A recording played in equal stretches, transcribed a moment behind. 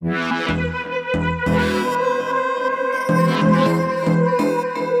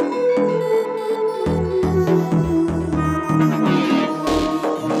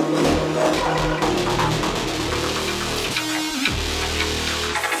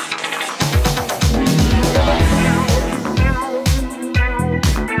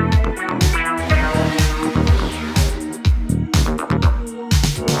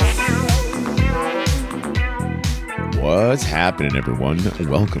happening, everyone?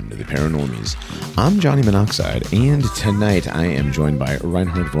 Welcome to the Paranormies. I'm Johnny Monoxide, and tonight I am joined by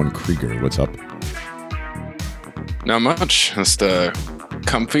Reinhard von Krieger. What's up? Not much. Just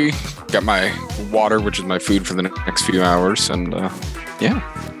comfy. Got my water, which is my food for the next few hours, and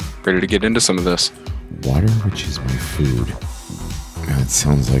ready to get into some of this. Water, which is my food. That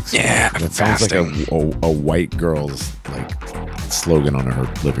sounds like that sounds like a white girl's slogan on her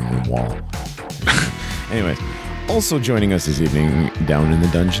living room wall. Anyways, also joining us this evening down in the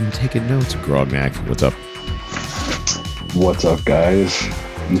dungeon, taking notes, Grognak. What's up? What's up, guys?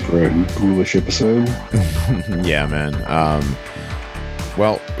 For a ghoulish episode. Yeah, man.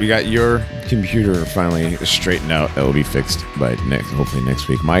 Well, we got your computer finally straightened out. That will be fixed by hopefully next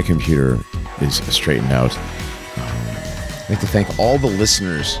week. My computer is straightened out. I'd like to thank all the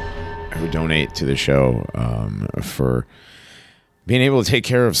listeners who donate to the show for being able to take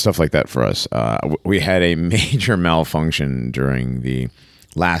care of stuff like that for us. We had a major malfunction during the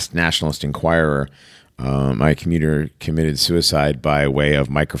last Nationalist Enquirer. My computer committed suicide by way of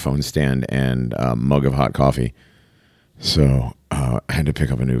microphone stand and mug of hot coffee. So I had to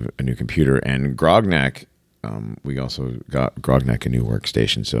pick up a new computer. And Grognak, we also got Grognak a new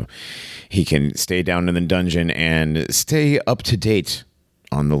workstation, so he can stay down in the dungeon and stay up to date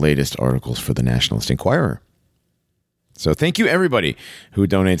on the latest articles for the Nationalist Enquirer. So thank you, everybody who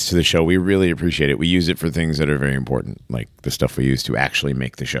donates to the show. We really appreciate it. We use it for things that are very important, like the stuff we use to actually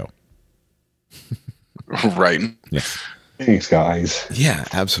make the show. Right. Yes. Thanks, guys. Yeah,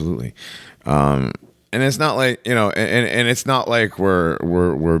 absolutely. And it's not like, and it's not like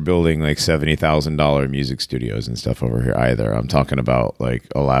we're building like $70,000 music studios and stuff over here either. I'm talking about like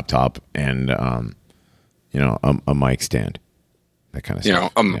a laptop and a mic stand, that kind of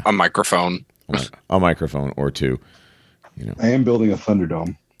stuff. A microphone, a microphone or two. I am building a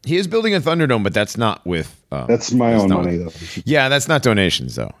Thunderdome. He is building a Thunderdome, but that's not with. That's my own money, though. Yeah, that's not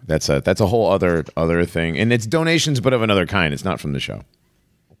donations, though. That's a whole other thing, and it's donations, but of another kind. It's not from the show.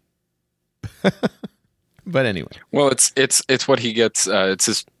 But anyway, well, it's what he gets. It's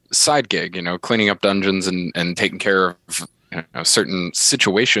his side gig, cleaning up dungeons and taking care of certain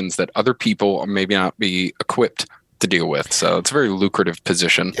situations that other people maybe not be equipped to deal with. So it's a very lucrative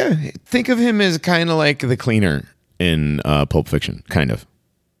position. Yeah, think of him as kind of like the cleaner in Pulp Fiction, kind of.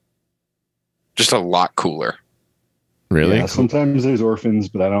 Just a lot cooler. Really? Yeah, sometimes there's orphans,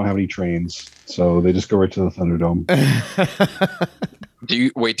 but I don't have any trains, so they just go right to the Thunderdome. Do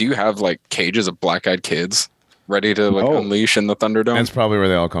you have like cages of black-eyed kids ready to unleash in the Thunderdome? That's probably where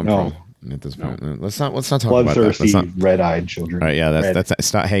they all come from at this point. No. Let's not talk bloodthirsty, about that. red-eyed children. All right, yeah,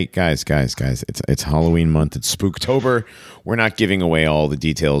 that's not. Hey, guys, it's Halloween month. It's Spooktober. We're not giving away all the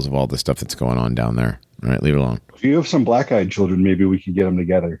details of all the stuff that's going on down there. All right, leave it alone. If you have some black-eyed children, maybe we can get them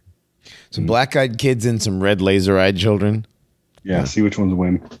together. Some black-eyed kids and some red laser-eyed children. Yeah, see which ones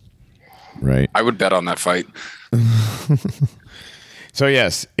win. Right. I would bet on that fight. So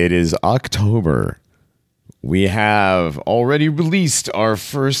yes, it is October. We have already released our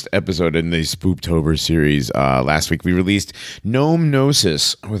first episode in the Spooktober series. Last week we released Gnome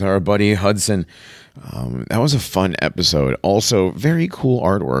Gnosis with our buddy Hudson. That was a fun episode. Also, very cool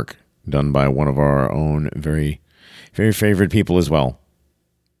artwork done by one of our own very, very favorite people as well.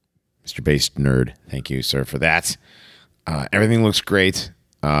 Mr. Based Nerd. Thank you, sir, for that. Everything looks great.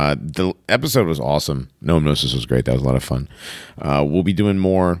 The episode was awesome. Gnome Gnosis was great. That was a lot of fun. We'll be doing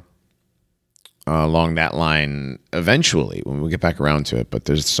more along that line eventually when we get back around to it. But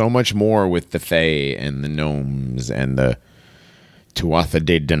there's so much more with the Fae and the gnomes and the Tuatha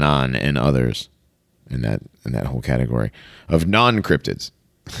De Danann and others in that whole category of non-cryptids.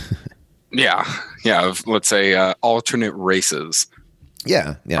 Yeah. Let's say alternate races.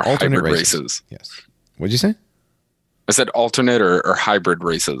 Yeah. Alternate hybrid races. Yes. What'd you say? I said alternate or hybrid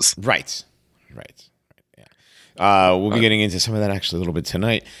races. Right. Yeah. We'll be getting into some of that actually a little bit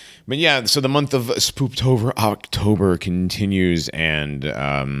tonight. But yeah, so the month of Spooktober, October continues, and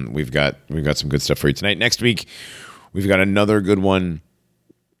we've got some good stuff for you tonight. Next week, we've got another good one,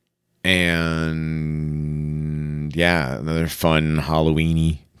 and yeah, another fun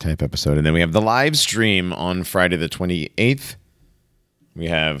Halloween-y type episode. And then we have the live stream on Friday the 28th. We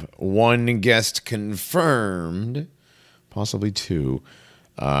have one guest confirmed, possibly two.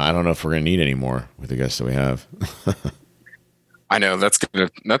 I don't know if we're going to need any more with the guests that we have. I know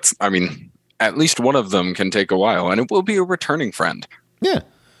at least one of them can take a while, and it will be a returning friend. Yeah.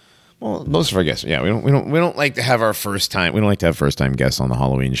 Well, most of our guests, yeah, we don't like to have our first time. We don't like to have first time guests on the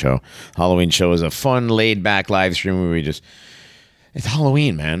Halloween show. Halloween show is a fun, laid back live stream where it's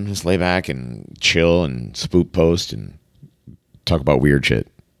Halloween, man. Just lay back and chill and spook post and talk about weird shit.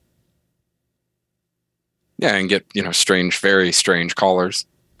 Yeah, and get very strange callers.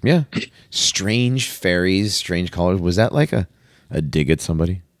 Yeah, strange fairies, strange callers. Was that like a dig at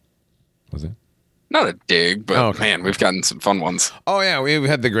somebody? Was it? Not a dig, but man, we've gotten some fun ones. Oh yeah, we've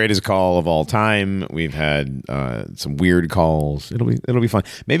had the greatest call of all time. We've had some weird calls. It'll be fun.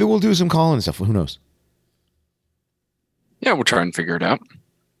 Maybe we'll do some calling stuff. Who knows? Yeah, we'll try and figure it out.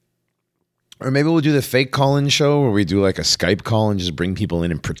 Or maybe we'll do the fake call-in show where we do like a Skype call and just bring people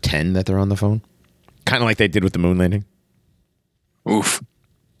in and pretend that they're on the phone, kind of like they did with the moon landing. Oof.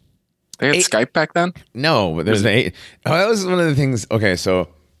 They had Skype back then? No, but there's that was one of the things. Okay, so.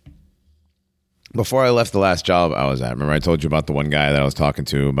 Before I left the last job I was at, remember I told you about the one guy that I was talking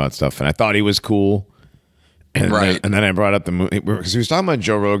to about stuff, and I thought he was cool. And then I brought up the movie because he was talking about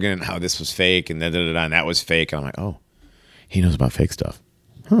Joe Rogan and how this was fake and and that was fake. And I'm like, oh, he knows about fake stuff.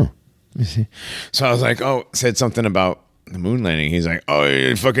 Huh. Let me see. So I was like, said something about the moon landing. He's like,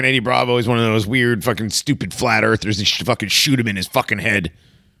 oh, fucking Eddie Bravo is one of those weird fucking stupid flat earthers that should fucking shoot him in his fucking head.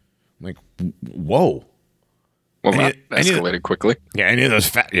 I'm like, whoa. Well, that escalated quickly. Yeah, any of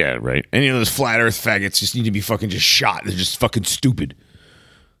those Any of those flat Earth faggots just need to be fucking just shot. They're just fucking stupid.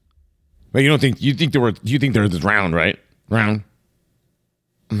 But you think they're round, right? Round.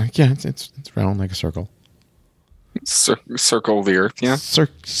 I'm like, yeah, it's round like a circle. Circle of the Earth, yeah.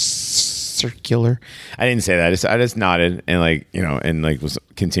 Circular. I didn't say that. I just nodded and was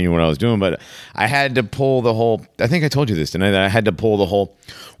continuing what I was doing. But I had to pull the whole. I think I told you this, didn't I? That I had to pull the whole.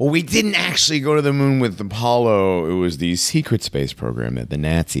 Well, we didn't actually go to the moon with Apollo. It was the secret space program that the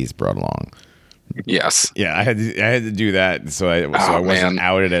Nazis brought along. Yes. Yeah, I had to do that, so I wasn't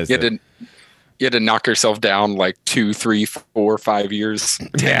outed as. You had to knock yourself down like 2, 3, 4, 5 years,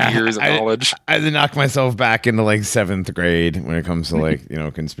 10 years of knowledge. I had to knock myself back into like 7th grade when it comes to like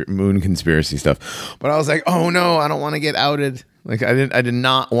moon conspiracy stuff. But I was like, oh no, I don't want to get outed. Like I did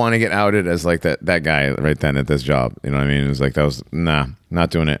not want to get outed as like that guy right then at this job. You know what I mean? It was like not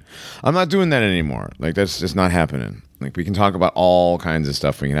doing it. I'm not doing that anymore. Like that's just not happening. Like we can talk about all kinds of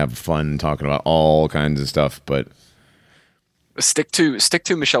stuff. We can have fun talking about all kinds of stuff, but stick to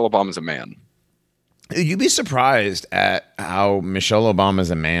Michelle Obama's a man. You'd be surprised at how Michelle Obama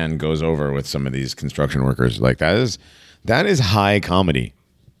as a man goes over with some of these construction workers. Like that is high comedy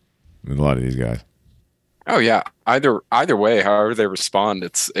with a lot of these guys. Oh yeah, either way, however they respond,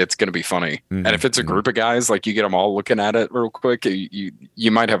 it's going to be funny. Mm-hmm. And if it's a group of guys, like you get them all looking at it real quick,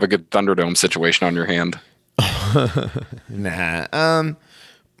 you might have a good Thunderdome situation on your hand. Nah.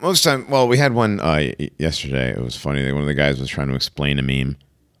 Most time, well, we had one yesterday. It was funny. One of the guys was trying to explain a meme.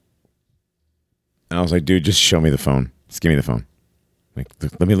 And I was like, dude, just show me the phone. Just give me the phone. Like,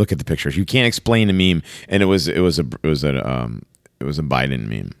 let me look at the pictures. You can't explain a meme. And it was a Biden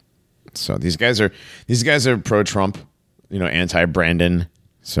meme. So these guys are pro Trump, anti-Brandon.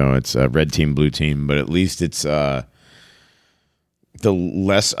 So it's red team, blue team, but at least it's the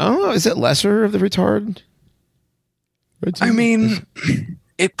less. I don't know. Is it lesser of the retard? I mean,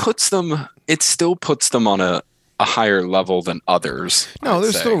 it still puts them on a higher level than others. No,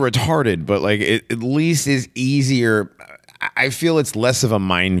 they're still retarded, but like it at least is easier. I feel it's less of a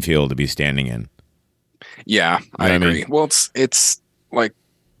minefield to be standing in. Yeah, I agree. Well, it's like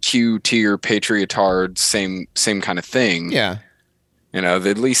Q tier patriotard, same kind of thing. Yeah,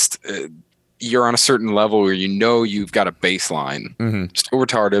 at least you're on a certain level where you've got a baseline. Mm-hmm. Still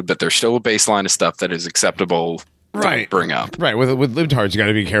retarded, but there's still a baseline of stuff that is acceptable. Right, bring up with libtards, you got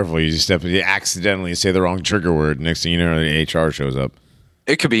to be careful. You accidentally say the wrong trigger word. Next thing you know, the HR shows up.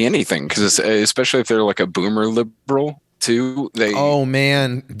 It could be anything because especially if they're like a boomer liberal too. Oh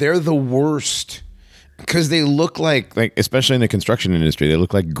man, they're the worst because they look like especially in the construction industry, they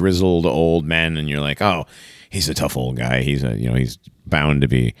look like grizzled old men, and you're like, oh, he's a tough old guy. He's he's bound to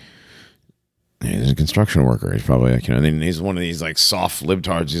be. He's a construction worker. He's probably like, then he's one of these like soft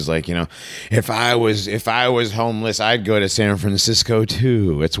libtards. He's like, if I was homeless, I'd go to San Francisco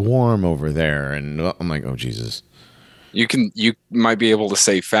too. It's warm over there. And I'm like, oh Jesus. You might be able to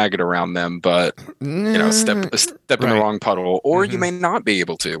say faggot around them, but step in the wrong puddle, or you may not be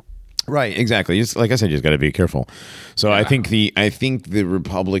able to. Right. Exactly. Just, like I said, you just got to be careful. So yeah. I think the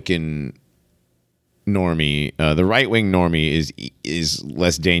Republican normie, the right wing normie is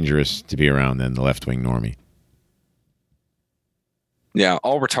less dangerous to be around than the left wing normie. Yeah,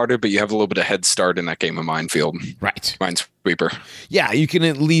 all retarded, but you have a little bit of head start in that game of Minefield. Right, Minesweeper. Yeah, you can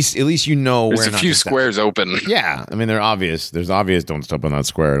at least there's where a few squares open. Yeah, I mean they're obvious. There's obvious. Don't step on that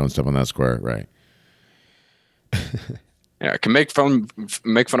square. Don't step on that square. Right. Yeah, can make fun of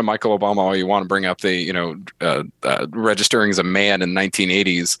Michael Obama all you want to bring up the registering as a man in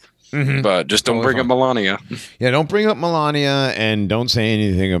 1980s. but just don't Totally bring up fine. Melania. Yeah, don't bring up Melania and don't say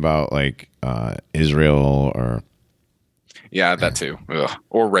anything about like Israel or Yeah, that too. Ugh.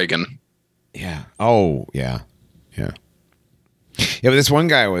 Or Reagan. yeah. Oh, yeah. Yeah. Yeah, but this one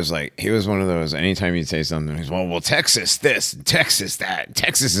guy was like, he was one of those, anytime you'd say something, he's, well, Texas this, Texas that.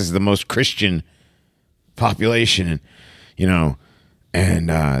 Texas is the most Christian population, you know, and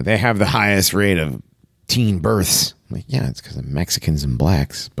they have the highest rate of teen births. I'm like, yeah, it's because of Mexicans and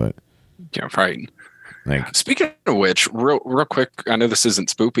blacks, but Yeah, right. like, Speaking of which, real quick, I know this isn't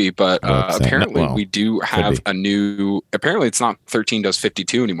spoopy, but What's that? apparently Well, we do have be. a new. Apparently, it's not 13 does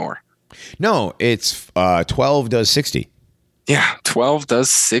 52 anymore. no, it's 12 does 60. Yeah, 12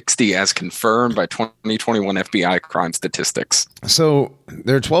 does 60 as confirmed by 2021 FBI crime statistics. So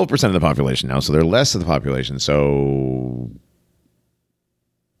they're 12% of the population now, so they're less of the population. So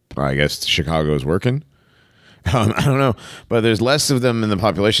I guess Chicago is working. I don't know, but there's less of them in the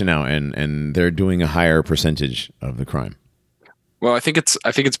population now, and they're doing a higher percentage of the crime. Well, I think it's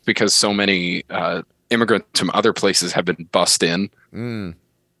because so many immigrants from other places have been bussed in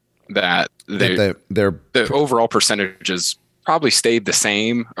that They're the overall percentages probably stayed the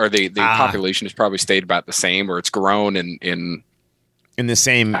same, or the population has probably stayed about the same, or it's grown in in the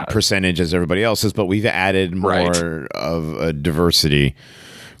same percentage as everybody else's, but we've added more Right. of a diversity,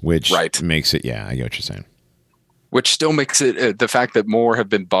 which Right. makes it. Yeah, I get what you're saying. which still makes it the fact that more have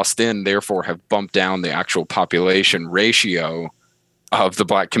been bussed in, therefore have bumped down the actual population ratio of the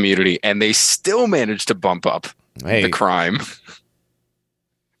black community, and they still managed to bump up Hey, the crime.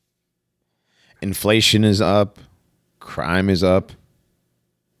 inflation is up, crime is up.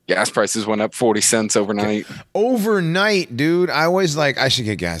 Gas prices went up 40 cents overnight. Overnight, dude. I was like, I should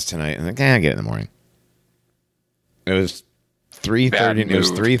get gas tonight. And like, I get it in the morning. It was 3:30. It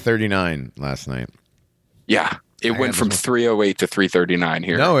was move. 3:39 last night. Yeah, it went from 308 to 339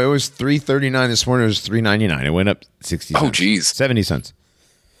 here. No, it was 3:39 this morning. It was 3.99. It went up 60 cents. Oh, geez. 70 cents.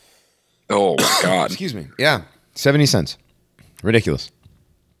 Oh my God. Excuse me. Yeah, 70 cents. Ridiculous.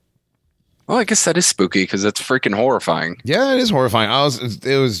 Well, I guess that is spooky because that's freaking horrifying. Yeah, it is horrifying.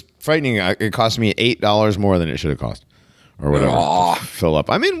 It was frightening. It cost me $8 more than it should have cost, or whatever. Aw. To fill up.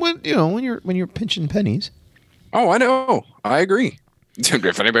 I mean, when you're pinching pennies. Oh, I know. I agree.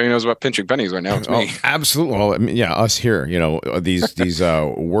 If anybody knows about pinching pennies right now, it's me. Oh, absolutely. Well, I mean, yeah, us here. You know, these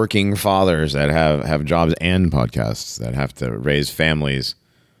working fathers that have jobs and podcasts that have to raise families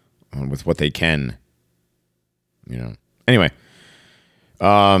with what they can. You know. Anyway,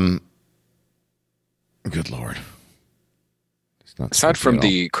 good Lord. It's not Aside spooky from at all.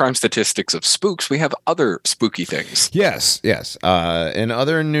 the crime statistics of spooks, we have other spooky things. Yes. In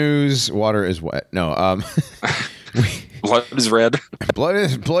other news, water is wet. No. Blood is red. blood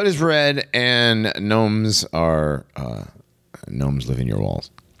is red, and gnomes live in your walls.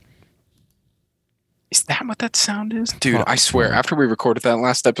 Is that what that sound is? Dude, I swear, after we recorded that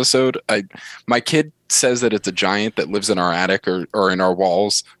last episode, my kid says that it's a giant that lives in our attic or in our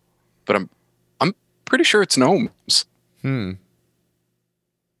walls, but I'm pretty sure it's gnomes. I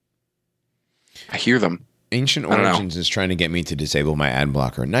hear them. Ancient I don't know. Origins is trying to get me to disable my ad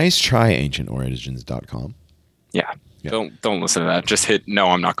blocker. Nice try, ancientorigins.com. Yeah. Don't listen to that. Just hit no,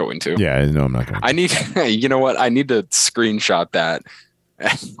 I'm not going to. Yeah, no, I'm not going to. I need you know what? I need to screenshot that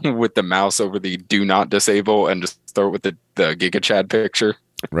with the mouse over the do not disable and just throw it with the Giga Chad picture.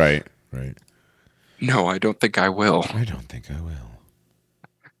 Right. No, I don't think I will. I don't think I will.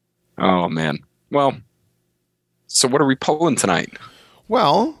 Oh man. Well, so what are we pulling tonight?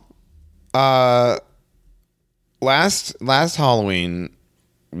 Well, last Halloween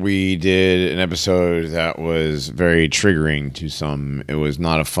we did an episode that was very triggering to some. It was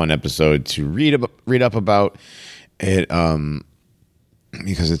not a fun episode to read up about it,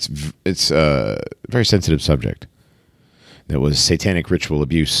 because it's a very sensitive subject. That was satanic ritual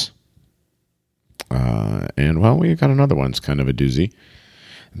abuse, and well, we got another one. It's kind of a doozy.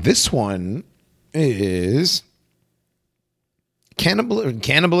 This one is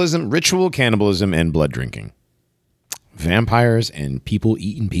cannibalism, ritual cannibalism, and blood drinking. Vampires and people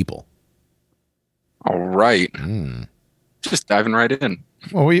eating people. All right. Just diving right in.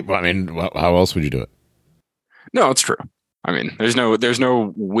 Well, how else would you do it? No, it's true. I mean, there's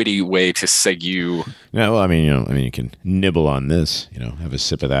no witty way to segue. No, well, you can nibble on this. Have a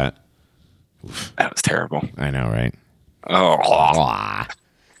sip of that. That was terrible. I know, right? Oh. Ah.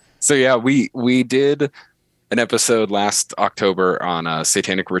 So yeah, we did an episode last October on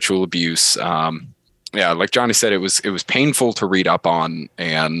satanic ritual abuse. Yeah, like Johnny said, it was painful to read up on,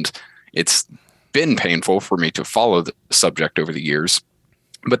 and it's been painful for me to follow the subject over the years.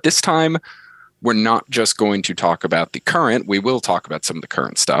 But this time, we're not just going to talk about the current. We will talk about some of the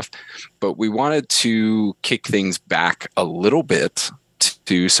current stuff, but we wanted to kick things back a little bit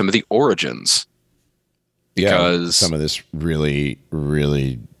to some of the origins. Because some of this really,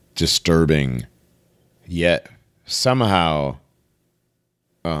 really disturbing, yet somehow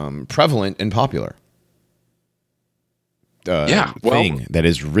prevalent and popular thing that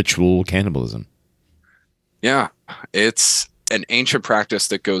is ritual cannibalism. Yeah, it's an ancient practice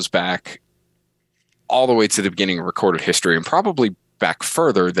that goes back all the way to the beginning of recorded history, and probably back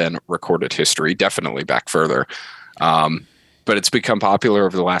further than recorded history, definitely back further. But it's become popular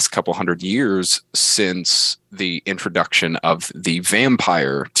over the last couple hundred years since the introduction of the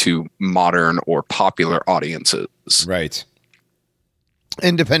vampire to modern or popular audiences. Right.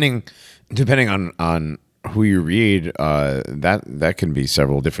 And depending on who you read, that can be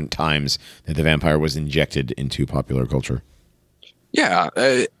several different times that the vampire was injected into popular culture. Yeah.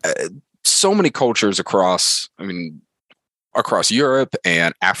 So many cultures across Europe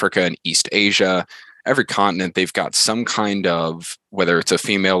and Africa and East Asia, every continent, they've got some kind of, whether it's a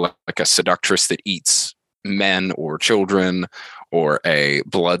female, like a seductress that eats men or children, or a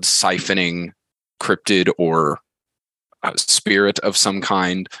blood siphoning cryptid or a spirit of some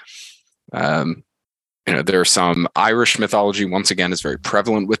kind. There's some Irish mythology, once again, is very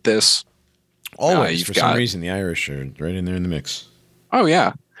prevalent with this. Always, for some reason, the Irish are right in there in the mix. Oh,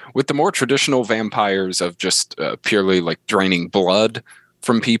 yeah. With the more traditional vampires of just purely like draining blood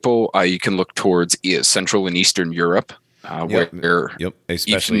from people, you can look towards Central and Eastern Europe,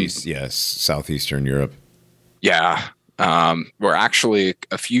 especially Southeastern Europe. Yeah, where actually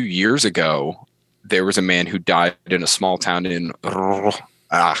a few years ago there was a man who died in a small town in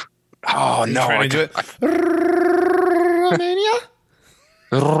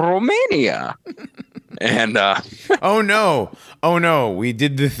Romania. And oh no, we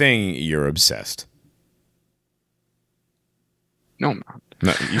did the thing. You're obsessed. No, I'm not.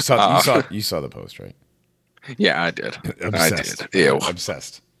 No, you saw the post, right? Yeah, I did. Obsessed. I did. Ew.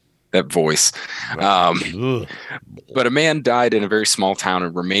 Obsessed. That voice. But a man died in a very small town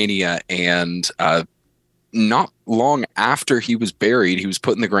in Romania, and not long after he was buried, he was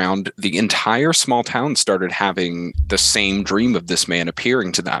put in the ground, the entire small town started having the same dream of this man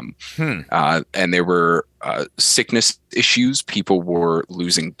appearing to them. And there were sickness issues. People were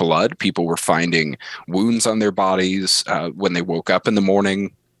losing blood. People were finding wounds on their bodies when they woke up in the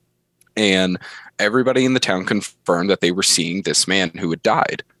morning. And everybody in the town confirmed that they were seeing this man who had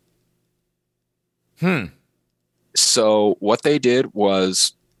died. So what they did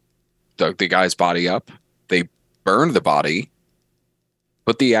was dug the guy's body up. They burned the body,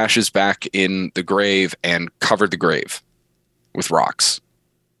 put the ashes back in the grave, and covered the grave with rocks.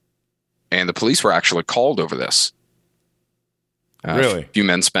 And the police were actually called over this. Really? A few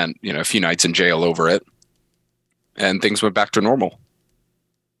men spent, a few nights in jail over it, and things went back to normal.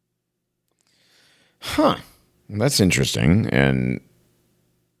 Huh. That's interesting. And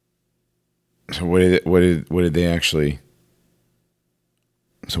so what did they actually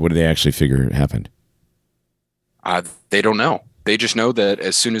figure happened? They don't know. They just know that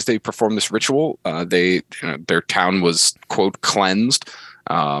as soon as they performed this ritual, their town was, quote, cleansed.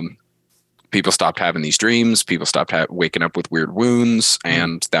 People stopped having these dreams. People stopped waking up with weird wounds,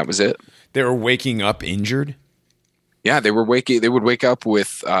 and that was it. They were waking up injured? Yeah, they would wake up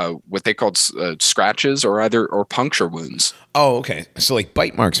with what they called scratches or puncture wounds. Oh, okay. So like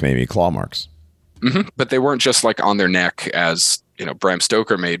bite marks, maybe claw marks. Mm-hmm. But they weren't just like on their neck, as Bram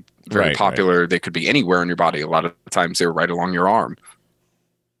Stoker made very popular. Right. They could be anywhere on your body. A lot of times they were right along your arm.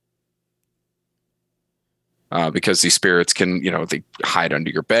 Because these spirits can, they hide under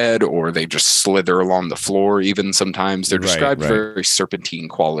your bed, or they just slither along the floor. Even sometimes they're described very serpentine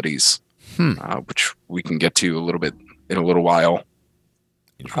qualities, which we can get to a little bit in a little while.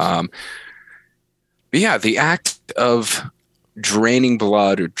 But yeah, the act of draining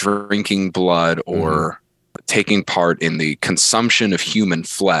blood or drinking blood or taking part in the consumption of human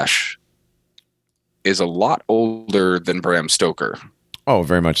flesh is a lot older than Bram Stoker. Oh,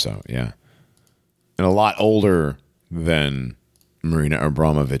 very much so. Yeah. And a lot older than Marina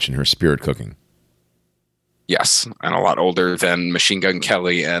Abramovich and her spirit cooking. Yes. And a lot older than Machine Gun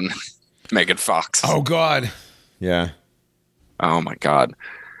Kelly and Megan Fox. Oh, God. Yeah. Oh, my God.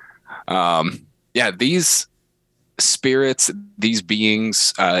 Yeah, these spirits, these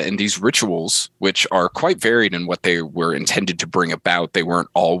beings, and these rituals, which are quite varied in what they were intended to bring about. They weren't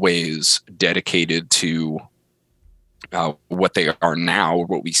always dedicated to what they are now,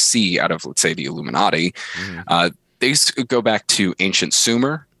 what we see out of, let's say, the Illuminati. They go back to ancient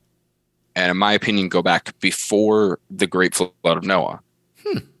Sumer, and in my opinion, go back before the Great Flood of Noah.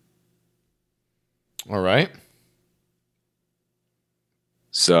 All right.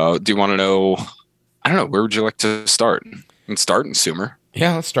 So, do you want to know? I don't know. Where would you like to start? We can start in Sumer.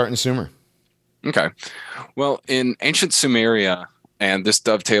 Yeah, let's start in Sumer. Okay. Well, in ancient Sumeria, and this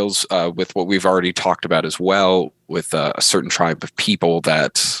dovetails with what we've already talked about as well, with a certain tribe of people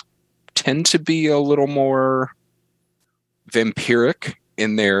that tend to be a little more vampiric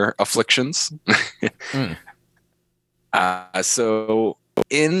in their afflictions. So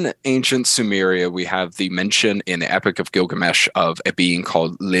in ancient Sumeria, we have the mention in the Epic of Gilgamesh of a being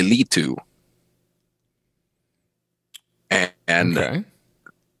called Lilitu. And Okay.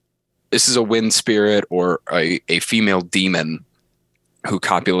 this is a wind spirit or a female demon who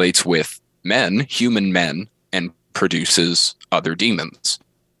copulates with men, human men, and produces other demons.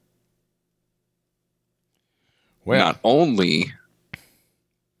 Well, Not only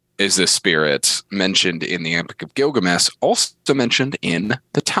is this spirit mentioned in the Epic of Gilgamesh, also mentioned in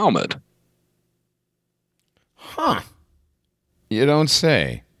the Talmud. huh? You don't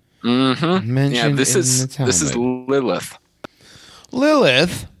say. Mm-hmm. Mentioned Yeah, this in is the Talmud. this is Lilith.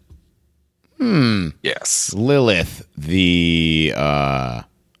 Lilith. Yes. Lilith, the let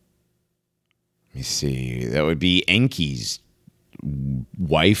me see. That would be Enki's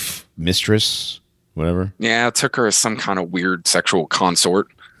wife, mistress, whatever. Yeah, it took her as some kind of weird sexual consort.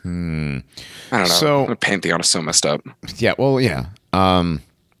 I don't know. So- The pantheon is so messed up. Yeah, well, yeah.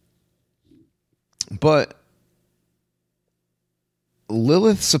 But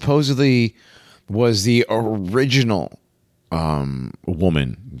Lilith supposedly was the original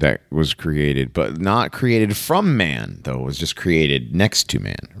woman that was created, but not created from man, though. It was just created next to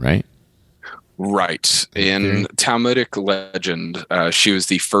man, right? Right. In Talmudic legend, she was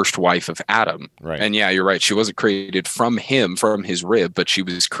the first wife of Adam. Right. And yeah, you're right. She wasn't created from him, from his rib, but she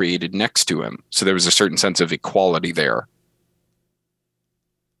was created next to him. So there was a certain sense of equality there.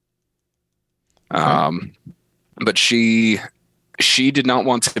 But she did not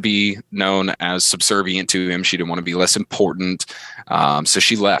want to be known as subservient to him. She didn't want to be less important. So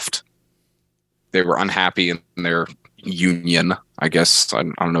she left. They were unhappy in their union, I guess. I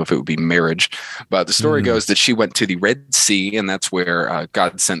don't know if it would be marriage, but the story goes that she went to the Red Sea, and that's where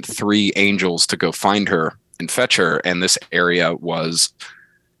God sent 3 angels to go find her and fetch her. And this area was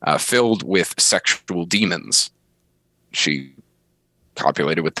filled with sexual demons. She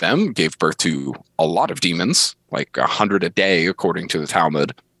copulated with them, gave birth to a lot of demons, like 100 a day, according to the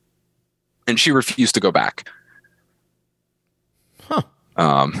Talmud. And she refused to go back.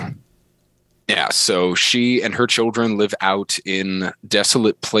 Yeah, so she and her children live out in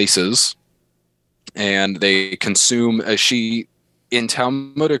desolate places, and they consume, in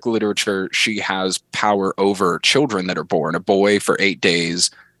Talmudic literature, she has power over children that are born, a boy for 8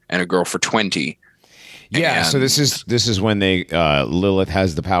 days and a girl for 20. Yeah, so this is when they Lilith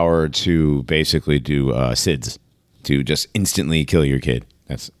has the power to basically do SIDS, to just instantly kill your kid.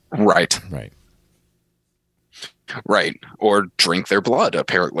 That's right. Right. Or drink their blood,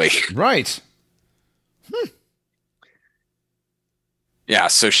 apparently. Right. Yeah,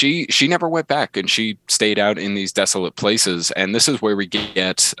 so she never went back, and she stayed out in these desolate places. And this is where we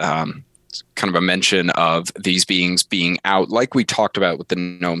get kind of a mention of these beings being out, like we talked about with the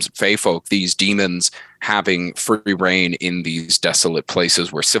gnomes and fae folk, these demons having free reign in these desolate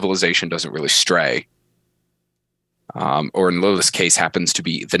places where civilization doesn't really stray. Or in Lilith's case, happens to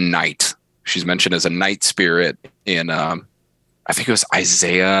be the night. She's mentioned as a night spirit in, I think it was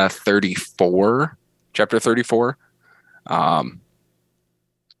Isaiah 34, chapter 34.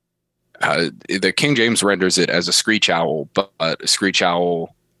 The King James renders it as a screech owl, but a screech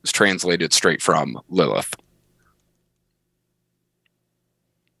owl is translated straight from Lilith.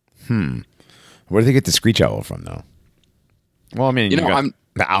 Where do they get the screech owl from, though? Well, I mean,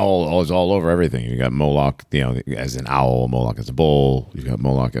 the owl is all over everything. You got Moloch, as an owl. Moloch as a bull. You got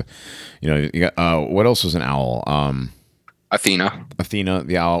Moloch, you got what else was an owl? Athena,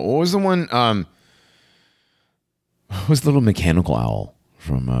 the owl. What was the one? What was the little mechanical owl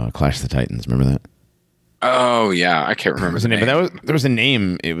from Clash of the Titans? Remember that? Oh yeah, I can't remember the name. But there was a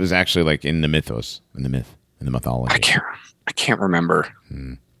name. It was actually like in the mythos, in the mythology. I can't remember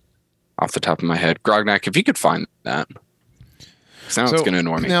off the top of my head. Grognak, if you could find that, because now it's going to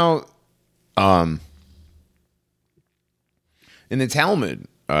annoy me. Now, in the Talmud,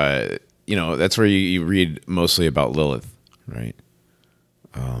 that's where you read mostly about Lilith, right?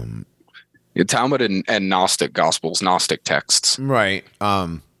 The Talmud and Gnostic Gospels, Gnostic texts. Right.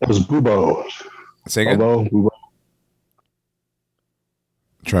 That was Bubo. Say again. Bubo.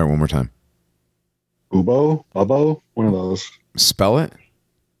 Try it one more time. Bubo? One of those. Spell it.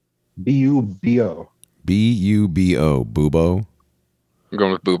 Bubo. Bubo. Bubo. I'm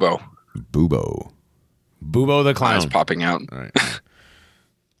going with Bubo. Bubo. Bubo the clown. eyes popping out. All right.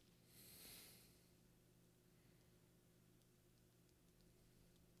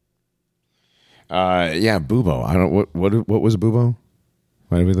 Yeah, Bubo. I don't. What was Bubo?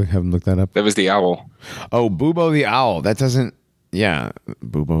 Why did we have him look that up? That was the owl. Oh, Bubo the owl. That doesn't. Yeah,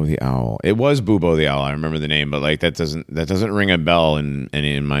 Bubo the owl. It was Bubo the owl. I remember the name, but like that doesn't ring a bell in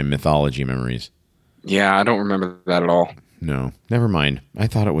any in my mythology memories. Yeah, I don't remember that at all. No, never mind. I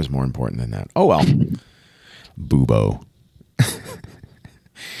thought it was more important than that. Oh well. Bubo.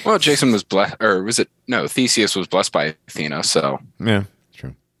 Well, Jason was blessed, or was it? No, Theseus was blessed by Athena, so Yeah,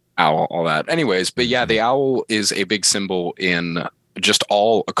 true. owl, all that. Anyways, but yeah, the owl is a big symbol in just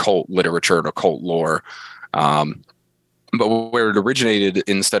all occult literature and occult lore. But where it originated,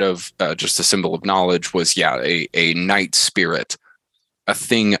 instead of just a symbol of knowledge, was a night spirit, a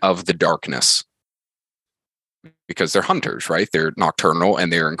thing of the darkness. Because they're hunters, right? They're nocturnal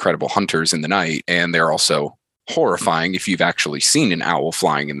and they're incredible hunters in the night, and they're also horrifying if you've actually seen an owl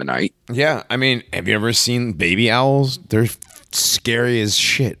flying in the night. Yeah, I mean, have you ever seen baby owls? They're scary as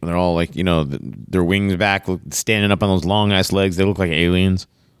shit. They're all like, their wings back, standing up on those long ass legs. They look like aliens.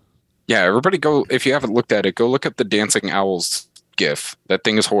 Yeah, everybody go, if you haven't looked at it, go look at the dancing owls gif. That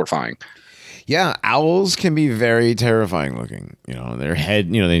thing is horrifying. Yeah, owls can be very terrifying looking. Their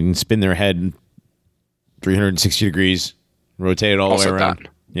head, they can spin their head 360 degrees, rotate it all the way around.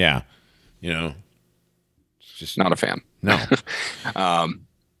 That. Yeah. It's just not a fan. No.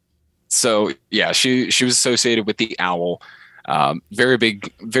 So yeah, she was associated with the owl. Very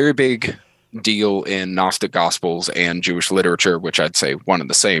big deal in Gnostic Gospels and Jewish literature, which I'd say one and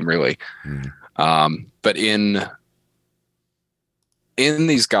the same, really. But in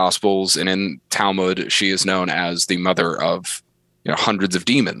these Gospels and in Talmud, she is known as the mother of hundreds of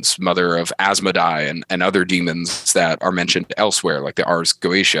demons, mother of Asmodai and other demons that are mentioned elsewhere, like the Ars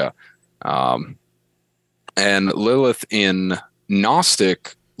Goetia. And Lilith in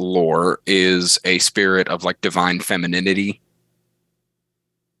Gnostic lore is a spirit of like divine femininity.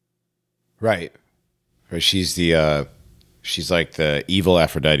 Right. She's like the evil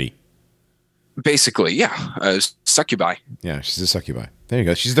Aphrodite. Basically, yeah. Succubi. Yeah, she's a succubi. There you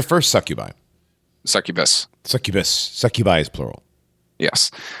go. She's the first succubi. Succubus. Succubi is plural.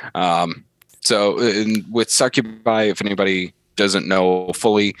 Yes. So with succubi, if anybody doesn't know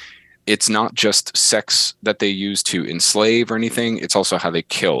fully, it's not just sex that they use to enslave or anything. It's also how they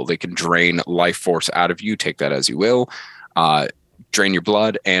kill. They can drain life force out of you. Take that as you will. Drain your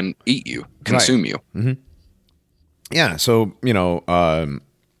blood and eat you, consume you. Mm-hmm. Yeah. So,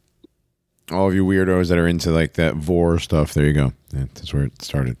 all of you weirdos that are into like that vor stuff, there you go. That's where it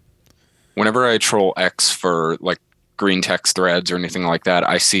started. Whenever I troll X for like green text threads or anything like that,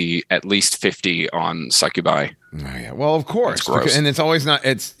 I see at least 50 on succubi. Oh, yeah. Well, of course. Gross. And it's always not,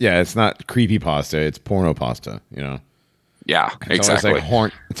 it's not creepy pasta. It's porno pasta, Yeah, it's exactly.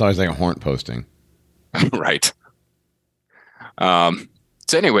 It's always like a horn posting. Right.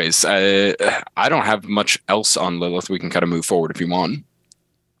 So anyways, I don't have much else on Lilith. We can kind of move forward if you want.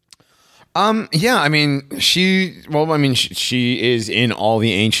 Yeah, I mean, she is in all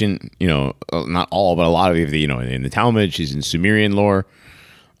the ancient, not all, but a lot of the, in the Talmud, she's in Sumerian lore.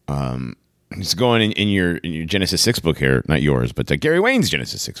 It's going in your Genesis 6 book here, not yours, but Gary Wayne's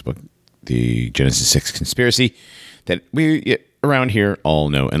Genesis 6 book, the Genesis 6 conspiracy that we around here all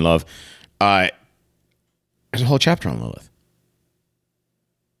know and love. There's a whole chapter on Lilith,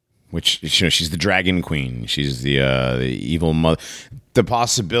 which she's the dragon queen. She's the evil mother. The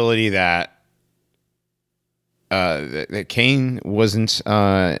possibility that that Cain wasn't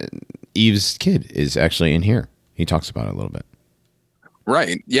Eve's kid is actually in here. He talks about it a little bit.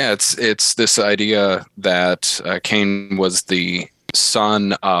 Right. Yeah. It's this idea that Cain was the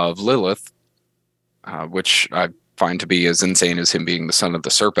son of Lilith, which I find to be as insane as him being the son of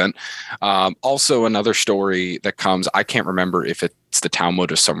the serpent. Also, another story that comes, I can't remember if it's the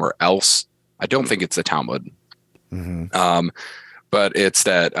Talmud or somewhere else. I don't think it's the Talmud. Mm-hmm. But it's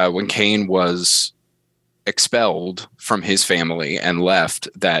that when Cain was expelled from his family and left,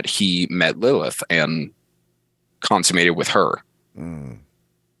 that he met Lilith and consummated with her.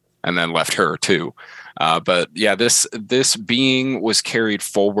 And then left her too. But yeah, this being was carried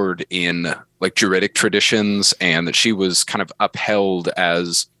forward in like Druidic traditions, and that she was kind of upheld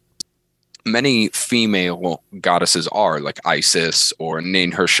as many female goddesses are, like Isis or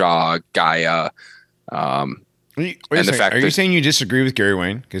Nin-Hirsha, Gaia. Are you saying you disagree with Gary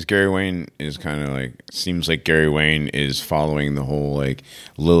Wayne? Because Gary Wayne is kind of like, seems like Gary Wayne is following the whole like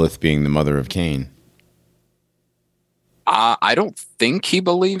Lilith being the mother of Cain. I don't think he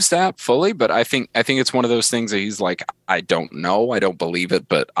believes that fully, but I think it's one of those things that he's like, I don't know, I don't believe it,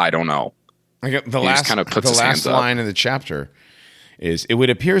 but I don't know. Like the He just kind of puts his hands up. line of the chapter is, it would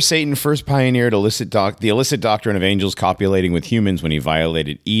appear Satan first pioneered the illicit doctrine of angels copulating with humans when he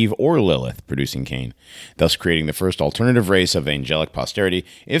violated Eve or Lilith, producing Cain, thus creating the first alternative race of angelic posterity.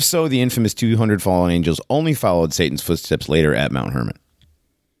 If so, the infamous 200 fallen angels only followed Satan's footsteps later at Mount Hermon.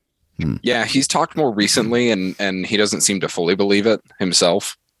 Yeah, he's talked more recently, and he doesn't seem to fully believe it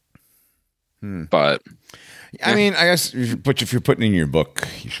himself. But I mean, I guess if you're putting in your book,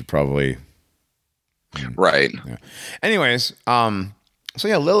 you should probably... right. Yeah. Anyways, so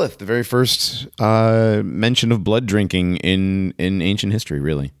yeah, Lilith, the very first mention of blood drinking in ancient history,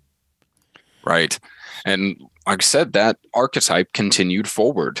 really. Right. And like I said, that archetype continued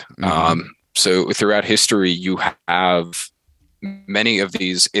forward. So throughout history, you have many of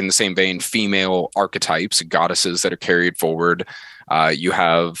these, in the same vein, female archetypes, goddesses that are carried forward. You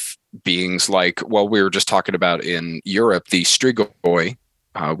have beings like, well, we were just talking about in Europe, the Strigoi,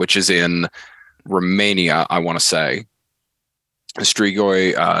 which is in Romania, I want to say.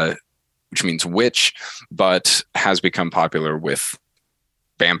 Strigoi, which means witch, but has become popular with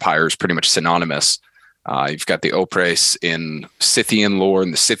vampires, pretty much synonymous. You've got the Opres in Scythian lore,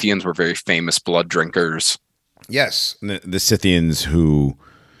 and the Scythians were very famous blood drinkers. Yes, the Scythians who,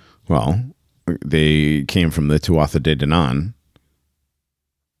 well, they came from the Tuatha De Danann.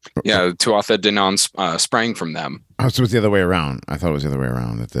 Yeah, Tuatha De Danann sprang from them. Oh, so it was the other way around. I thought it was the other way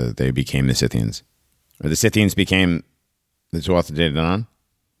around, that they became the Scythians. Or the Scythians became the Tuatha De Danann?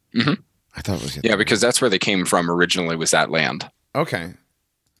 Mm-hmm. I thought it was... Yeah, because that's where they came from originally, was that land. Okay.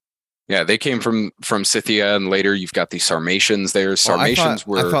 Yeah, they came from Scythia, and later you've got the Sarmatians there. Sarmatians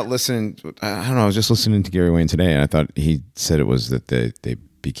were... I thought listening... I don't know, I was just listening to Gary Wayne today, and I thought he said it was that they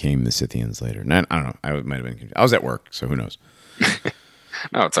became the Scythians later. And I don't know. I might have been confused. I was at work, so who knows?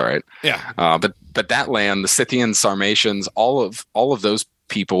 No, it's all right. Yeah. But that land, the Scythians, Sarmatians, all of those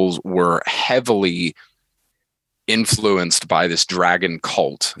peoples were heavily influenced by this dragon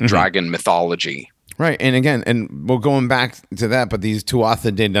cult, dragon mythology. Right. And again, we're going back to that, but these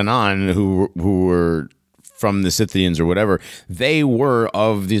Tuatha De Danann who were from the Scythians or whatever, they were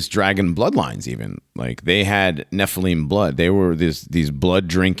of these dragon bloodlines even. Like they had Nephilim blood. They were these blood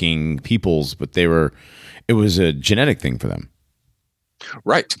drinking peoples, but it was a genetic thing for them.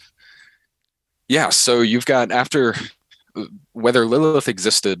 Right. Yeah. So you've got, after, whether Lilith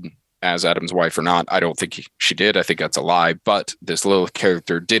existed as Adam's wife or not, I don't think she did. I think that's a lie. But this Lilith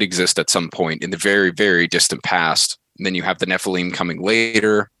character did exist at some point in the very, very distant past. And then you have the Nephilim coming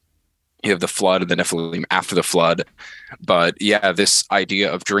later. You have the flood and the Nephilim after the flood. But yeah, this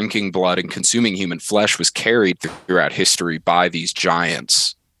idea of drinking blood and consuming human flesh was carried throughout history by these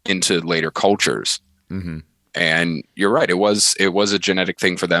giants into later cultures. Mm-hmm. And you're right. It was a genetic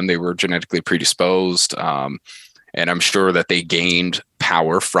thing for them. They were genetically predisposed. And I'm sure that they gained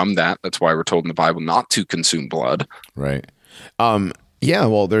power from that. That's why we're told in the Bible not to consume blood. Right. Yeah,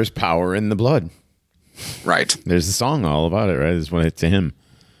 well, there's power in the blood. Right. There's a song all about it, right? It's when it's to him.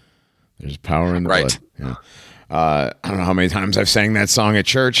 There's power in the blood. Yeah. I don't know how many times I've sang that song at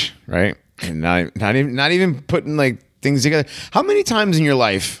church, right? And not even putting like things together. How many times in your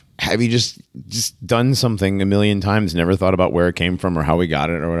life have you just done something a million times, never thought about where it came from or how we got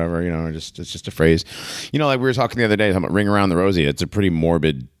it or whatever, you know, it's just a phrase. You know, like we were talking the other day about Ring Around the Rosie. It's a pretty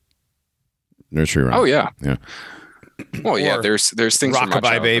morbid nursery rhyme. Oh, yeah. Yeah. Well, yeah, there's things from my Rockabye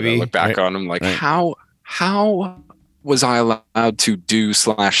childhood Baby. I look back on them like, how was I allowed to do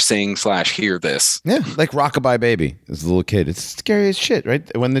 / sing / hear this? Yeah, like Rockabye Baby as a little kid. It's scary as shit,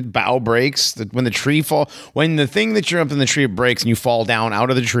 right? When the bough breaks, when the tree when the thing that you're up in the tree breaks and you fall down out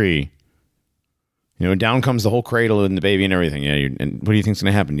of the tree, you know, down comes the whole cradle and the baby and everything. Yeah, and what do you think's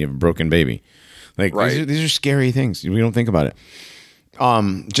going to happen? You have a broken baby. Like, right. these are scary things. We don't think about it.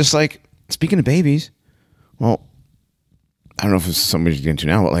 Just like, speaking of babies, well, I don't know if it's something we should get into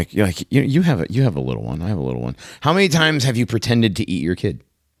now, but you have a little one. I have a little one. How many times have you pretended to eat your kid?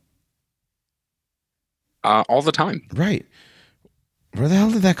 All the time. Right. Where the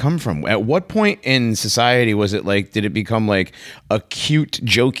hell did that come from? At what point in society was it like, did it become like a cute,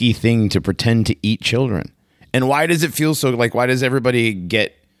 jokey thing to pretend to eat children? And why does it feel so, like, why does everybody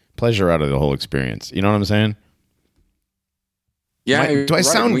get pleasure out of the whole experience? You know what I'm saying? Yeah. Do I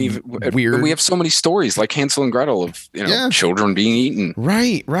sound weird? We have so many stories like Hansel and Gretel of, children being eaten.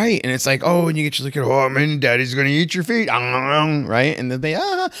 Right. And it's like, oh, and you get your look at, oh, man, daddy's going to eat your feet. Right. And then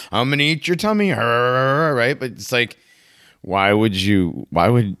I'm going to eat your tummy. Right. But it's like, why would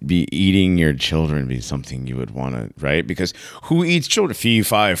be eating your children be something you would want to, right? Because who eats children? Fee,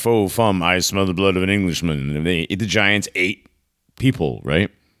 fi, fo, fum, I smell the blood of an Englishman. And the giants ate people, right?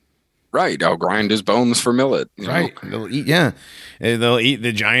 Right. I'll grind his bones for millet. Right. They'll eat. Yeah. They'll eat.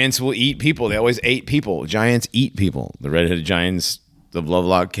 The giants will eat people. They always ate people. Giants eat people. The redheaded giants of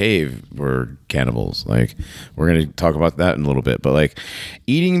Lovelock Cave were cannibals. Like, we're going to talk about that in a little bit. But like,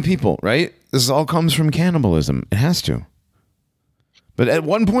 eating people, right? This all comes from cannibalism. It has to. But at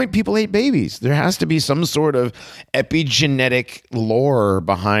one point, people ate babies. There has to be some sort of epigenetic lore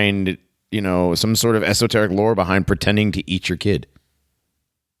behind, some sort of esoteric lore behind pretending to eat your kid.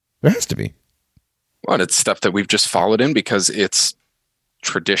 There has to be. Well, it's stuff that we've just followed in because it's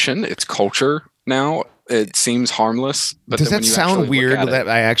tradition, it's culture now. It seems harmless. But does that sound weird that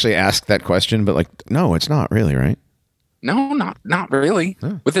I actually asked that question? But no, it's not really, right? No, not really.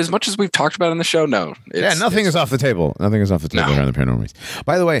 Huh. With as much as we've talked about on the show, no. Nothing is off the table. Nothing is off the table around the paranormals.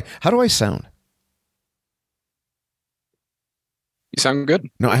 By the way, how do I sound? You sound good.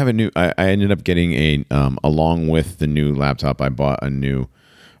 No, I have a new. I ended up getting along with the new laptop. I bought a new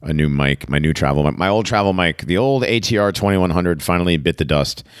mic, my new travel mic, my old travel mic, the old ATR 2100 finally bit the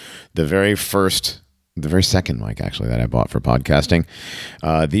dust. The very second mic actually that I bought for podcasting,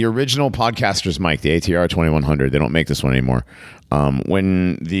 the original podcaster's mic, the ATR 2100. They don't make this one anymore.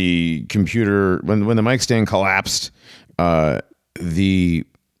 When the mic stand collapsed, the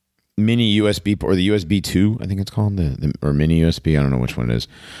mini USB or the USB 2, I think it's called or mini USB. I don't know which one it is,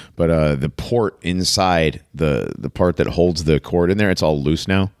 but the port inside the part that holds the cord in there, it's all loose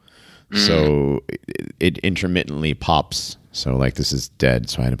now. So it intermittently pops. So this is dead.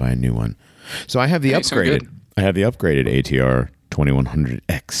 So I had to buy a new one. So I have the upgraded. I have the upgraded ATR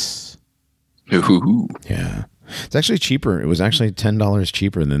 2100X. Ooh. Yeah, it's actually cheaper. It was actually $10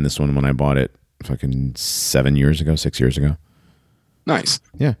 cheaper than this one when I bought it fucking 6 years ago. Nice.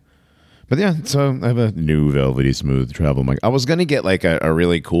 Yeah. But yeah, so I have a new velvety smooth travel mic. I was gonna get a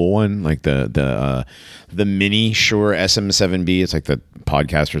really cool one, like the mini Shure SM7B. It's like the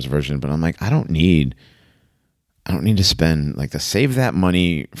podcaster's version, but I'm like, I don't need to spend to save that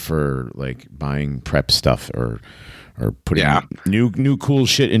money for buying prep stuff or putting new cool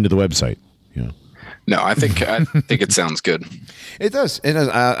shit into the website. No, I think it sounds good. It does. It does.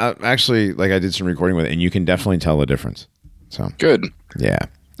 I actually I did some recording with it, and you can definitely tell the difference. So good. Yeah.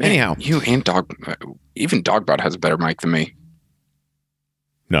 Anyhow, you and even Dogbot has a better mic than me.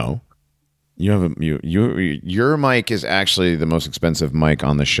 No, your mic is actually the most expensive mic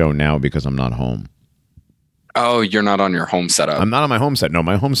on the show now because I'm not home. Oh, you're not on your home setup. I'm not on my home set. No,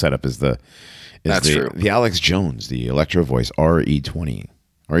 my home setup is That's true. The Alex Jones, the Electro Voice RE320,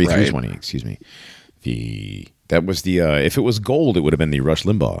 right. Excuse me. That was if it was gold, it would have been the Rush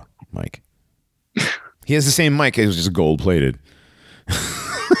Limbaugh mic. He has the same mic. It was just gold plated.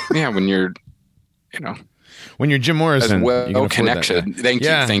 Yeah, when you're Jim Morrison, well connected. Thank you.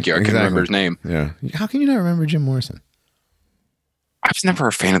 I can remember his name. Yeah. How can you not remember Jim Morrison? I was never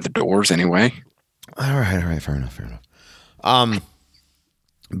a fan of the Doors, anyway. All right. Fair enough.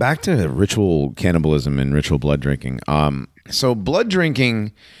 Back to ritual cannibalism and ritual blood drinking. So blood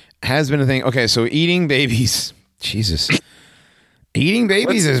drinking has been a thing. Okay, so eating babies. Jesus. Eating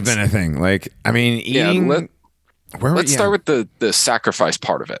babies has been a thing. Eating. Let's start with the sacrifice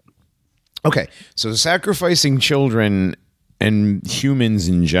part of it. Okay, so sacrificing children and humans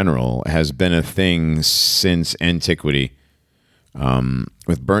in general has been a thing since antiquity.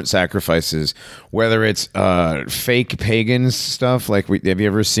 With burnt sacrifices, whether it's fake pagan stuff, have you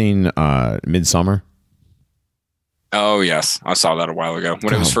ever seen Midsummer? Oh yes, I saw that a while ago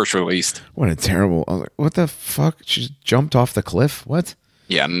when it was first released. What a terrible! I was like, what the fuck? She just jumped off the cliff. What?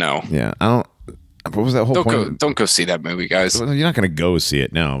 Yeah, no. Yeah, I don't. What was that whole point? Don't go see that movie, guys. Well, you're not going to go see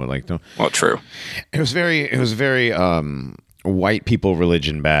it now, but don't. Well, true. It was very white people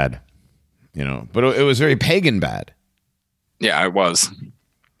religion bad, but it was very pagan bad. Yeah, it was.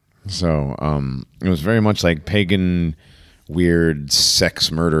 So it was very much like pagan, weird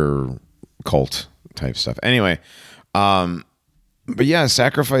sex murder cult type stuff. Anyway, but yeah,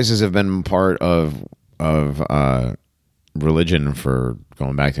 sacrifices have been part of religion for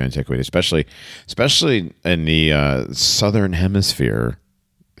going back to antiquity, especially in the southern hemisphere,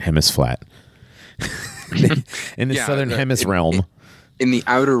 hemisflat, in the southern hemisphere realm. In the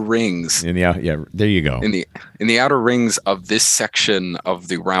outer rings. There you go. In the outer rings of this section of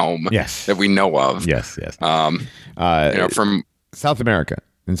the realm, yes, that we know of. Yes. From South America.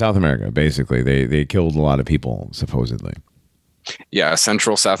 In South America, basically, they killed a lot of people, supposedly. Yeah,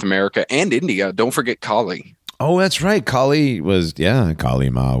 Central South America and India. Don't forget Kali. Oh, that's right. Kali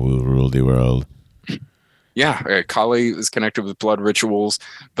Ma will rule the world. Yeah, Kali is connected with blood rituals,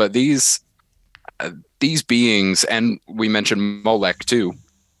 but these beings, and we mentioned Molech too,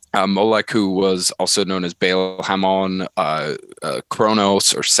 Molech, who was also known as Baal Hamon,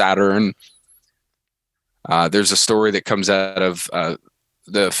 Kronos, or Saturn. There's a story that comes out of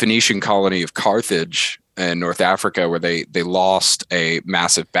the Phoenician colony of Carthage in North Africa, where they lost a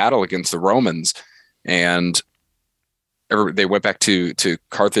massive battle against the Romans, and they went back to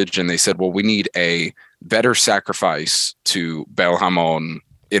Carthage and they said, well, we need a better sacrifice to Baal Hamon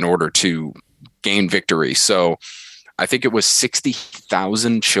in order to gain victory. So I think it was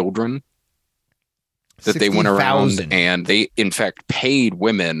 60,000 children that they went around, and they in fact paid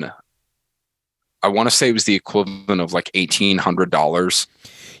women. I want to say it was the equivalent of like $1,800.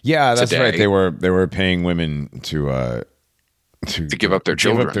 Yeah, that's today. right. They were paying women to give up their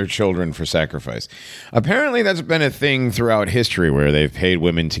children. Give up their children for sacrifice. Apparently, that's been a thing throughout history where they've paid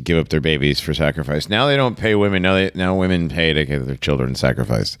women to give up their babies for sacrifice. Now they don't pay women. Now women pay to get their children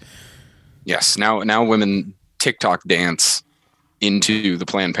sacrificed. Yes. Now women TikTok dance into the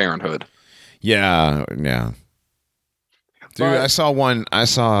Planned Parenthood. Yeah. Dude, I saw,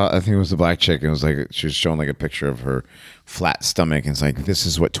 I think it was the black chick. It was like, she was showing like a picture of her flat stomach. And it's like, this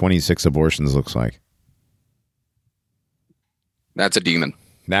is what 26 abortions looks like. That's a demon.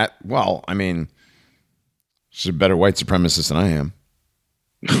 Well, I mean, she's a better white supremacist than I am.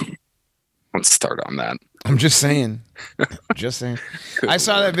 Let's start on that. I'm just saying. I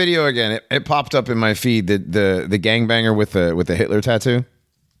saw that video again. It popped up in my feed. The gangbanger with the Hitler tattoo.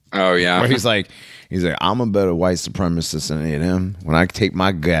 Oh yeah. Where he's like, I'm a better white supremacist than any of them. When I take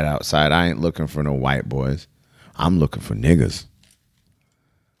my gut outside, I ain't looking for no white boys. I'm looking for niggas.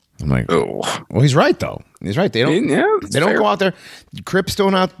 I'm like, oh, well, he's right though. He's right. They don't. Yeah, they don't go out there. Crips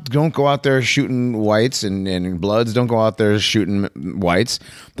don't go out there shooting whites, and Bloods don't go out there shooting whites.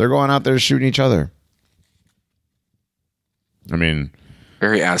 They're going out there shooting each other. I mean,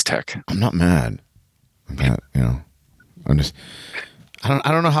 very Aztec. I'm not mad. I'm just.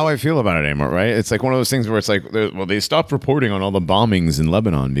 I don't know how I feel about it anymore. Right? It's like one of those things where it's like, well, they stopped reporting on all the bombings in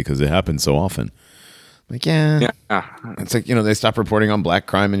Lebanon because it happened so often. Like, yeah. It's like, they stopped reporting on black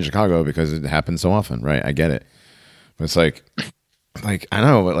crime in Chicago because it happens so often, right? I get it. But it's like, I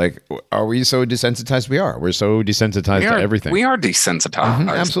know, but like, are we so desensitized? We are. We're so desensitized to everything. We are desensitized. Mm-hmm,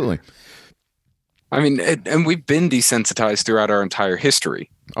 absolutely. I mean, and we've been desensitized throughout our entire history.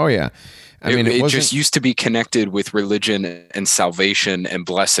 Oh, yeah. I mean, it just used to be connected with religion and salvation and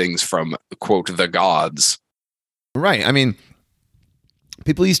blessings from, quote, the gods. Right. I mean,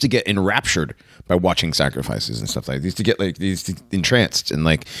 people used to get enraptured by watching sacrifices and stuff like that. They used to get entranced and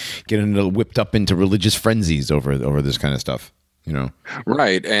like get whipped up into religious frenzies over this kind of stuff,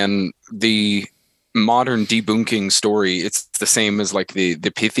 Right. And the modern debunking story, it's the same as like the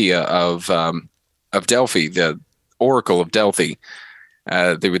Pythia of Delphi, the Oracle of Delphi.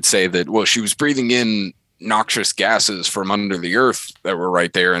 They would say that, well, she was breathing in noxious gases from under the earth that were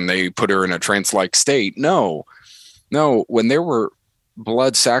right there, and they put her in a trance-like state. No, when there were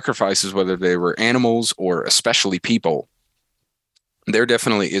blood sacrifices, whether they were animals or especially people, there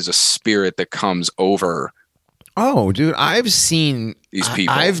definitely is a spirit that comes over. Oh, dude, I've seen these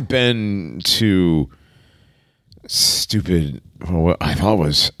people. I've been to stupid, well, I thought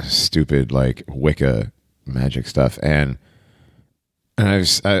was stupid, like Wicca magic stuff, and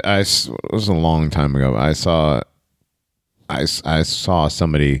it was a long time ago. I saw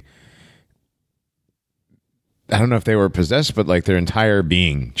somebody. I don't know if they were possessed, but like their entire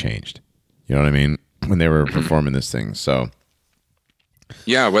being changed. You know what I mean? When they were performing this thing. So,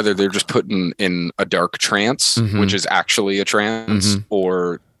 yeah, whether they're just put in a dark trance, which is actually a trance,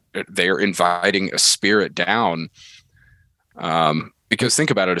 or they're inviting a spirit down. Because think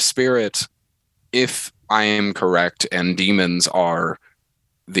about it, a spirit, if I am correct, and demons are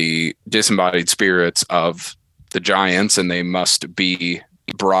the disembodied spirits of the giants, and they must be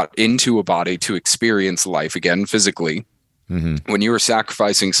brought into a body to experience life again physically. When you are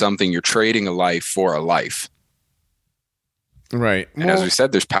sacrificing something, you're trading a life for a life. Right. And as we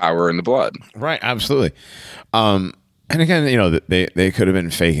said, there's power in the blood. Right. Absolutely. And again, they could have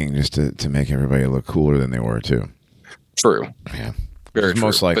been faking just to make everybody look cooler than they were too. True. Yeah. Very true.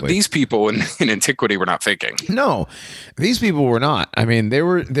 Most likely. But these people in antiquity were not faking. No, these people were not. I mean, they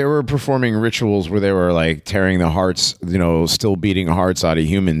were performing rituals where they were like tearing the hearts, still beating hearts out of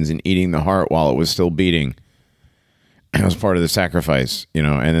humans and eating the heart while it was still beating. And it was part of the sacrifice,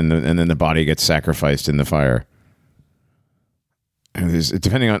 and then the body gets sacrificed in the fire. And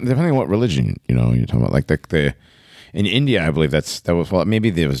depending on what religion, you're talking about, like the in India, I believe that was, well, maybe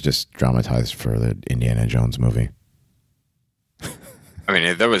it was just dramatized for the Indiana Jones movie. I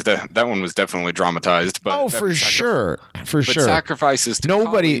mean, that one was definitely dramatized, but for sure. But sacrifices. To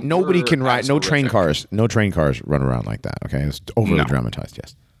nobody can ride. No train cars run around like that. Okay, it's overly dramatized.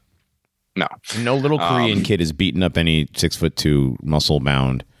 Yes. No. No little Korean kid is beating up any 6'2",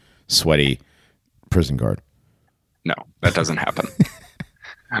 muscle-bound, sweaty prison guard. No, that doesn't happen.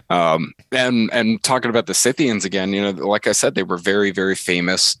 And talking about the Scythians again, like I said, they were very, very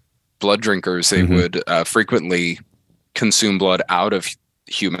famous blood drinkers. They would frequently consume blood out of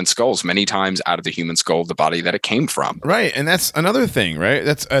human skulls, many times out of the human skull, the body that it came from. Right, and that's another thing, right?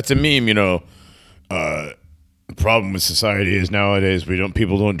 That's a meme, the problem with society is nowadays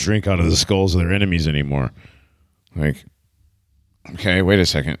people don't drink out of the skulls of their enemies anymore. Like, okay, wait a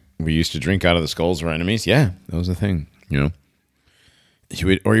second. We used to drink out of the skulls of our enemies? Yeah, that was the thing, You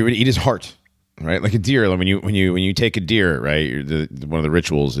would eat his heart, right? Like a deer. Like when you take a deer, right? One of the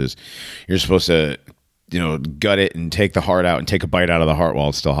rituals is you're supposed to, gut it and take the heart out and take a bite out of the heart while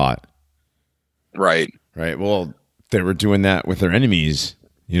it's still hot. Right. Right. Well, they were doing that with their enemies,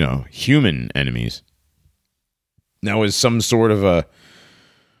 human enemies. That was some sort of a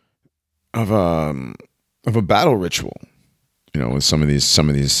battle ritual, with some of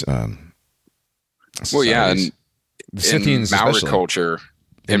these. Well, yeah, and the Scythians, in Maori especially. culture.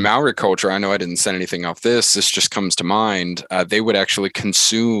 In Maori culture, I know I didn't send anything off this. This just comes to mind. They would actually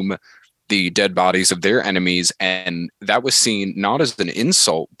consume the dead bodies of their enemies, and that was seen not as an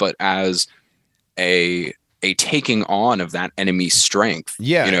insult, but as a taking on of that enemy's strength.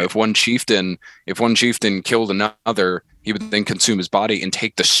 Yeah. If one chieftain killed another, he would then consume his body and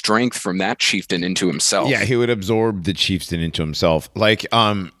take the strength from that chieftain into himself. Yeah, he would absorb the chieftain into himself. Like,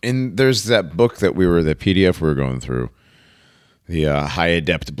 there's that book the PDF we were going through, the High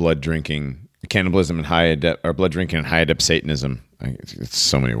Adept Blood Drinking, Cannibalism and High Adept, or Blood Drinking and High Adept Satanism. It's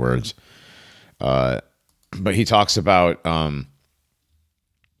so many words. But he talks about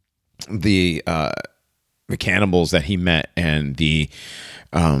the cannibals that he met and the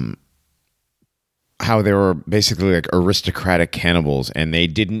how they were basically like aristocratic cannibals, and they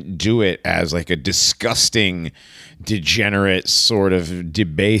didn't do it as like a disgusting, degenerate sort of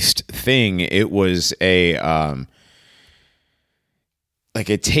debased thing. It was a like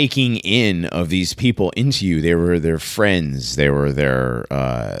a taking in of these people into you. They were their friends. They were their,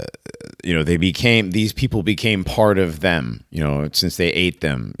 these people became part of them, since they ate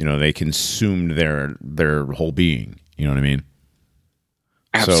them, they consumed their whole being. You know what I mean?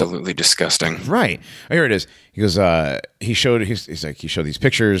 Absolutely disgusting. Right. Oh, here it is. He goes, he showed these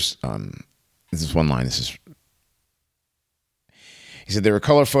pictures. This is one line. He said there were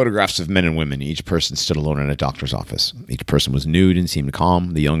color photographs of men and women. Each person stood alone in a doctor's office. Each person was nude and seemed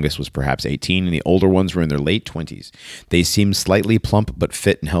calm. The youngest was perhaps 18, and the older ones were in their late 20s. They seemed slightly plump but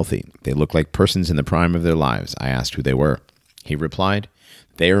fit and healthy. They looked like persons in the prime of their lives. I asked who they were. He replied,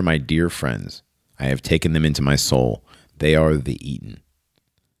 "They are my dear friends. I have taken them into my soul. They are the eaten."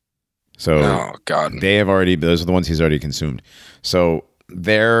 So oh, God. Those are the ones he's already consumed. So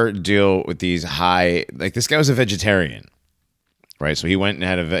their deal with these this guy was a vegetarian. Right, so he went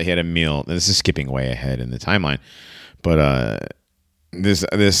and he had a meal. This is skipping way ahead in the timeline, but this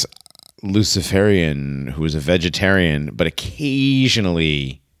Luciferian who was a vegetarian, but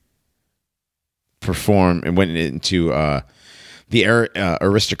occasionally went into the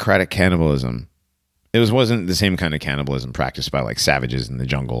aristocratic cannibalism. It wasn't the same kind of cannibalism practiced by like savages in the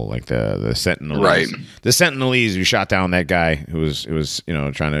jungle, like the Sentinels. Right. The Sentinelese who shot down that guy who was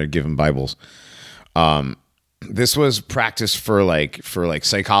trying to give him Bibles. This was practiced for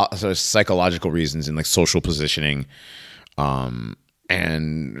psychological reasons and like social positioning, and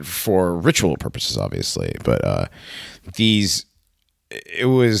for ritual purposes, obviously. But it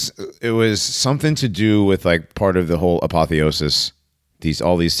was something to do with like part of the whole apotheosis.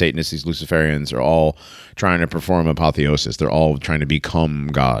 All these Satanists, these Luciferians, are all trying to perform apotheosis. They're all trying to become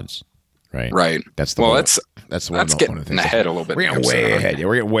gods. Right. Right. That's getting ahead a little bit. We're getting way ahead. Yeah,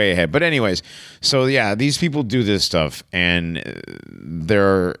 we're getting way ahead. But anyways, so yeah, these people do this stuff, and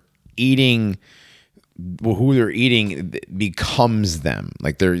they're eating. Who they're eating becomes them.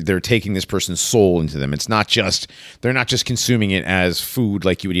 Like they're taking this person's soul into them. They're not just consuming it as food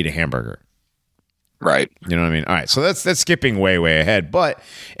like you would eat a hamburger. Right. You know what I mean? All right. So that's skipping way, way ahead. But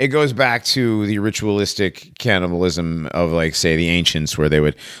it goes back to the ritualistic cannibalism of, like, say, the ancients, where they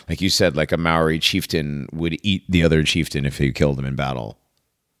would, like you said, like a Maori chieftain would eat the other chieftain if he killed him in battle.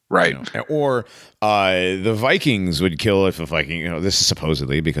 Right. Or the Vikings would kill if a Viking, this is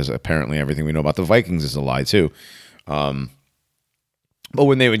supposedly, because apparently everything we know about the Vikings is a lie too. But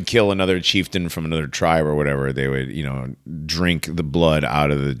when they would kill another chieftain from another tribe or whatever, they would, drink the blood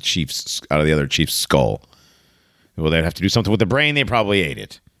out of the other chief's skull. Well, they'd have to do something with the brain. They probably ate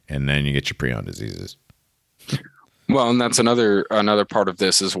it, and then you get your prion diseases. Well, and that's another part of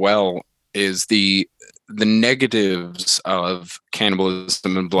this as well, is the the negatives of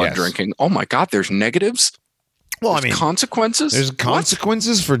cannibalism and blood Yes. drinking. Oh my God, there's negatives. Well, There's consequences. there's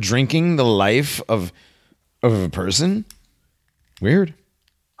consequences for drinking the life of a person. Weird.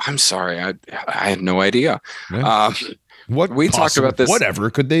 I'm sorry, I had no idea. Yeah. What we talked about this. Whatever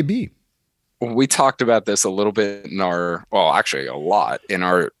could they be? We talked about this a little bit in our, well, actually a lot in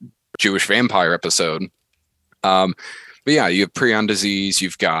our Jewish vampire episode. But yeah, you have prion disease.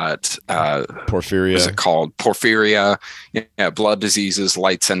 You've got Porphyria. What's it called? Porphyria. Yeah, blood diseases,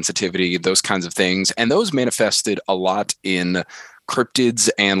 light sensitivity, those kinds of things, and those manifested a lot in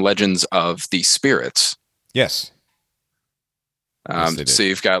cryptids and legends of the spirits. Yes. Yes, they did. So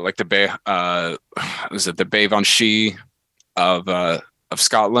you've got like the was it the Banshee of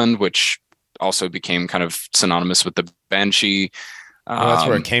Scotland, which also became kind of synonymous with the Banshee. Well, that's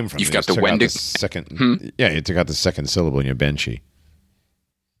where it came from. You've They got just the took out Wendigo. second. Yeah, you took out the second syllable in your Banshee.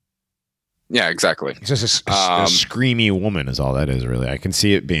 Yeah, exactly. It's just a screamy woman is all that is, really. I can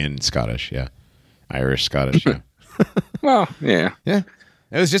see it being Scottish, yeah. Irish, Scottish, yeah. Well, yeah. Yeah.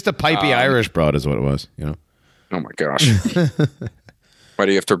 It was just a pipey Irish broad is what it was, you know. Oh my gosh. Why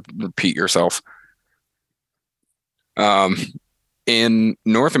do you have to repeat yourself? In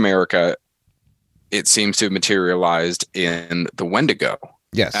North America, it seems to have materialized in the Wendigo.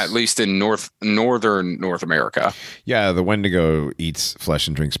 Yes. At least in northern North America. Yeah, the Wendigo eats flesh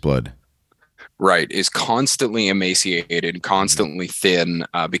and drinks blood. Right. Is constantly emaciated, constantly thin,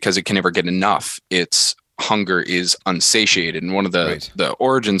 because it can never get enough. Its hunger is unsatiated. And one of the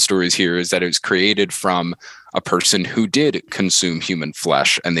origin stories here is that it was created from a person who did consume human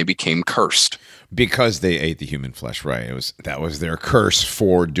flesh and they became cursed. Because they ate the human flesh, right. That was their curse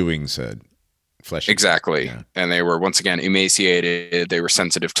for doing said flesh. Exactly. Yeah. And they were once again emaciated. They were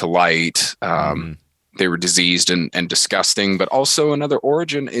sensitive to light. They were diseased and disgusting. But also another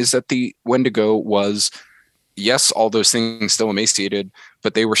origin is that the Wendigo was, yes, all those things still emaciated,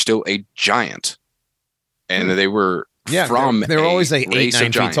 but they were still a giant. And they were from they were always like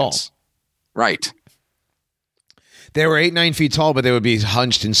 8-9 feet tall. Right. They were 8-9 feet tall, but they would be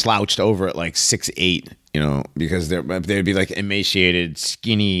hunched and slouched over at like 6'8", you know, because they'd be like emaciated,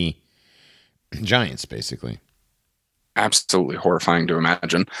 skinny giants, basically. Absolutely horrifying to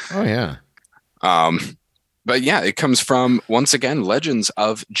imagine. Oh yeah. But yeah, it comes from, once again, legends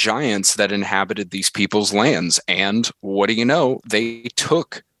of giants that inhabited these people's lands. And what do you know? They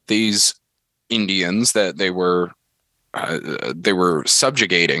took these Indians that they were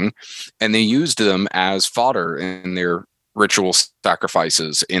subjugating, and they used them as fodder in their ritual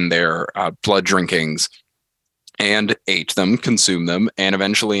sacrifices, in their blood drinkings, and ate them, consumed them, and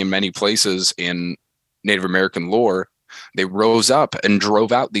eventually in many places in Native American lore, they rose up and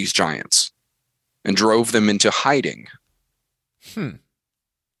drove out these giants and drove them into hiding,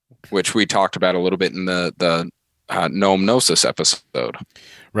 which we talked about a little bit in the Noam Gnosis episode.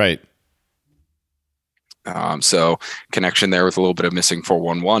 Right. So connection there with a little bit of missing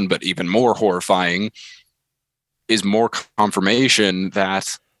 411, but even more horrifying is more confirmation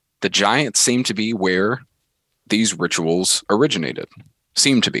that the giants seem to be where these rituals originated.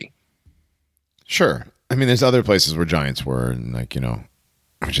 Seem to be. Sure. I mean, there's other places where giants were, and like, you know,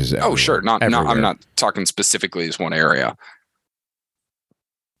 which is Oh, sure. Not. everywhere. I'm not talking specifically as one area.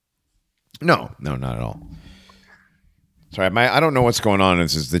 No, not at all. Sorry, I don't know what's going on.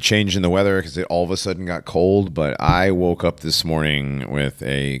 It's just the change in the weather because it all of a sudden got cold. But I woke up this morning with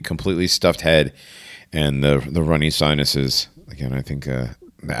a completely stuffed head and the runny sinuses. Again, I think the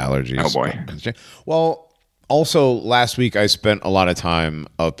allergies. Oh boy. Well, also last week I spent a lot of time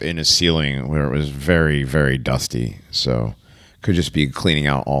up in a ceiling where it was very, very dusty. So could just be cleaning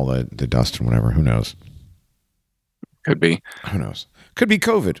out all the dust and whatever. Who knows? Could be. Who knows? Could be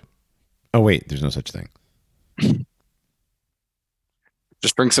COVID. Oh wait, there's no such thing.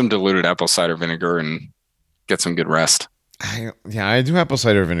 Just bring some diluted apple cider vinegar and get some good rest. I do apple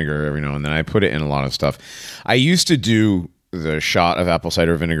cider vinegar every now and then. I put it in a lot of stuff. I used to do the shot of apple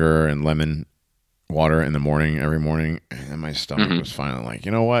cider vinegar and lemon water in the morning, every morning, and my stomach was finally like,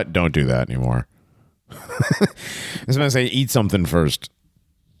 you know what? Don't do that anymore. I was going to say, eat something first.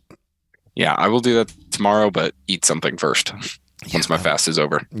 Yeah, I will do that tomorrow, but eat something first once my fast is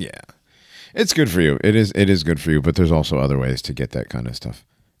over. Yeah. It's good for you. It is good for you, but there's also other ways to get that kind of stuff.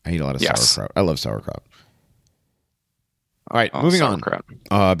 I eat a lot of sauerkraut. I love sauerkraut. All right, moving on.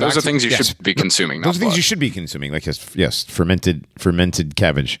 Those are things you should be consuming. Those are things blood. you should be consuming, like yes, fermented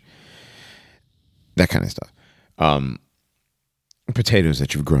cabbage, that kind of stuff. Potatoes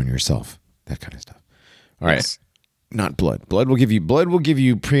that you've grown yourself, that kind of stuff. All right, Yes. not blood. Blood will give you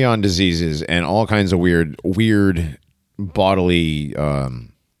prion diseases and all kinds of weird bodily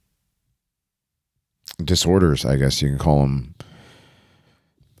disorders, I guess you can call them.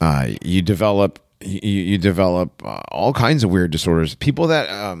 You develop all kinds of weird disorders. People that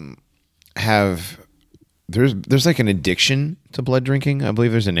have there's like an addiction to blood drinking. I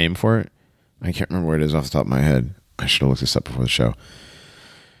believe there's a name for it. I can't remember where it is off the top of my head. I should have looked this up before the show.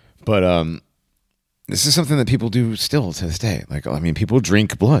 But this is something that people do still to this day. Like, I mean, people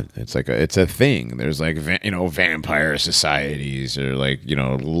drink blood. It's like it's a thing. There's like vampire societies or like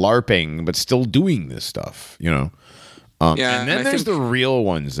LARPing, but still doing this stuff. And then there's the real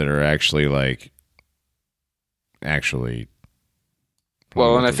ones that are actually like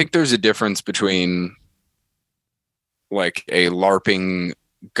Well, and I think there's a difference between like a LARPing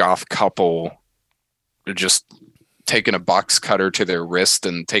goth couple just taking a box cutter to their wrist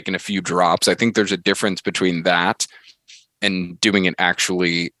and taking a few drops. I think there's a difference between that and doing it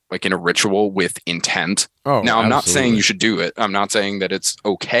actually like in a ritual with intent. Oh, now, I'm not absolutely. saying you should do it. I'm not saying that it's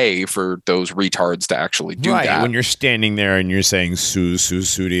okay for those retards to actually do that. When you're standing there and you're saying Su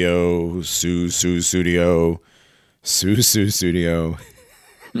Studio, Su Studio, Su Studio.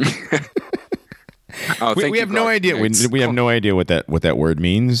 We have no idea. We have no idea what that word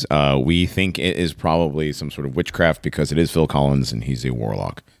means. We think it is probably some sort of witchcraft because it is Phil Collins and he's a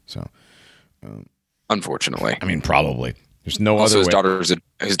warlock. So, unfortunately, I mean, probably there's no also other way.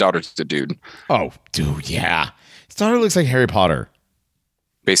 His daughter's a dude. Oh, dude, yeah, his daughter looks like Harry Potter.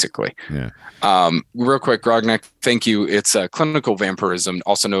 Basically. Yeah. Real quick, Grognak, thank you. It's clinical vampirism,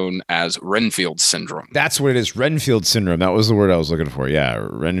 also known as Renfield syndrome. That's what it is. Renfield syndrome. That was the word I was looking for. Yeah.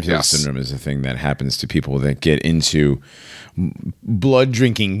 Renfield syndrome is a thing that happens to people that get into blood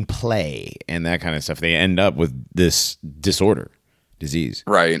drinking play and that kind of stuff. They end up with this disease.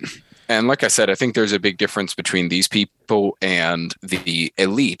 Right. And like I said, I think there's a big difference between these people and the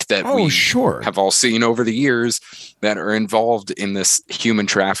elite that we have all seen over the years that are involved in this human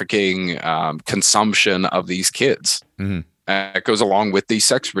trafficking consumption of these kids. Mm-hmm. It goes along with the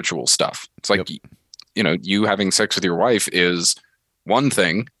sex ritual stuff. It's like, you having sex with your wife is one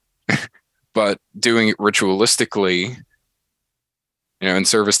thing, but doing it ritualistically, in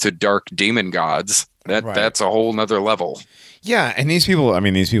service to dark demon gods, that's a whole nother level. Yeah, and these people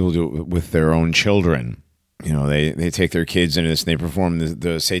do it with their own children. They take their kids into this and they perform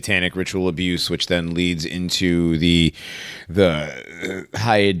the satanic ritual abuse, which then leads into the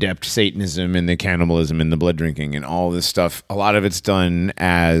high adept Satanism and the cannibalism and the blood drinking and all this stuff. A lot of it's done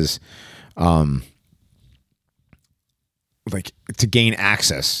as like to gain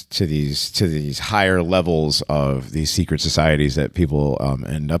access to these higher levels of these secret societies that people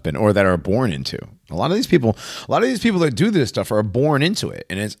end up in or that are born into. A lot of these people that do this stuff are born into it,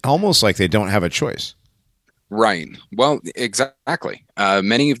 and it's almost like they don't have a choice. Right. Well, exactly.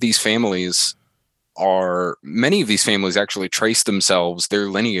 Many of these families actually trace their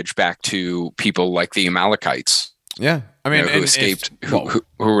lineage back to people like the Amalekites. Yeah. I mean, who escaped, who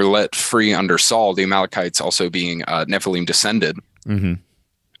were let free under Saul, the Amalekites also being Nephilim descended. Mm-hmm.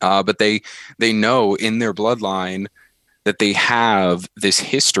 But they know in their bloodline that they have this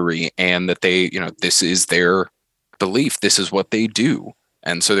history and that this is their belief. This is what they do.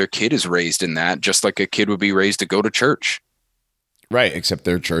 And so their kid is raised in that, just like a kid would be raised to go to church. Right. Except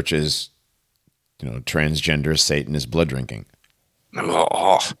their church is, transgender Satanist blood drinking.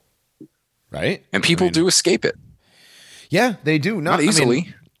 Oh. Right. And people do escape it. Yeah, they do. Not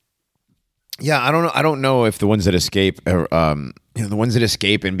easily. I don't know if the ones that escape are, the ones that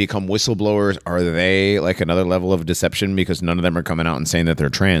escape and become whistleblowers, are they like another level of deception because none of them are coming out and saying that they're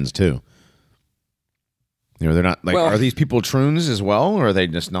trans too? They're not like, are these people troons as well? Or are they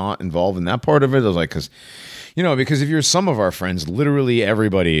just not involved in that part of it? I was like, because if you're some of our friends, literally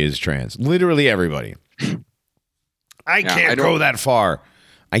everybody is trans. Literally everybody. I can't go that far.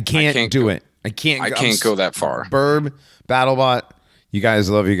 I can't do it. I can't go that far. Burb, BattleBot, you guys,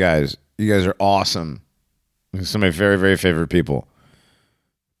 love you guys. You guys are awesome. You're some of my very, very favorite people.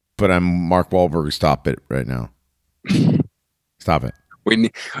 But I'm Mark Wahlberg. Stop it right now. Stop it.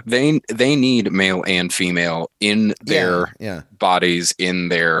 They need male and female in their bodies, in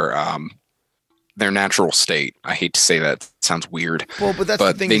their natural state. I hate to say that. It sounds weird. Well, but that's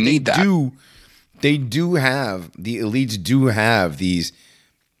the thing. They need that. The elites do have these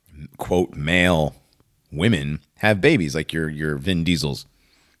quote male women have babies, like your Vin Diesels,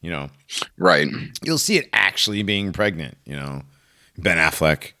 Right. You'll see it actually being pregnant, Ben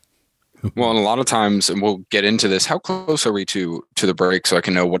Affleck. Well, and a lot of times, and we'll get into this, how close are we to the break so I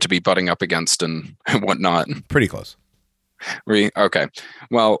can know what to be butting up against and whatnot? Pretty close. Okay.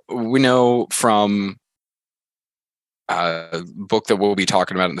 Well, we know from a book that we'll be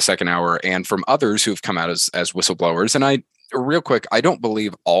talking about in the second hour and from others who've come out as whistleblowers. And real quick, I don't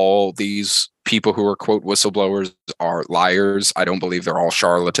believe all these people who are quote whistleblowers are liars. I don't believe they're all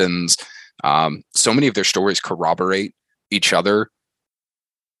charlatans. So many of their stories corroborate each other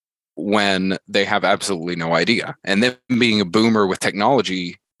when they have absolutely no idea. And then being a boomer with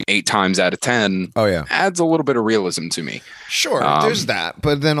technology 8 times out of 10 adds a little bit of realism to me. Sure, there's that.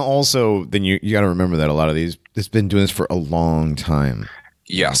 But then also, you got to remember that a lot of these, it's been doing this for a long time.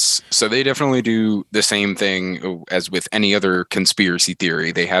 Yes. So they definitely do the same thing as with any other conspiracy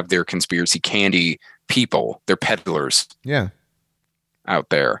theory. They have their conspiracy candy people, their peddlers. Yeah. Out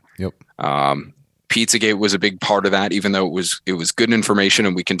there. Yep. Pizzagate was a big part of that, even though it was good information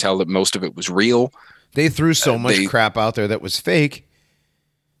and we can tell that most of it was real. They threw so much crap out there that was fake.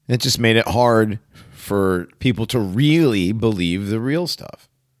 It just made it hard for people to really believe the real stuff.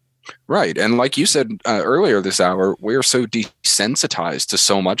 Right. And like you said earlier this hour, we're so desensitized to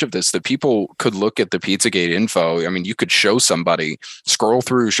so much of this that people could look at the Pizzagate info. I mean, you could show somebody, scroll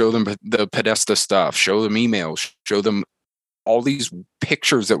through, show them the Podesta stuff, show them emails, show them all these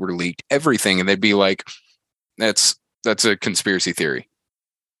pictures that were leaked, everything. And they'd be like, that's a conspiracy theory.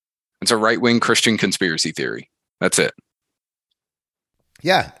 It's a right-wing Christian conspiracy theory. That's it.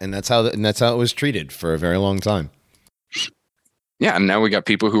 Yeah. And that's how it was treated for a very long time. Yeah, and now we got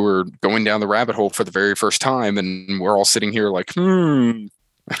people who are going down the rabbit hole for the very first time, and we're all sitting here like,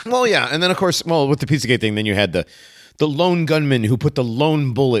 Well, yeah, and then of course, with the Pizzagate thing, then you had the lone gunman who put the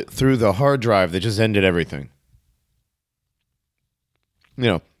lone bullet through the hard drive that just ended everything.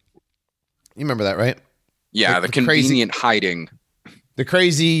 You remember that, right? Yeah, the convenient hiding. The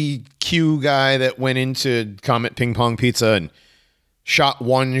crazy Q guy that went into Comet Ping Pong Pizza and shot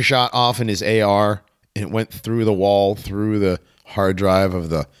one shot off in his AR, and it went through the wall, through the hard drive of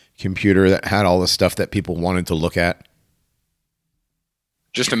the computer that had all the stuff that people wanted to look at.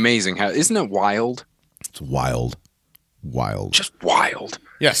 Just amazing. Isn't it wild? It's wild. Just wild.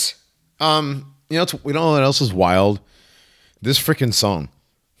 Yes. We don't know what else is wild. This freaking song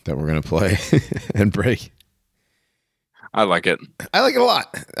that we're going to play and break. I like it. I like it a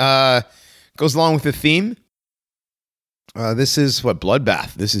lot. Goes along with the theme. This is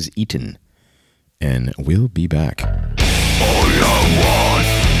Bloodbath. This is Eaton. And we'll be back. All I want,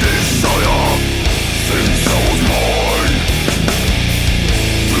 desire, since I was born,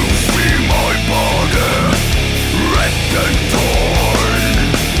 to see my body ripped and torn,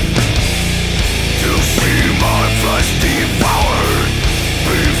 to see my flesh devoured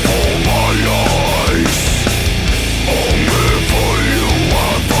before my eyes. Only for you I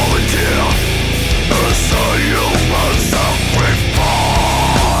volunteer as a human sacrifice.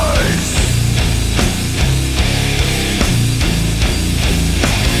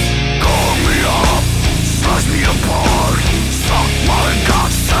 Slice me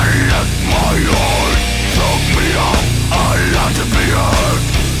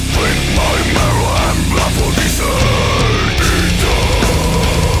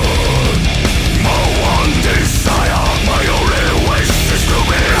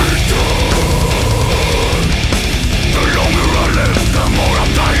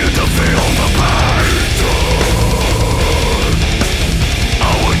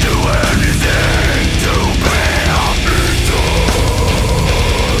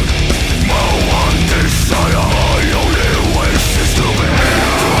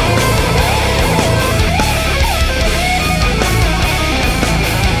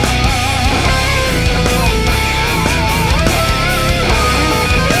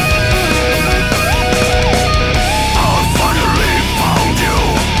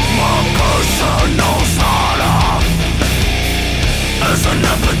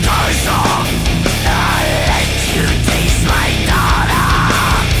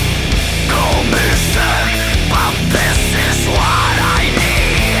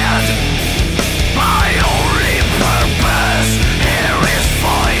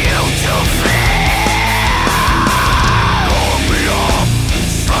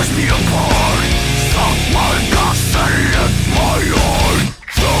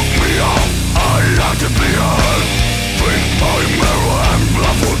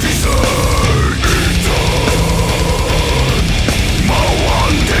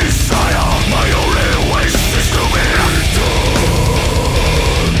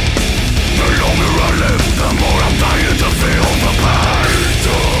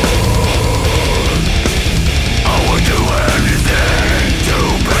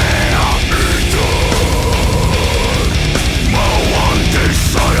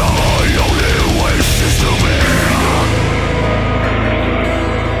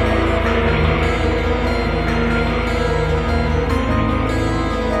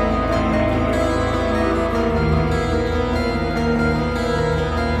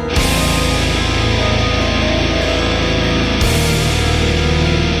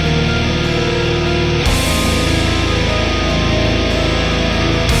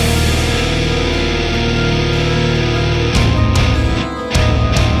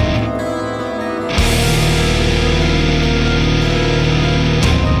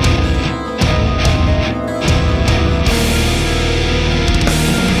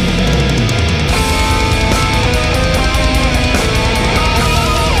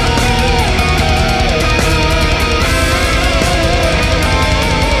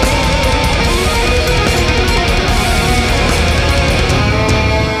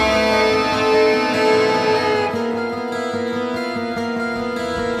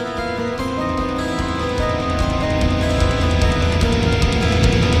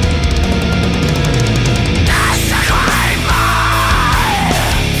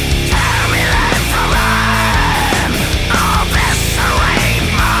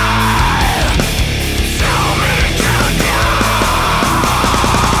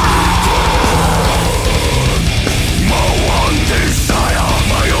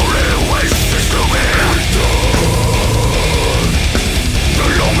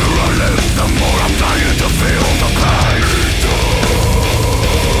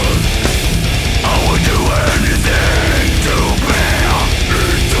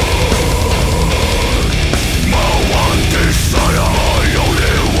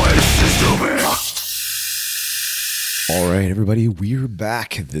right, everybody, we're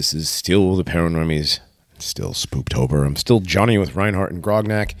back. This is still the Paranormies, still Spooktober. I'm still Johnny with Reinhardt and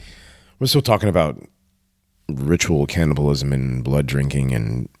Grognak. We're still talking about ritual cannibalism and blood drinking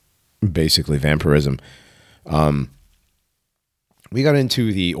and basically vampirism. We got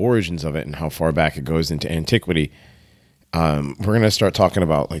into the origins of it and how far back it goes into antiquity. We're going to start talking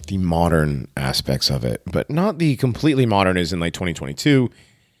about like the modern aspects of it, but not the completely modern as in like 2022.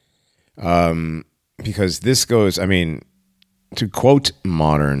 Because this goes, I mean, to quote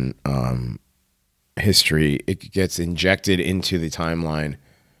modern history, it gets injected into the timeline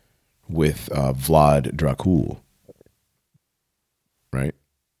with Vlad Dracul, right?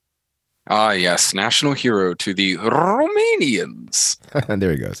 Ah, yes, national hero to the Romanians.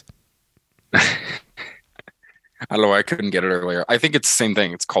 There he goes. I don't know why I couldn't get it earlier. I think it's the same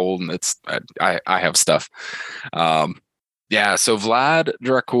thing. It's cold and it's I have stuff. Yeah, so Vlad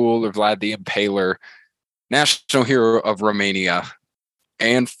Dracul, or Vlad the Impaler, national hero of Romania,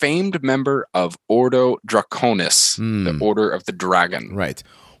 and famed member of Ordo Draconis, the Order of the Dragon. Right.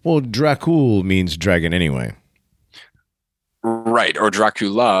 Well, Dracul means dragon anyway. Right, or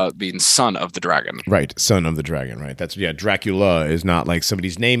Dracula being son of the dragon. Right, son of the dragon, right. That's, yeah, Dracula is not like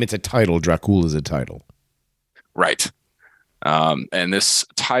somebody's name, it's a title. Dracul is a title. Right. And this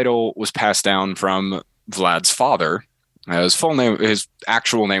title was passed down from Vlad's father. His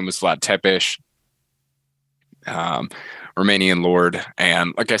actual name was Vlad Tepes, Romanian lord,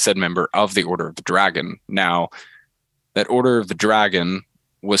 and like I said, member of the Order of the Dragon. Now, that Order of the Dragon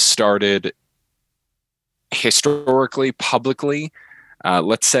was started historically, publicly,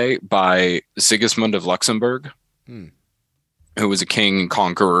 let's say, by Sigismund of Luxembourg, who was a king and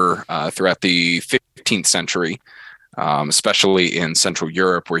conqueror throughout the 15th century, especially in Central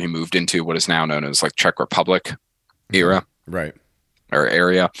Europe, where he moved into what is now known as like Czech Republic era, right, or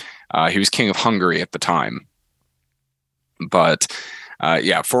area. He was king of Hungary at the time, but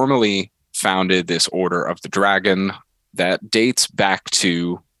formally founded this Order of the Dragon that dates back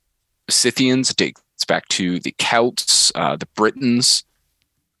to Scythians, dates back to the Celts, the Britons,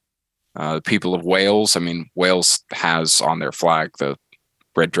 the people of Wales. I mean, Wales has on their flag the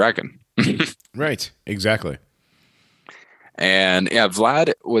red dragon. Right, exactly. And yeah,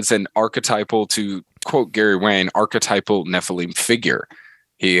 Vlad was an archetypal, to quote Gary Wayne, archetypal Nephilim figure.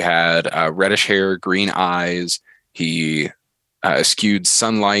 He had reddish hair, green eyes. He eschewed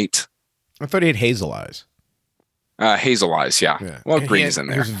sunlight. I thought he had hazel eyes. Hazel eyes, yeah. Well, green's in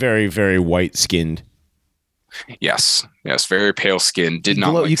there. He was very, very white skinned. Yes, very pale skin. Did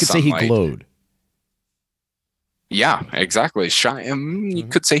not like you could sunlight. say he glowed. Yeah, exactly. You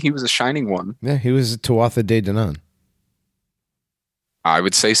could say he was a shining one. Yeah, he was Tuatha De Danann. I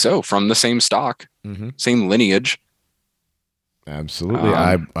would say so. From the same stock, same lineage. Absolutely,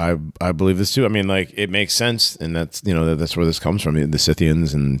 I believe this too. I mean, like, it makes sense, and that's that's where this comes from. The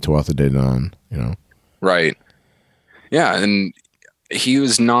Scythians and Tuatha De Danann. Right. Yeah, and he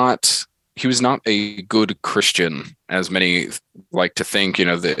was not a good Christian, as many like to think.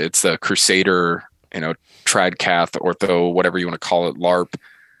 That it's the Crusader, Tradcath, Ortho, whatever you want to call it, LARP.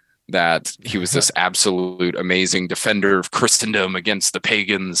 That he was this absolute amazing defender of Christendom against the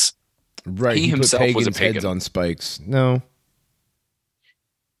pagans. Right, he himself was a pagan. Heads on spikes. No.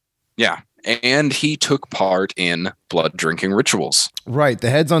 Yeah, and he took part in blood drinking rituals. Right, the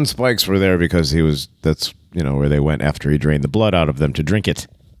heads on spikes were there because that's where they went after he drained the blood out of them to drink it.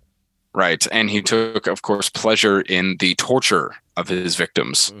 Right, and he took, of course, pleasure in the torture of his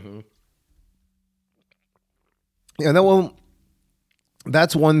victims. Yeah,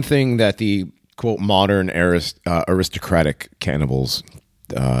 that's one thing that the quote modern aristocratic cannibals,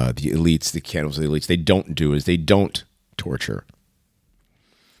 the elites, the cannibals of the elites, they don't do is they don't torture.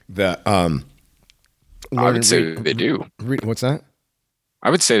 I would say they do. What's that? I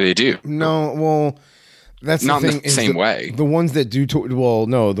would say they do. No, well, that's not the thing, in the same way. The ones that do,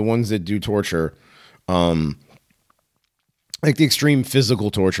 the ones that do torture, like the extreme physical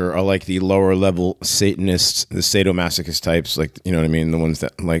torture, are like the lower level Satanists, the sadomasochist types, like, you know what I mean? The ones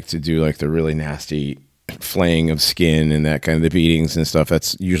that like to do like the really nasty flaying of skin and that kind of the beatings and stuff.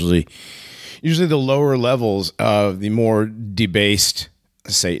 That's usually the lower levels of the more debased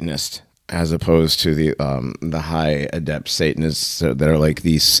Satanist, as opposed to the high adept Satanists that are like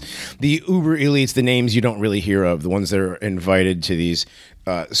the uber elites, the names you don't really hear of, the ones that are invited to these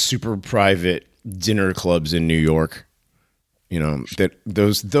super private dinner clubs in New York. That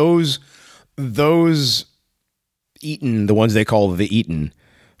those Eton, the ones they call the Eton,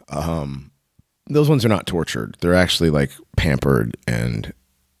 those ones are not tortured. They're actually like pampered and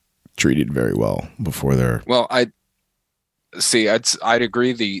treated very well before they're. Well, I'd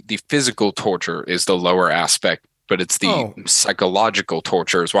agree. The physical torture is the lower aspect but it's the psychological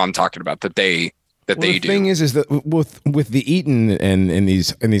torture is what I'm talking about that they do. The thing is that with the Eton and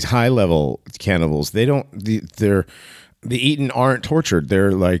these high level cannibals, the Eton aren't tortured.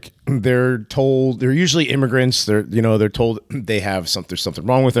 They're told, they're usually immigrants. They're told there's something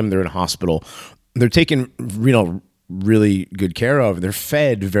wrong with them. They're in a hospital. They're taken, really good care of. They're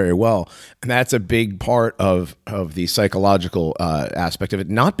fed very well, and that's a big part of the psychological aspect of it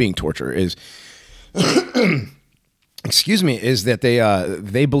not being torture. Is excuse me, is that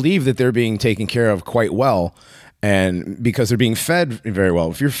they believe that they're being taken care of quite well, and because they're being fed very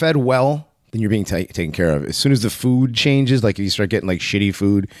well. If you're fed well, then you're being taken care of. As soon as the food changes, like if you start getting like shitty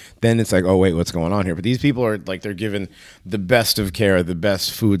food, then it's like, oh wait, what's going on here? But these people are like, they're given the best of care, the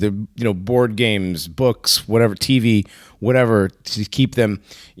best food, board games, books, whatever, TV, whatever, to keep them,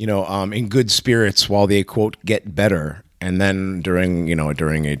 in good spirits while they quote get better. And then during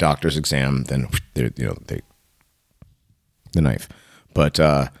a doctor's exam, then the knife. But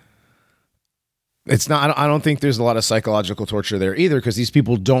it's not. I don't think there's a lot of psychological torture there either, because these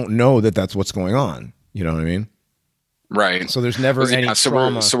people don't know that that's what's going on. You know what I mean? Right. So there's never any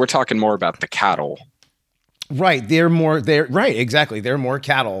trauma. So we're talking more about the cattle. Right. They're right. Exactly. They're more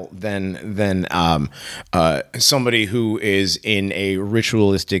cattle than somebody who is in a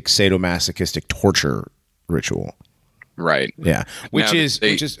ritualistic sadomasochistic torture ritual. Right. Yeah. Which is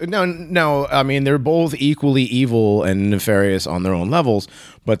no. I mean, they're both equally evil and nefarious on their own levels,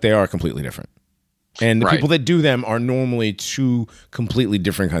 but they are completely different. And the people that do them are normally two completely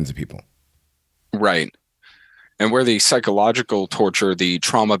different kinds of people. Right. And where the psychological torture, the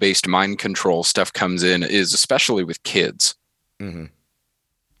trauma-based mind control stuff comes in is especially with kids. Mm-hmm.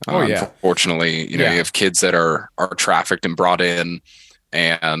 Unfortunately, you have kids that are trafficked and brought in,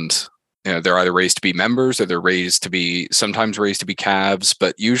 and they're either raised to be members or they're sometimes raised to be calves,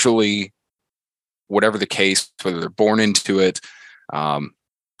 but usually, whatever the case, whether they're born into it,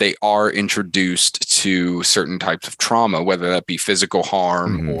 they are introduced to certain types of trauma, whether that be physical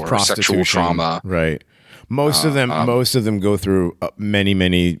harm or sexual trauma. Right. Most of them go through many,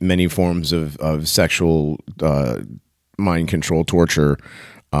 many, many forms of sexual mind control torture,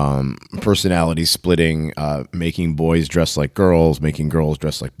 personality splitting, making boys dress like girls, making girls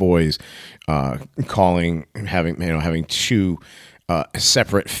dress like boys, having two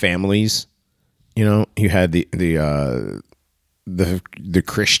separate families. You had the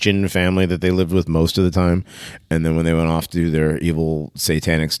Christian family that they lived with most of the time, and then when they went off to do their evil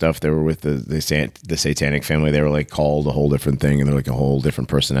satanic stuff, they were with the satanic family. They were like called a whole different thing, and they're like a whole different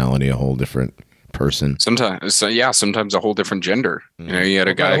personality, a whole different person. Sometimes a whole different gender. You had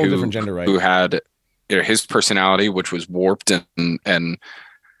a guy who had his personality, which was warped and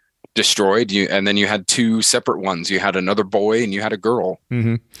destroyed. And then you had two separate ones. You had another boy and you had a girl.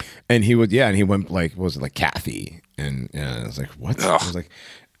 Mm-hmm. And he went like, what was it, like Kathy? And I was like, what? I was like,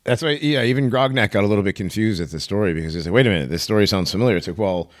 that's why. Yeah, even Grognak got a little bit confused at the story, because he's like, wait a minute, this story sounds familiar. It's like,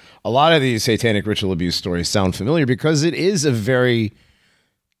 well, a lot of these satanic ritual abuse stories sound familiar because it is a very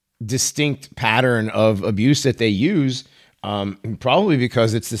distinct pattern of abuse that they use, probably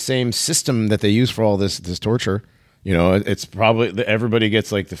because it's the same system that they use for all this torture. It's probably everybody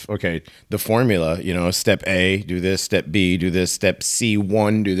gets like the formula, step A, do this, step B, do this, step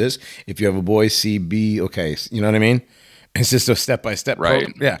C1, do this. If you have a boy, C, B, okay. You know what I mean? It's just a step-by-step.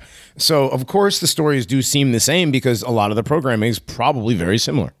 Right. Yeah. So of course the stories do seem the same because a lot of the programming is probably very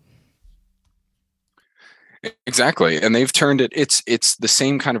similar. Exactly. And they've turned it's the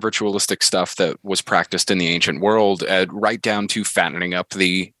same kind of ritualistic stuff that was practiced in the ancient world, right down to fattening up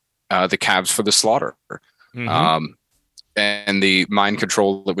the calves for the slaughter. Mm-hmm. And the mind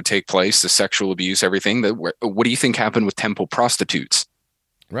control that would take place, the sexual abuse, everything. What do you think happened with temple prostitutes?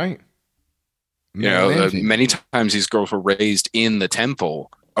 Right. Many times these girls were raised in the temple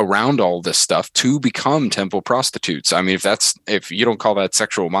around all this stuff to become temple prostitutes. I mean, if you don't call that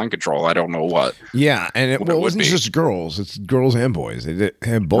sexual mind control, I don't know what. Yeah, and it wasn't just girls; it's girls and boys. They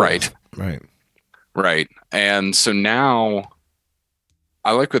had both. Right. And so now,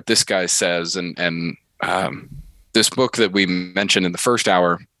 I like what this guy says, and this book that we mentioned in the first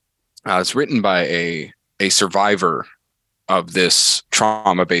hour, it's written by a survivor of this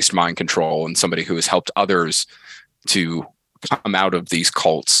trauma-based mind control and somebody who has helped others to come out of these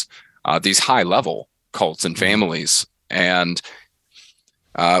cults, these high-level cults and families. And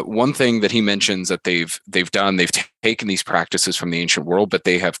one thing that he mentions that they've done, they've taken these practices from the ancient world, but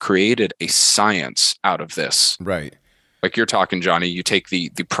they have created a science out of this. Right. Like you're talking, Johnny, you take the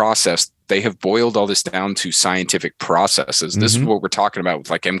process they have boiled all this down to scientific processes. This is what we're talking about with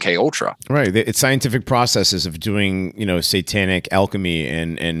like MK Ultra. Right. It's scientific processes of doing, satanic alchemy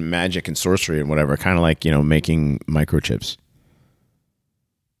and magic and sorcery and whatever, kind of like, making microchips.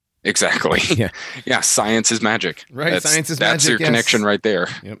 Exactly. Yeah. Yeah. Science is magic. Right. Science is that's magic. Your connection right there.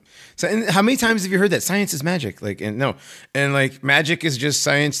 Yep. So, and how many times have you heard that science is magic? And magic is just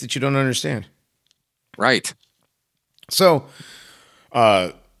science that you don't understand. Right. So,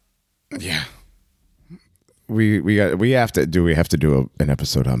 yeah, we have to do an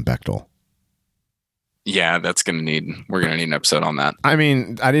episode on Bechdel. Yeah, we're gonna need an episode on that. I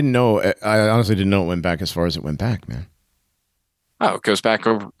mean, I honestly didn't know it went back as far as it went back, man. Oh, it goes back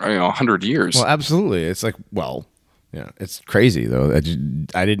over 100 years. Well, absolutely. It's like, yeah, it's crazy though. I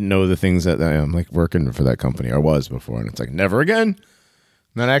didn't know the things that I'm like working for that company or was before, and it's like never again.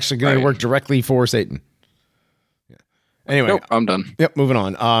 I'm not actually going to work directly for Satan. Yeah. Anyway, nope, I'm done. Yep, moving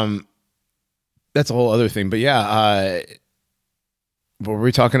on. That's a whole other thing, but yeah, what were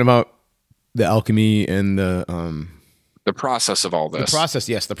we talking about? The alchemy and the process of all this.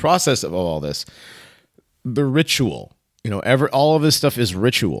 The process of all this. The ritual. All of this stuff is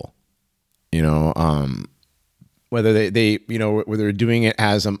ritual. Whether whether they're doing it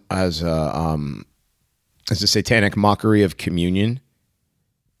as a satanic mockery of communion,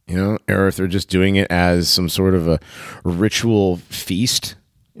 or if they're just doing it as some sort of a ritual feast,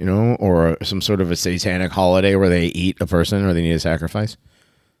 or some sort of a satanic holiday where they eat a person or they need a sacrifice.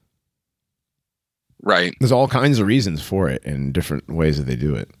 Right. There's all kinds of reasons for it and different ways that they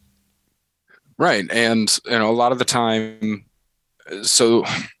do it. Right. And, a lot of the time, so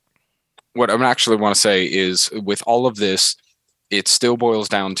what I actually want to say is with all of this, it still boils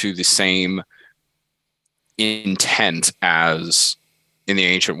down to the same intent as in the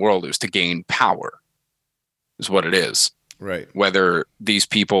ancient world. It was to gain power is what it is. Right. Whether these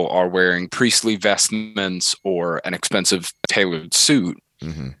people are wearing priestly vestments or an expensive tailored suit,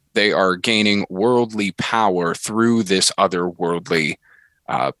 they are gaining worldly power through this otherworldly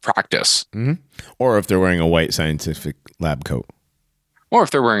practice. Or if they're wearing a white scientific lab coat. Or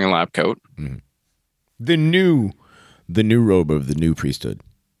if they're wearing a lab coat. The new robe of the new priesthood.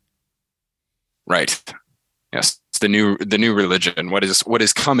 Right. Yes. It's the new religion. What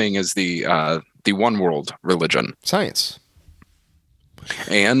is coming is the one world religion. Science.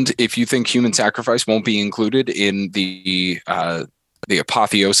 And if you think human sacrifice won't be included in the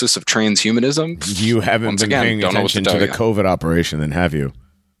apotheosis of transhumanism, you haven't been paying attention to the COVID operation, then have you?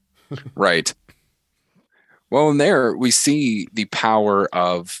 Right. Well, in there we see the power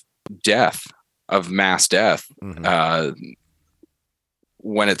of death, of mass death,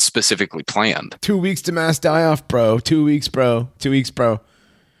 when it's specifically planned. 2 weeks to mass die off, bro. 2 weeks, bro. 2 weeks, bro.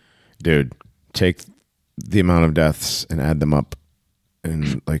 Dude, take the amount of deaths and add them up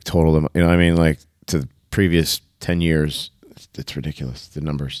and total them. You know what I mean? To the previous 10 years. It's ridiculous, the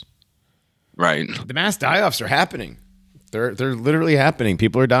numbers. Right. The mass die-offs are happening. They're literally happening.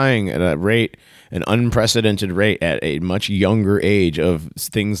 People are dying at an unprecedented rate at a much younger age of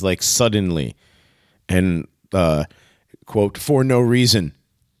things like suddenly and quote, for no reason,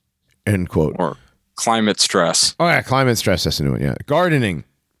 end quote. Or climate stress. Oh yeah, climate stress, that's a new one. Yeah. Gardening.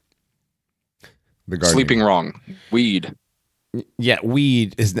 Sleeping wrong. Weed. Yeah,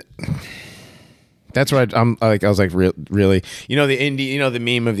 weed is that's what I was like, really? The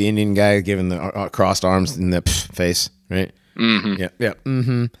meme of the Indian guy giving the crossed arms in the face, right? Mm-hmm. Yeah. Yeah.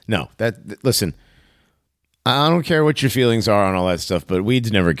 Mm-hmm. No, listen, I don't care what your feelings are on all that stuff, but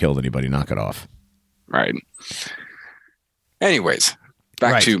weed's never killed anybody. Knock it off. Right. Anyways,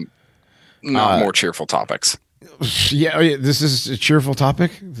 back to more cheerful topics. Yeah, this is a cheerful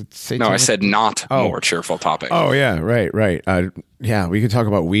topic. No, I said not more cheerful topic. Oh yeah, right. Yeah, we could talk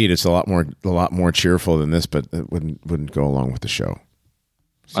about weed. It's a lot more cheerful than this, but it wouldn't go along with the show.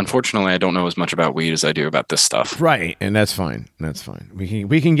 Unfortunately, I don't know as much about weed as I do about this stuff. Right, and that's fine.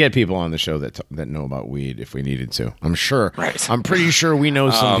 We can get people on the show that know about weed if we needed to. I'm sure. Right. I'm pretty sure we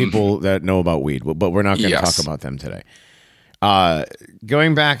know some people that know about weed, but we're not going to talk about them today.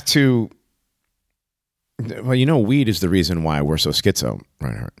 Going back to. Well, weed is the reason why we're so schizo,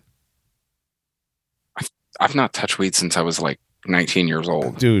 Reinhardt. I've not touched weed since I was 19 years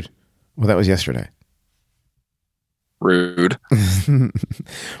old. Dude, well, that was yesterday. Rude. I'm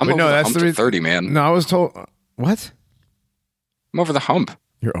that's the 30, man. No, I was told. What? I'm over the hump.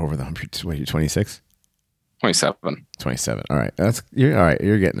 You're over the hump. You're 26? 27. 27. All right. You're all right.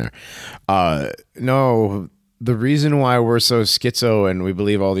 You're getting there. No, the reason why we're so schizo and we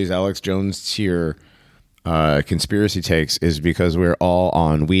believe all these Alex Jones tier conspiracy takes is because we're all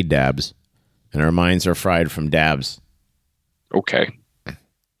on weed dabs and our minds are fried from dabs. Okay.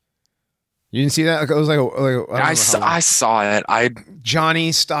 You didn't see that? It was like, I saw it. I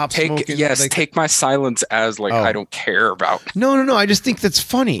Johnny, stop smoking. take my silence as I don't care about. No. I just think that's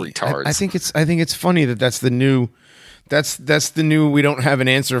funny. Retards. I think it's funny that's the new. That's the new. We don't have an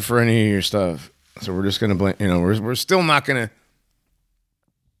answer for any of your stuff, so we're just gonna blame. We're still not gonna.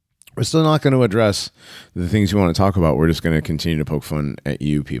 We're still not going to address the things you want to talk about. We're just going to continue to poke fun at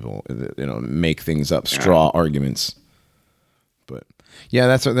you people. Make things up, straw arguments. But yeah,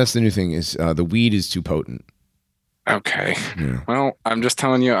 that's the new thing is the weed is too potent. Okay. Yeah. Well, I'm just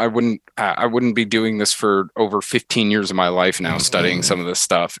telling you, I wouldn't be doing this for over 15 years of my life now, studying some of this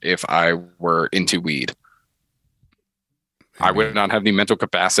stuff if I were into weed. I would not have the mental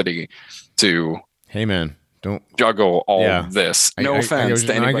capacity to. Hey, man. Don't juggle all of this. No offense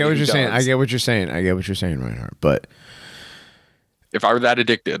to anybody. I get what you're saying. I get what you're saying, Reinhardt. But if I were that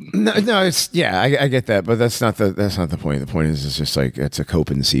addicted, no, it's I get that, but that's not the point. The point is, it's just like it's a cope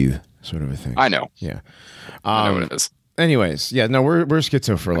and seethe sort of a thing. I know. Yeah, I know what it is. Anyways, no, we're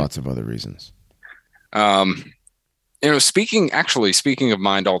schizo for lots of other reasons. Speaking of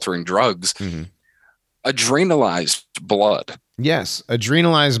mind-altering drugs, adrenalized blood. Yes,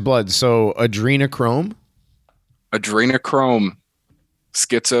 adrenalized blood. So adrenochrome. Adrenochrome,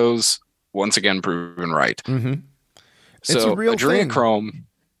 schizos, once again proven right. Mm-hmm. So it's a real adrenochrome, thing.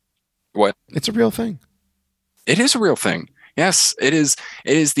 What? It's a real thing. It is a real thing. Yes, it is.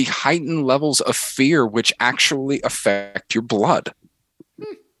 It is the heightened levels of fear which actually affect your blood.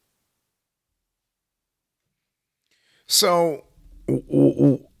 So,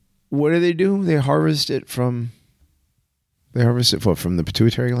 what do? They harvest it from the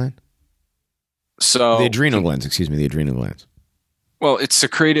pituitary gland? So the adrenal glands, the adrenal glands. Well, it's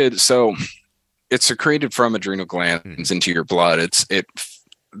secreted. So it's secreted from adrenal glands into your blood.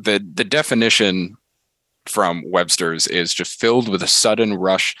 The definition from Webster's is just filled with a sudden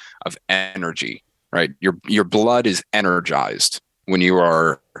rush of energy, right? Your blood is energized when you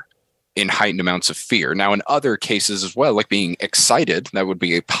are in heightened amounts of fear. Now, in other cases as well, like being excited, that would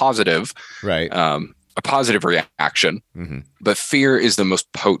be a positive, right? A positive reaction, but fear is the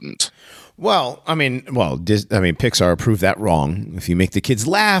most potent. Well, Pixar proved that wrong. If you make the kids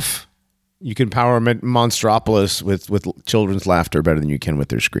laugh, you can power Monstropolis with children's laughter better than you can with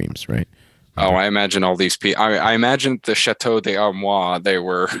their screams, right? Oh, I imagine all these people. I imagine the Chateau d'Armois, they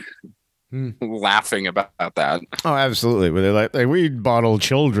were laughing about that. Oh, absolutely. But they're like we bottle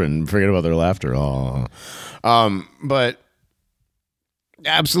children, forget about their laughter. Oh, but.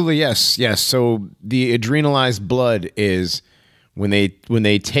 Absolutely, yes. So the adrenalized blood is when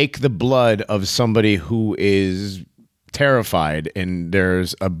they take the blood of somebody who is terrified and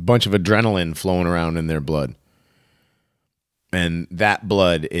there's a bunch of adrenaline flowing around in their blood. And that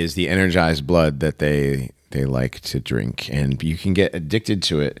blood is the energized blood that they like to drink, and you can get addicted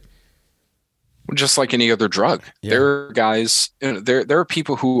to it. Just like any other drug. Yeah. There are guys, there are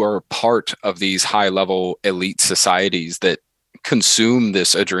people who are part of these high-level elite societies that consume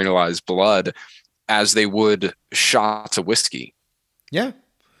this adrenalized blood as they would shots of whiskey. Yeah.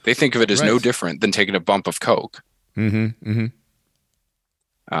 They think of it as no different than taking a bump of Coke. There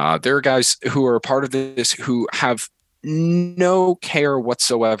are guys who are a part of this who have no care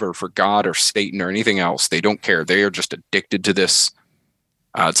whatsoever for God or Satan or anything else. They don't care. They are just addicted to this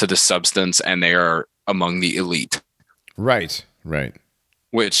substance, and they are among the elite. Right.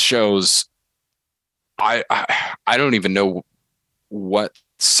 Which shows I don't even know what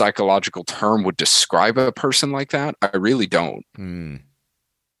psychological term would describe a person like that. I really don't.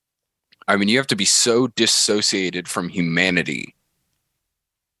 I mean, you have to be so dissociated from humanity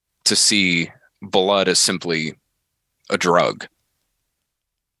to see blood as simply a drug.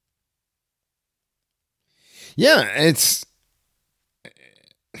 Yeah, it's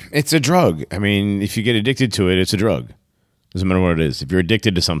a drug. I mean, if you get addicted to it, it's a drug. Doesn't matter what it is. If you're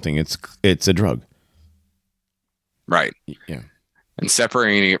addicted to something, it's a drug. Right. Yeah. And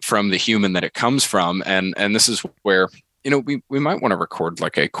separating it from the human that it comes from. And this is where, we might want to record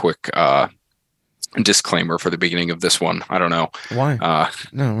like a quick disclaimer for the beginning of this one. I don't know. Why?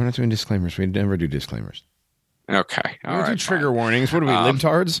 No, we're not doing disclaimers. We never do disclaimers. Okay. All right. Do trigger warnings. What are we,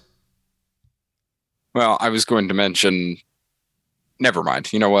 libtards? Well, I was going to mention... Never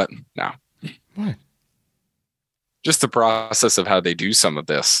mind. You know what? No. What? Just the process of how they do some of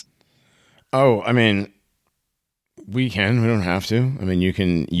this. Oh, I mean... We don't have to. I mean, you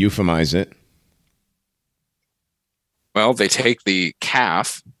can euphemize it. Well, they take the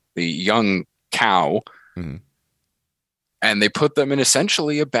calf, the young cow, and they put them in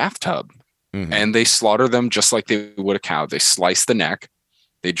essentially a bathtub. And they slaughter them just like they would a cow. They slice the neck.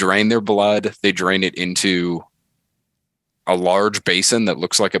 They drain their blood. They drain it into a large basin that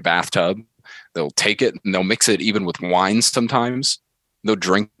looks like a bathtub. They'll take it and they'll mix it even with wine sometimes. They'll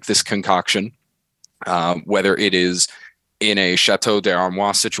drink this concoction, whether it is in a Chateau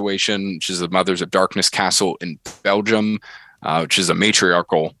d'Armois situation, which is the Mothers of Darkness castle in Belgium, which is a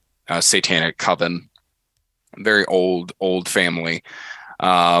matriarchal satanic coven, very old family,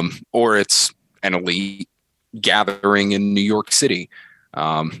 or it's an elite gathering in New York City.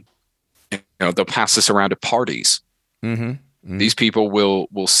 They'll pass this around at parties. Mm-hmm. Mm-hmm. These people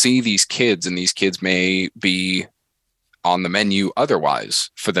will see these kids, and these kids may be on the menu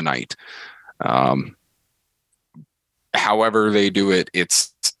otherwise for the night. However they do it,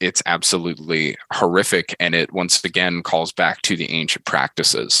 it's absolutely horrific, and it once again calls back to the ancient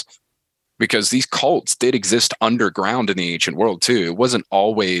practices, because these cults did exist underground in the ancient world too. It wasn't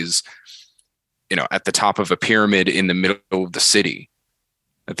always, at the top of a pyramid in the middle of the city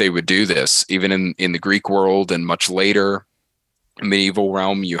that they would do this. Even in the Greek world and much later medieval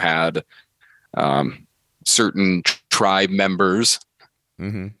realm, you had certain tribe members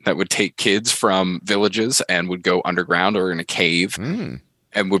that would take kids from villages and would go underground or in a cave and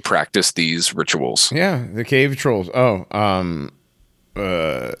would practice these rituals. Yeah, the cave trolls.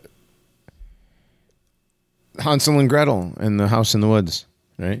 Hansel and Gretel and the House in the Woods,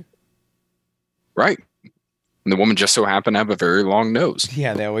 right? Right. And the woman just so happened to have a very long nose.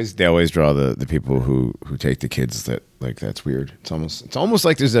 Yeah, they always draw the people who take the kids that, like, that's weird. It's almost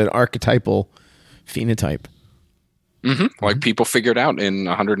like there's an archetypal phenotype. Like people figured out in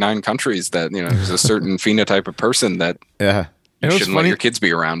 109 countries that, there's a certain phenotype of person that you shouldn't let your kids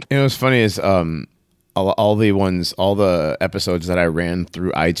be around. What's funny is all the episodes that I ran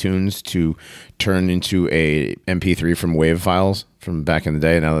through iTunes to turn into a MP3 from WAV files from back in the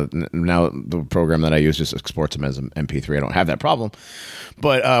day. Now the program that I use just exports them as an MP3. I don't have that problem.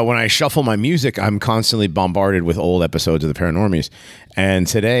 But when I shuffle my music, I'm constantly bombarded with old episodes of the Paranormies. And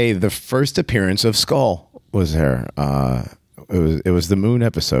today, the first appearance of Skull was there. It was the Moon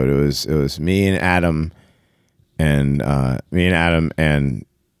episode. It was me and Adam and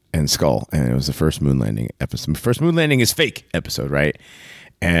Skull, and it was the first moon landing episode. First moon landing is fake episode, right?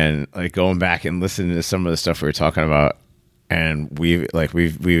 And like going back and listening to some of the stuff we were talking about, and we've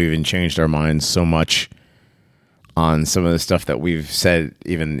even changed our minds so much on some of the stuff that we've said,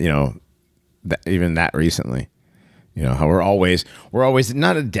 even that recently. How we're always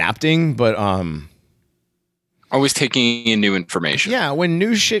not adapting, but always taking in new information. Yeah, when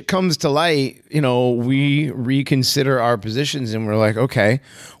new shit comes to light, we reconsider our positions and we're like, okay,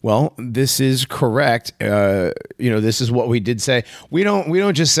 well, this is correct. This is what we did say. We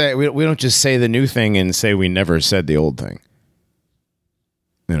don't just say the new thing and say we never said the old thing.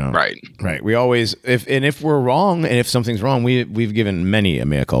 Right. Right. We always if we're wrong and if something's wrong, we've given many a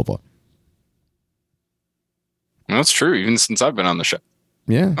mea culpa. Well, that's true. Even since I've been on the show.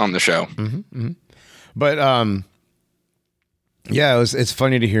 Yeah. On the show. Mm-hmm, mm-hmm. But it's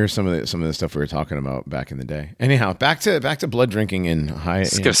funny to hear some of the stuff we were talking about back in the day. Anyhow, back to blood drinking in high. I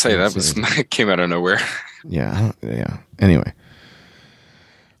was gonna say that came out of nowhere. Yeah. Anyway,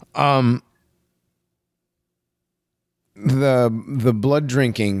 the blood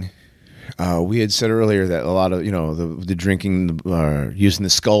drinking. We had said earlier that a lot of the drinking, using the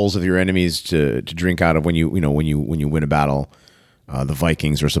skulls of your enemies to drink out of when you win a battle. The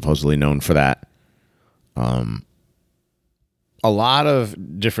Vikings are supposedly known for that. A lot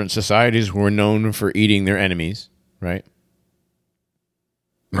of different societies were known for eating their enemies, right?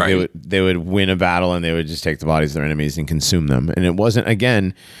 Right. They would win a battle and they would just take the bodies of their enemies and consume them. And it wasn't,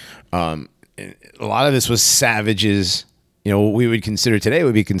 again, a lot of this was savages. What we would consider today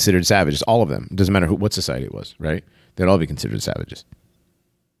would be considered savages. All of them. It doesn't matter what society it was, right? They'd all be considered savages.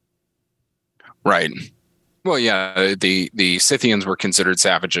 Right. Well, yeah, the Scythians were considered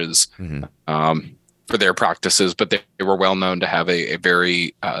savages. For their practices, but they were well known to have a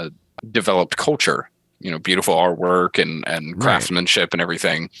very developed culture, beautiful artwork and craftsmanship and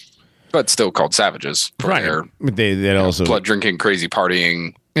everything, but still called savages for their they also blood drinking, crazy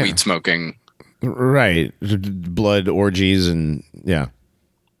partying, weed smoking. Right. Blood orgies and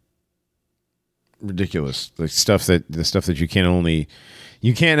ridiculous. Like the stuff that you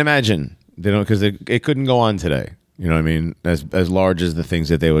can't imagine. They don't, because it couldn't go on today. You know what I mean? As large as the things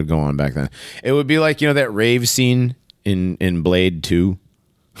that they would go on back then. It would be like, that rave scene in Blade 2.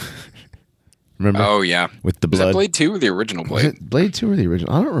 Remember? Oh, yeah. With the blood. Was that Blade 2 or the original Blade? Was it Blade 2 or the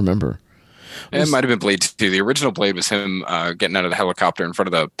original? I don't remember. It might have been Blade 2. The original Blade was him getting out of the helicopter in front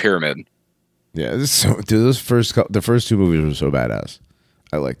of the pyramid. Yeah. The first two movies were so badass.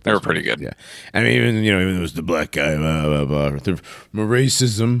 I like they were pretty good. Yeah. I mean, even it was the black guy, blah, blah, blah. The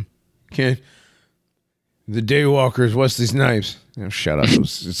racism. The Daywalkers, Wesley Snipes. Shut up.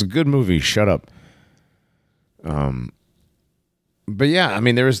 It's a good movie. Shut up. But yeah, I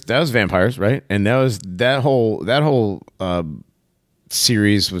mean, that was vampires, right? And that whole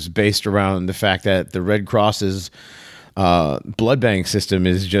series was based around the fact that the Red Cross's blood bank system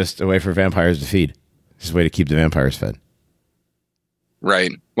is just a way for vampires to feed. It's a way to keep the vampires fed.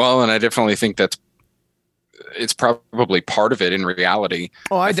 Right. Well, and I definitely think it's probably part of it in reality.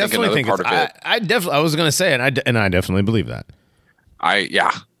 Oh, I definitely think part of it. I was going to say, and I definitely believe that. I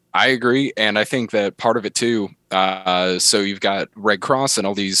agree, and I think that part of it too. So you've got Red Cross and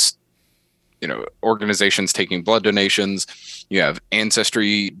all these, organizations taking blood donations. You have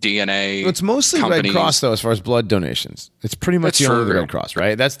Ancestry, DNA. Well, it's mostly companies. Red Cross though, as far as blood donations. It's pretty much That's only true. the Red Cross,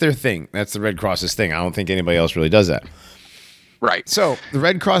 right? That's their thing. That's the Red Cross's thing. I don't think anybody else really does that. Right. So the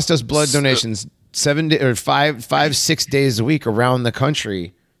Red Cross does blood donations 6 days a week around the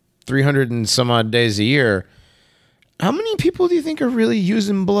country, 300 and some odd days a year. How many people do you think are really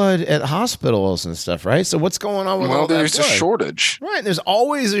using blood at hospitals and stuff, right? So what's going on with all that there's blood? a shortage. Right, there's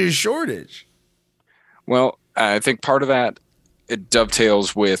always a shortage. Well, I think part of that, it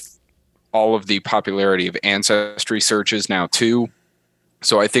dovetails with all of the popularity of ancestry searches now too.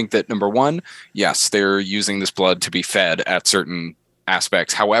 So I think that number one, yes, they're using this blood to be fed at certain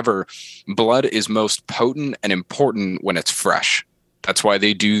aspects. However, blood is most potent and important when it's fresh. That's why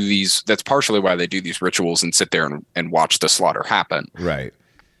they do these. That's partially why they do these rituals and sit there and watch the slaughter happen. Right.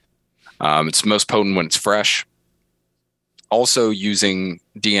 It's most potent when it's fresh. Also, using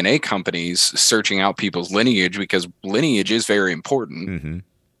DNA companies searching out people's lineage, because lineage is very important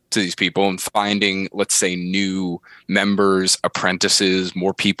to these people, and finding, let's say, new members, apprentices,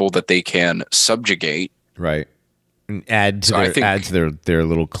 more people that they can subjugate. Right. And add to their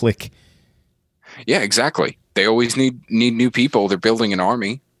little clique. Yeah, exactly. They always need new people. They're building an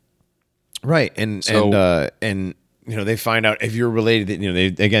army. Right. And they find out if you're related,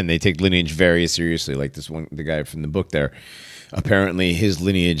 they take lineage very seriously. Like the guy from the book there, apparently his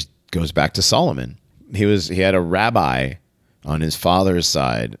lineage goes back to Solomon. He had a rabbi on his father's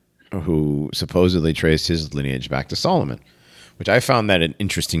side who supposedly traced his lineage back to Solomon, which I found that an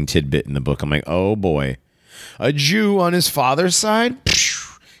interesting tidbit in the book. I'm like, oh boy, a Jew on his father's side?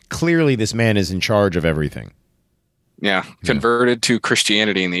 Clearly this man is in charge of everything. Yeah, converted to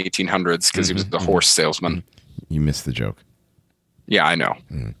Christianity in the 1800s because he was the horse salesman. You missed the joke. Yeah, I know.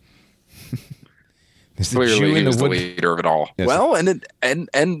 Clearly, he was the leader of it all. Yes. Well,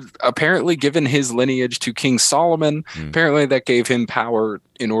 and apparently, given his lineage to King Solomon, apparently that gave him power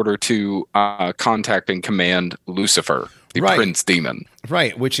in order to contact and command Lucifer, the prince demon.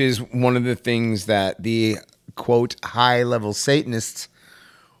 Right, which is one of the things that the quote high-level Satanists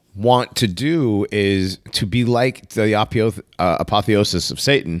want to do, is to be like the apotheosis of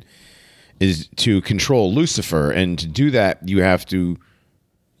Satan, is to control Lucifer, and to do that you have to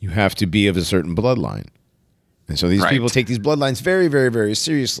be of a certain bloodline. And so these people take these bloodlines very, very, very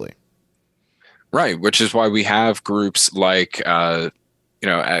seriously. Right, which is why we have groups like at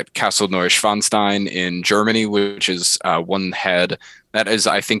Castle Neuschwanstein in Germany, which is one head. That is,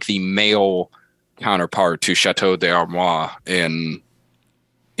 I think, the male counterpart to Chateau d'Armois in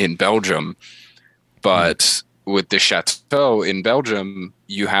Belgium. But with the chateau in Belgium,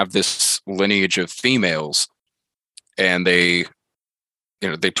 you have this lineage of females, and they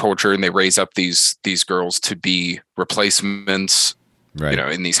torture and they raise up these girls to be replacements,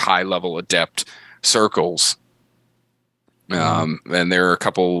 in these high level adept circles. And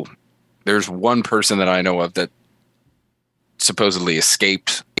there's one person that I know of that supposedly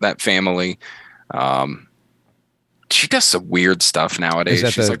escaped that family. She does some weird stuff nowadays.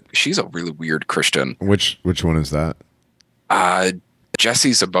 She's a really weird Christian. Which one is that?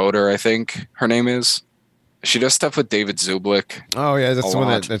 Jessie Zaboter, I think her name is. She does stuff with David Zublik. Oh yeah,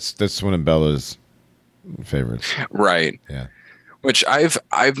 that's that's one of Bella's favorites. Right. Yeah. Which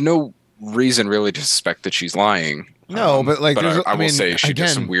I've no reason really to suspect that she's lying. No, but I will say she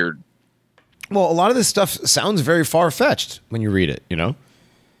does some weird. Well, a lot of this stuff sounds very far-fetched when you read it,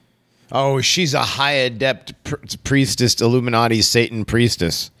 Oh, she's a high adept priestess, Illuminati Satan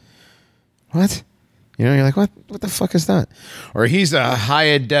priestess. What? You're like, what the fuck is that? Or he's a high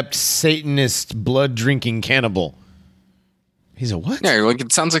adept Satanist blood drinking cannibal. He's a what? Yeah, you're like,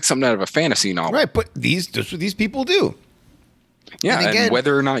 it sounds like something out of a fantasy novel. Right, but that's what these people do. Yeah, and again,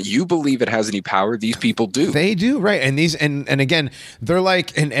 whether or not you believe it has any power, these people do. They do, right? And and again, they're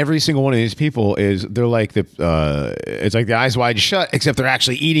like, and every single one of these people they're like it's like the Eyes Wide Shut, except they're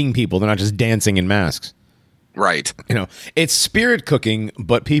actually eating people. They're not just dancing in masks. Right. It's spirit cooking,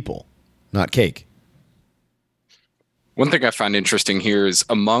 but people, not cake. One thing I find interesting here is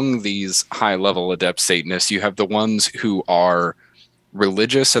among these high-level adept Satanists, you have the ones who are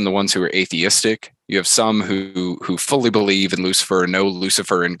religious and the ones who are atheistic. You have some who fully believe in Lucifer, know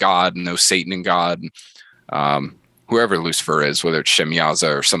Lucifer in God, know Satan in God, whoever Lucifer is, whether it's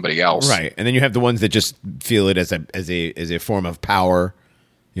Shemyaza or somebody else. Right, and then you have the ones that just feel it as a form of power,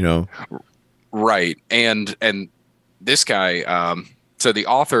 you know. Right, and this guy. So the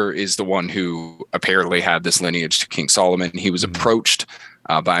author is the one who apparently had this lineage to King Solomon. He was approached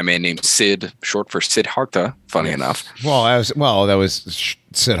by a man named Sid, short for Siddhartha. Funny enough. Well, that was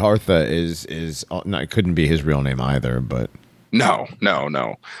Siddhartha is no, it couldn't be his real name either. But No.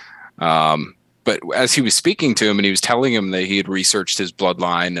 But as he was speaking to him and he was telling him that he had researched his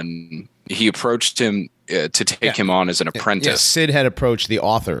bloodline and he approached him to take him on as an apprentice. yeah, Sid had approached the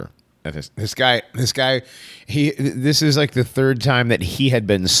author. This guy, this is like the third time that he had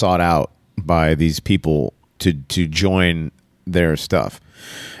been sought out by these people to join their stuff.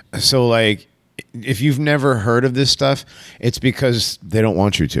 So, like, if you've never heard of this stuff, it's because they don't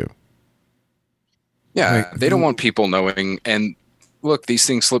want you to. Yeah, Like, they don't want people knowing. And look, these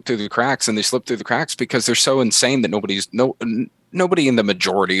things slip through the cracks, and they slip through the cracks because they're so insane that nobody in the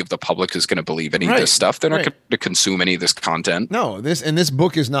majority of the public is going to believe any of this stuff. They're not going to consume any of this content. No, this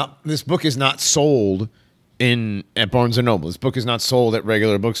book is not sold at Barnes and Noble. This book is not sold at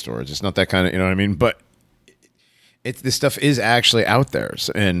regular bookstores. It's not that kind of, you know what I mean? But this stuff is actually out there,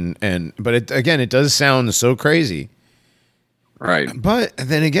 but it does sound so crazy, right? But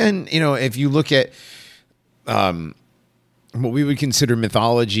then again, you know, if you look at what we would consider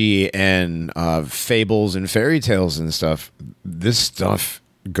mythology and fables and fairy tales and stuff, this stuff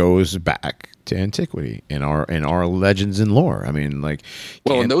goes back to antiquity in our legends and lore. I mean, like,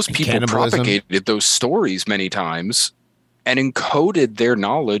 and those people propagated those stories many times and encoded their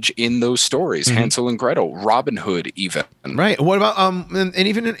knowledge in those stories. Mm-hmm. Hansel and Gretel, Robin Hood, even. Right. What about and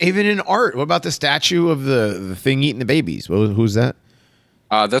even in art? What about the statue of the thing eating the babies? Who's that?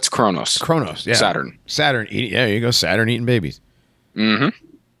 That's Kronos. Kronos, yeah. Saturn. Yeah, here you go. Saturn eating babies. Mm-hmm.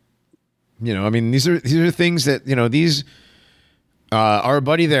 You know, I mean, these are things that, you know, these our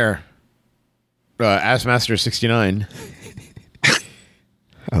buddy there, Assmaster69.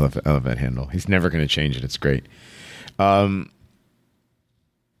 I love that handle. He's never going to change it. It's great.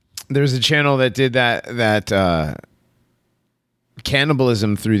 There's a channel that did that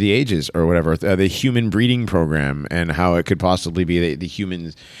cannibalism through the ages or whatever, the human breeding program, and how it could possibly be the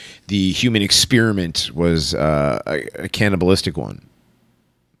human experiment was a cannibalistic one.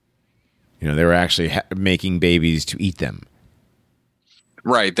 You know, they were actually making babies to eat them.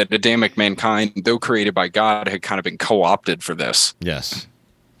 Right, that Adamic mankind, though created by God, had kind of been co-opted for this. Yes,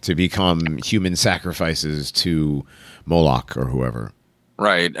 to become human sacrifices to Moloch or whoever.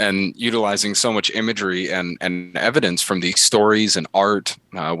 Right, and utilizing so much imagery and evidence from these stories and art.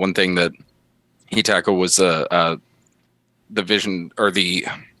 One thing that he tackled was the vision or the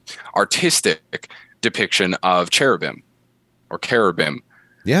artistic depiction of cherubim or cherubim.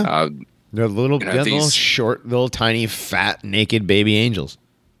 Yeah, they're little short, little tiny, fat, naked baby angels.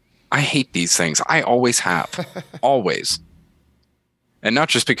 I hate these things. I always have, always. And not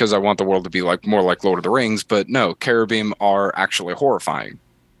just because I want the world to be like more like Lord of the Rings, but no, cherubim are actually horrifying.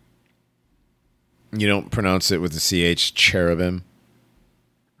 You don't pronounce it with the CH, cherubim?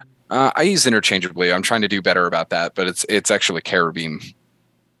 I use interchangeably. I'm trying to do better about that, but it's actually cherubim.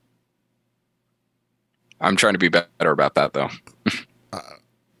 I'm trying to be better about that, though.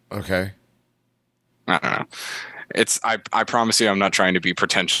 Okay. I don't know. I promise you, I'm not trying to be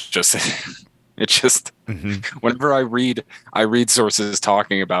pretentious. It's just whenever I read sources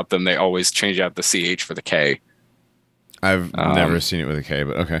talking about them, they always change out the CH for the K. I've never seen it with a K,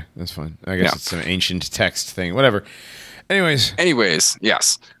 but okay, that's fine. I guess it's an ancient text thing, whatever. Anyways,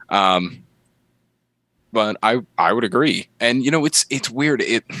 yes. But I would agree. And, you know, it's weird.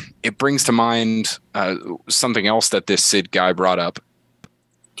 It brings to mind something else that this Sid guy brought up.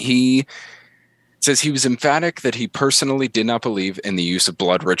 He says he was emphatic that he personally did not believe in the use of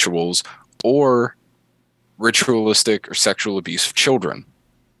blood rituals or ritualistic or sexual abuse of children.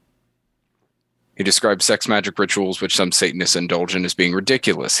 He described sex magic rituals, which some Satanists indulge in, as being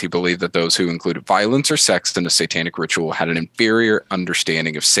ridiculous. He believed that those who included violence or sex in a satanic ritual had an inferior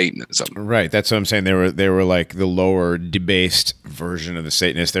understanding of Satanism. Right, that's what I'm saying. They were like the lower, debased version of the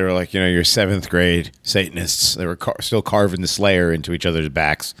Satanists. They were like, you know, your 7th grade Satanists. They were still carving the Slayer into each other's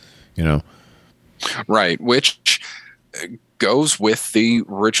backs, you know. Right, which goes with the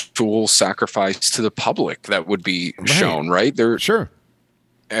ritual sacrifice to the public that would be shown, right? Sure.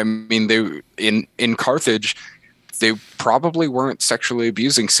 I mean, they in Carthage, they probably weren't sexually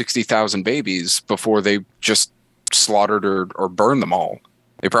abusing 60,000 babies before they just slaughtered or burned them all.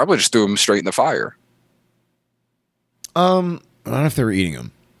 They probably just threw them straight in the fire. I don't know if they were eating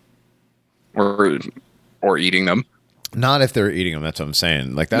them. Or eating them. Not if they're eating them. That's what I'm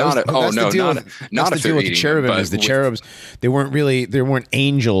saying. Like that. Not if they're with the eating cherubim. them, Is the but cherubs? They weren't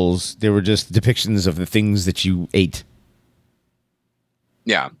angels. They were just depictions of the things that you ate.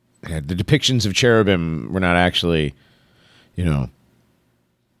 Yeah. The depictions of cherubim were not actually, yeah,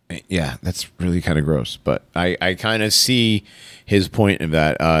 that's really kind of gross. But I kind of see his point in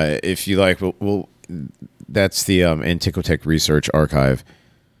that. If you like, well, that's the Antiquotech Research Archive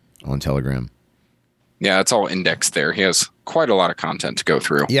on Telegram. Yeah, it's all indexed there. He has quite a lot of content to go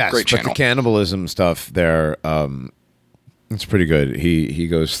through. Yes, Great channel. but the cannibalism stuff there, it's pretty good. He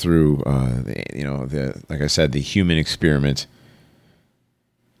goes through, like I said, the human experiment.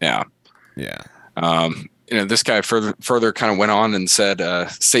 Yeah. Yeah. This guy further kind of went on and said,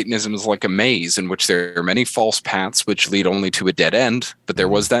 Satanism is like a maze in which there are many false paths which lead only to a dead end, but there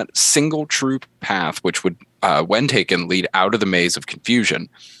was that single true path which would, when taken, lead out of the maze of confusion.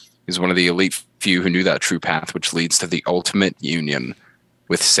 He's one of the elite few who knew that true path which leads to the ultimate union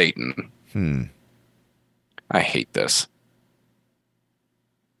with Satan. I hate this.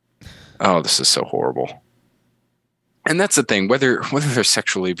 Oh, this is so horrible. And that's the thing, whether they're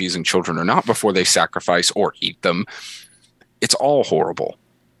sexually abusing children or not before they sacrifice or eat them, it's all horrible.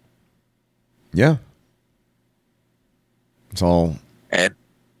 Yeah. It's all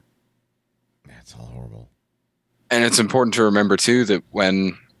horrible. And it's important to remember too that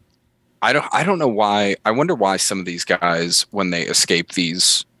when I don't know why, I wonder why some of these guys, when they escape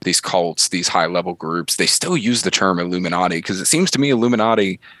these cults, these high level groups, they still use the term Illuminati, because it seems to me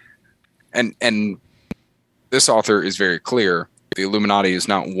Illuminati and this author is very clear. The Illuminati is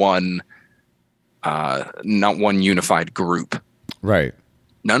not one unified group. Right.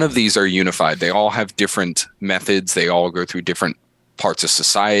 None of these are unified. They all have different methods. They all go through different parts of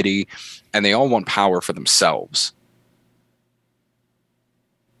society, and they all want power for themselves.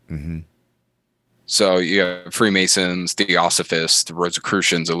 Mm-hmm. So you have Freemasons, Theosophists, the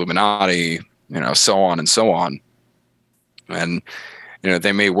Rosicrucians, Illuminati, so on and so on. And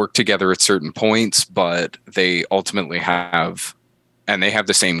they may work together at certain points, but they ultimately have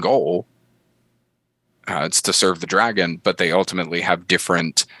the same goal. It's to serve the dragon, but they ultimately have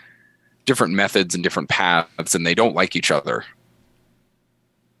different methods and different paths, and they don't like each other.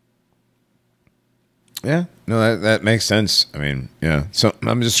 Yeah, no, that makes sense. I mean, yeah. So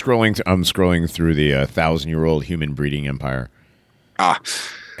I'm just scrolling through the 1,000-year-old human breeding empire.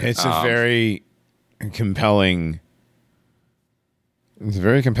 It's a very compelling. It's a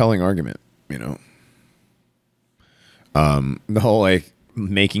very compelling argument, The whole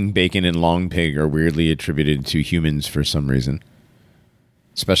making bacon and long pig are weirdly attributed to humans for some reason.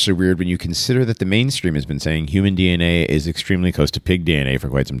 Especially weird when you consider that the mainstream has been saying human DNA is extremely close to pig DNA for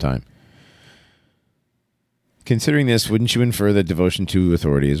quite some time. Considering this, wouldn't you infer that devotion to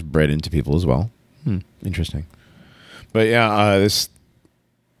authority is bred into people as well? Interesting. But yeah,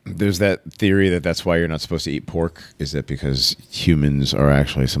 there's that theory that's why you're not supposed to eat pork. Is that because humans are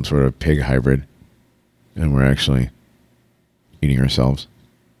actually some sort of pig hybrid, and we're actually eating ourselves?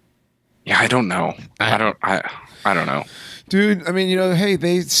 Yeah, I don't know. I don't know, dude. I mean, hey,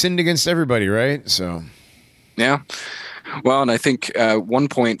 they sinned against everybody, right? So, yeah. Well, and I think one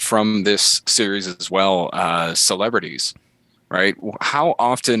point from this series as well, celebrities, right? How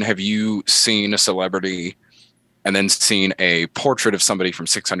often have you seen a celebrity and then seen a portrait of somebody from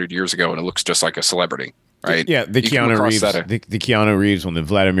 600 years ago and it looks just like a celebrity, right? Yeah, the Keanu Reeves, the Keanu Reeves one, the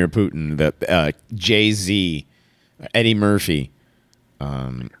Vladimir Putin, the Jay-Z, Eddie Murphy.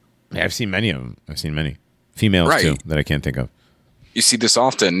 I've seen many of them. I've seen many females too that I can't think of. You see this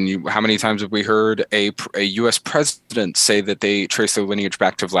often. How many times have we heard a U.S. president say that they trace their lineage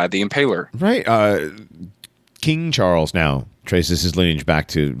back to Vlad the Impaler? Right. King Charles now traces his lineage back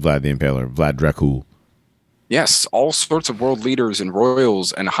to Vlad the Impaler, Vlad Dracul. Yes, all sorts of world leaders and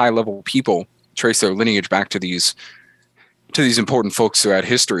royals and high-level people trace their lineage back to these important folks throughout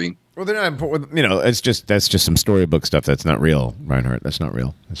history. Well, they're not important. That's just some storybook stuff. That's not real, Reinhardt. That's not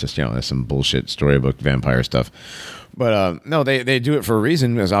real. It's just that's some bullshit storybook vampire stuff. But no, they do it for a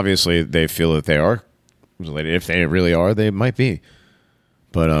reason, because obviously they feel that they are related. If they really are, they might be.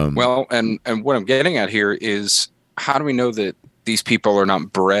 But well, and what I'm getting at here is, how do we know that these people are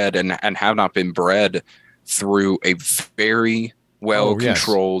not bred and have not been bred through a very well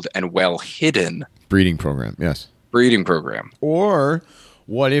controlled and well hidden breeding program? Yes, breeding program. Or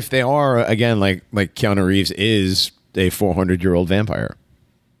what if they are, again, like Keanu Reeves is a 400-year-old vampire?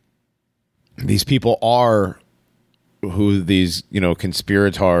 These people are who these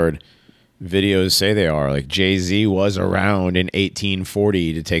conspiratard videos say they are. Like Jay-Z was around in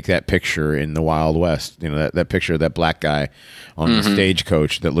 1840 to take that picture in the Wild West. You know, that picture of that black guy on the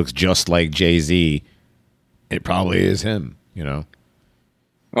stagecoach that looks just like Jay-Z. It probably is him, you know.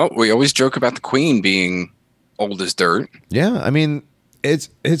 Well, we always joke about the Queen being old as dirt. Yeah, I mean,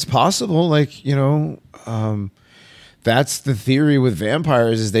 it's possible. Like, you know, that's the theory with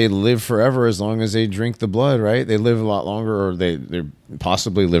vampires is they live forever as long as they drink the blood, right? They live a lot longer, or they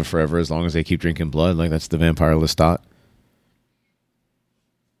possibly live forever as long as they keep drinking blood. Like, that's the vampire Lestat.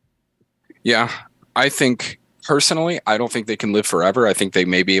 Yeah, I think personally, I don't think they can live forever. I think they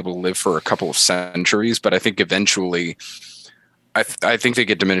may be able to live for a couple of centuries, but I think eventually, I think they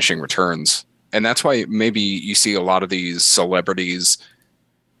get diminishing returns. And that's why maybe you see a lot of these celebrities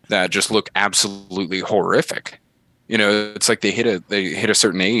that just look absolutely horrific. You know, it's like they hit a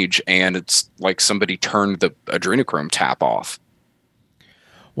certain age, and it's like somebody turned the adrenochrome tap off.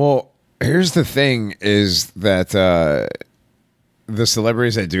 Well, here's the thing: is that the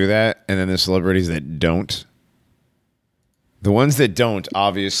celebrities that do that, and then the celebrities that don't. The ones that don't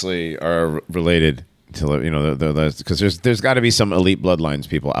obviously are related to, you know, because there's got to be some elite bloodlines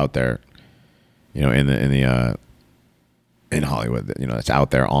people out there, you know, in Hollywood, you know, that's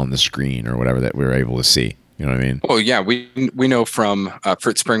out there on the screen or whatever that we're able to see. You know what I mean? Well, yeah, we know from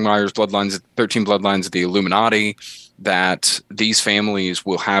Fritz Springmeier's Bloodlines, 13 Bloodlines of the Illuminati, that these families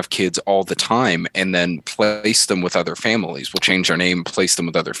will have kids all the time and then place them with other families. We'll change their name, place them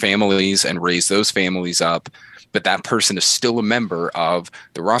with other families, and raise those families up. But that person is still a member of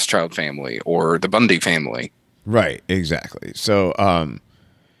the Rothschild family or the Bundy family. Right, exactly. So,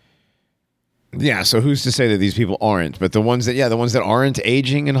 yeah, so who's to say that these people aren't? But the ones that aren't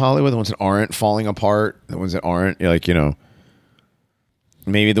aging in Hollywood, the ones that aren't falling apart, the ones that aren't, like, you know,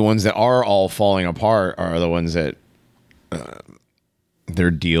 maybe the ones that are all falling apart are the ones that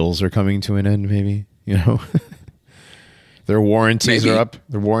their deals are coming to an end, maybe, you know. Their warranties are up.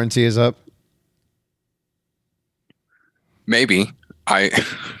 Their warranty is up. Maybe. Do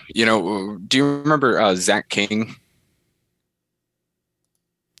you remember Zach King?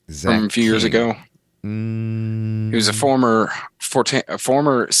 From a few years ago? He was a former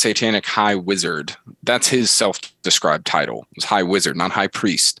satanic high wizard. That's his self-described title. It was high wizard, not high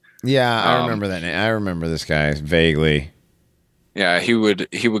priest. Yeah, I remember that name. I remember this guy vaguely. Yeah, he would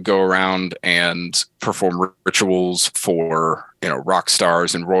go around and perform rituals for, you know, rock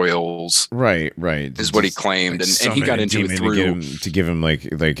stars and royals. Right. Is what he claimed, like, and he got into it through to give him like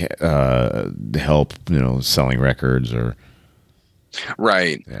help, you know, selling records or.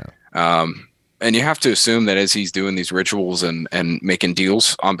 Right. Yeah. And you have to assume that as he's doing these rituals and making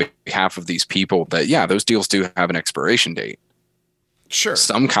deals on behalf of these people, that, yeah, those deals do have an expiration date. Sure.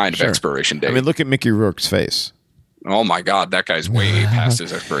 Some kind of expiration date. I mean, look at Mickey Rourke's face. Oh my God, that guy's way past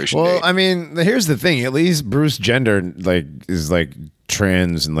his expiration date. Well, I mean, here's the thing. At least Bruce Jenner is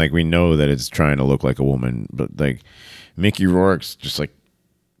trans, and we know that it's trying to look like a woman. But Mickey Rourke's just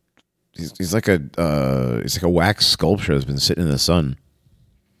he's like a wax sculpture that's been sitting in the sun.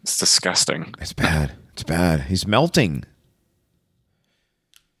 It's disgusting. It's bad. It's bad. He's melting.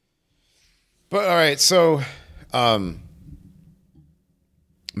 But all right, so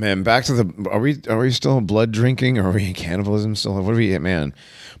man, back to are we still blood drinking, or are we in cannibalism still? What are we at, man?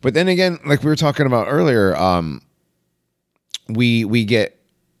 But then again, like we were talking about earlier, we get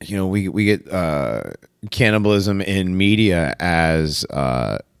cannibalism in media as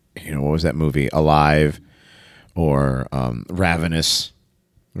what was that movie, Alive, or Ravenous,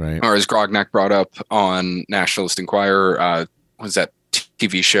 right? Or as Grognak brought up on Nationalist Enquirer, was that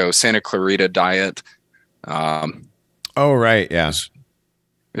TV show Santa Clarita Diet? Oh right, yeah.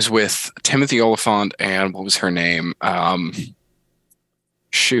 It was with Timothy Oliphant and what was her name?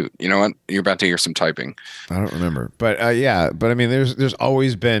 Shoot, you know what? You're about to hear some typing. I don't remember, but yeah. But I mean, there's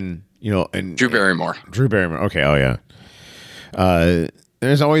always been, and Drew Barrymore. Drew Barrymore. Okay. Oh yeah.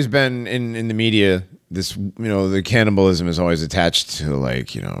 There's always been in the media this, the cannibalism is always attached to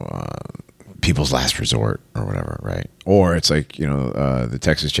People's Last Resort or whatever, right? Or it's the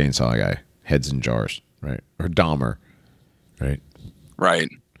Texas Chainsaw guy, Heads in Jars, right? Or Dahmer, right? Right.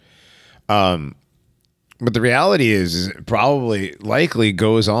 But the reality is it probably likely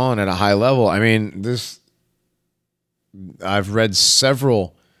goes on at a high level. I mean, I've read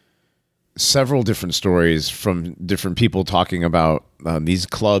several different stories from different people talking about these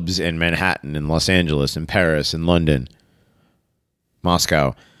clubs in Manhattan, in Los Angeles, in Paris, in London,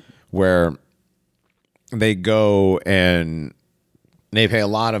 Moscow, where they go and they pay a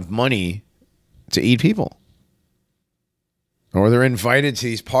lot of money to eat people. Or they're invited to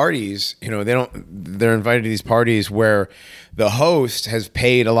these parties. They're invited to these parties where the host has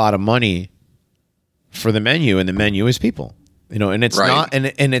paid a lot of money for the menu, and the menu is people. And it's not, and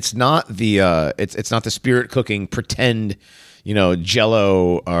it's not the it's not the spirit cooking pretend,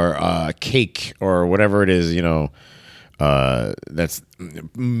 Jello or cake or whatever it is, that's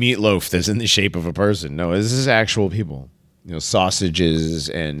meatloaf that's in the shape of a person. No, this is actual people. Sausages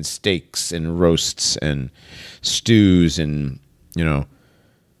and steaks and roasts and stews and Well,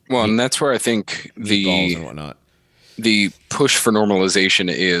 and that's where I think meatballs and whatnot. The push for normalization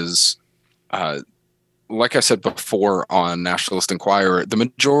is, like I said before on Nationalist Enquirer, the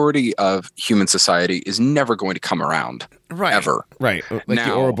majority of human society is never going to come around. Right. Ever. Right. Like now,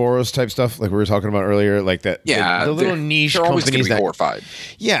 the Ouroboros type stuff, like we were talking about earlier, like that. Yeah. The little niche they're always companies be horrified.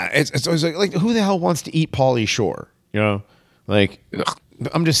 Yeah. It's always like, who the hell wants to eat Pauly Shore? Like, ugh.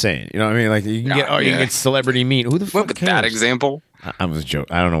 I'm just saying, what I mean? Like, you can you can get celebrity meat. Who the fuck cares? That example? I was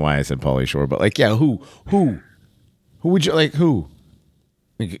joking. I don't know why I said Pauly Shore, but like, yeah, who would you like? Who?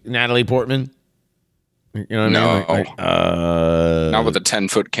 Like Natalie Portman? You know what I mean? Like, not with a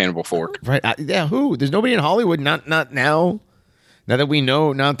 10-foot cannibal fork. Right. Yeah. Who? There's nobody in Hollywood. Not now. Not that we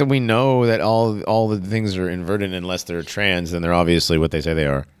know that all the things are inverted unless they're trans, then they're obviously what they say they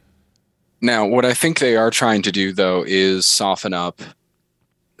are. Now, what I think they are trying to do, though, is soften up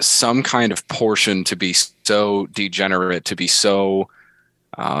some kind of portion to be so degenerate, to be so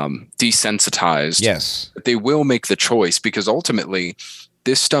desensitized. Yes. That they will make the choice, because ultimately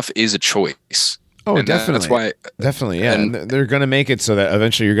this stuff is a choice. Oh, and definitely. That's why, definitely, yeah. And they're going to make it so that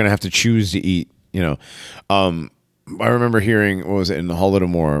eventually you're going to have to choose to eat, I remember hearing, what was it, in the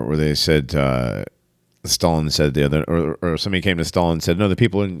Holodomor, where they said, Stalin said the other, or somebody came to Stalin and said, no, the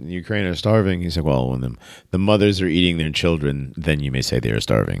people in Ukraine are starving. He said, well, when the mothers are eating their children, then you may say they are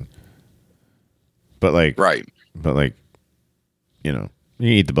starving. But like, right. But like, you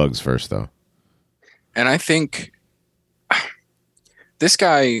eat the bugs first, though. And I think this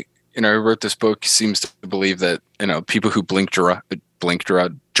guy, who wrote this book seems to believe that, people who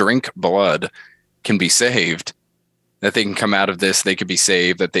drink blood can be saved, that they can come out of this, they could be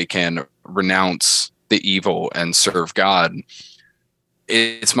saved, that they can renounce the evil and serve God.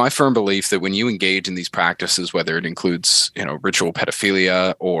 It's my firm belief that when you engage in these practices, whether it includes, ritual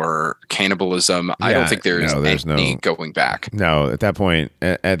pedophilia or cannibalism, I don't think there's any going back. No, at that point,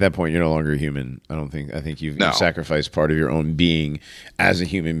 you're no longer human. I think you've sacrificed part of your own being as a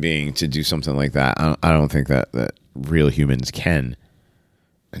human being to do something like that. I don't think that real humans can.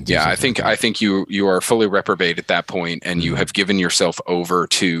 Yeah, I think you are fully reprobate at that point, and you have given yourself over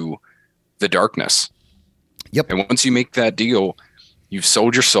to the darkness. Yep. And once you make that deal, you've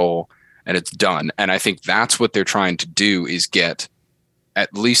sold your soul, and it's done. And I think that's what they're trying to do, is get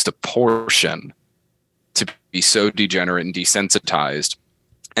at least a portion to be so degenerate and desensitized,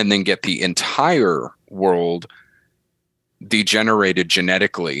 and then get the entire world degenerated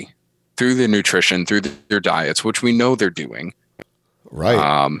genetically through their nutrition, through their diets, which we know they're doing. Right.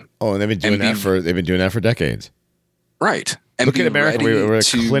 And they've been doing that for decades. Right. And look at America. We're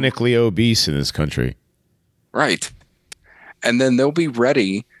clinically obese in this country. Right. And then they'll be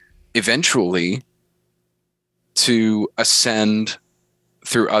ready eventually to ascend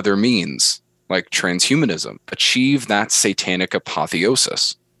through other means, like transhumanism, achieve that satanic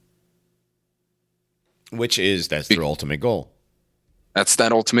apotheosis. That's their ultimate goal. That's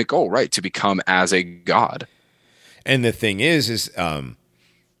that ultimate goal, right? To become as a god. And the thing is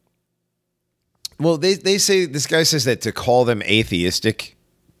well, they say, this guy says that to call them atheistic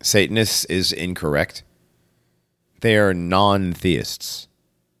Satanists is incorrect. They are non-theists.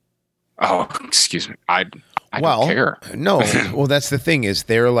 Oh, excuse me. I don't care. No. Well, that's the thing, is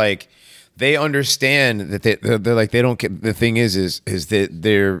they're like, they understand that they're like, they don't get, the thing is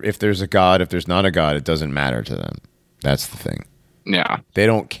that if there's a God, if there's not a God, it doesn't matter to them. That's the thing. Yeah. They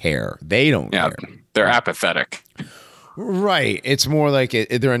don't care. Care. They're apathetic. Right. It's more like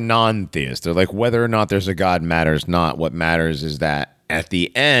they're a non-theist. They're like, whether or not there's a God matters not. What matters is that at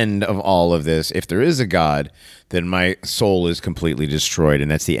the end of all of this, if there is a God, then my soul is completely destroyed, and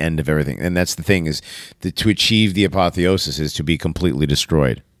that's the end of everything. And that's the thing, is that to achieve the apotheosis is to be completely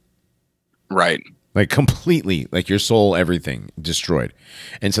destroyed. Right. Like completely, like your soul, everything destroyed.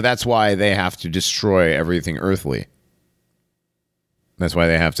 And so that's why they have to destroy everything earthly. That's why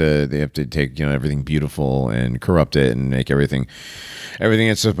they have to take, everything beautiful and corrupt it and make everything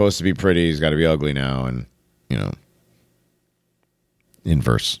that's supposed to be pretty has got to be ugly now, and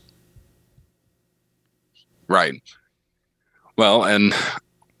inverse. Right. Well, and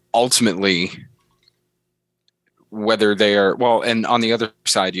ultimately, whether they are, and on the other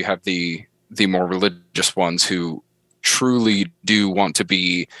side, you have the more religious ones who truly do want to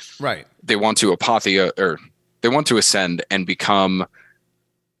be Right. They want to apothea, or they want to ascend and become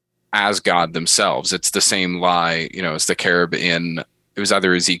as God themselves. It's the same lie, as the cherub in, it was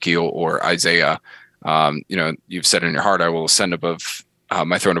either Ezekiel or Isaiah. You've said in your heart, I will ascend above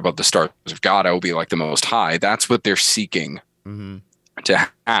my throne above the stars of God. I will be like the Most High. That's what they're seeking to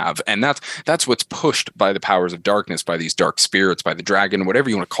have. And that's what's pushed by the powers of darkness, by these dark spirits, by the dragon, whatever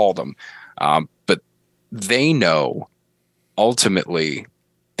you want to call them. But they know ultimately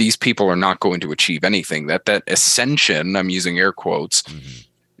these people are not going to achieve anything. That ascension, I'm using air quotes,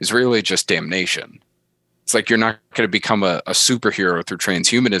 is really just damnation. It's like you're not going to become a superhero through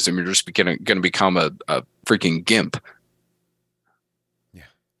transhumanism. You're just going to become a freaking gimp. Yeah.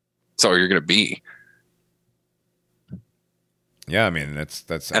 That's all you're going to be. Yeah, I mean that's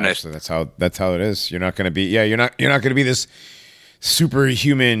how it is. You're not going to be. Yeah, you're not going to be this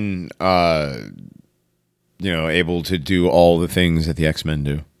superhuman. Able to do all the things that the X-Men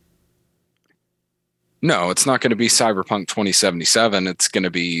do. No, it's not going to be Cyberpunk 2077. It's going to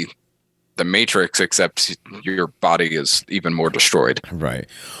be the Matrix, except your body is even more destroyed. Right.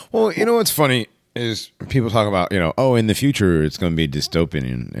 Well, what's funny is people talk about, in the future it's going to be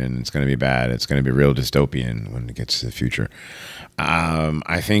dystopian and it's going to be bad. It's going to be real dystopian when it gets to the future.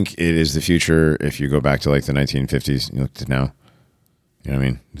 I think it is the future if you go back to like the 1950s, you look to now. You know what I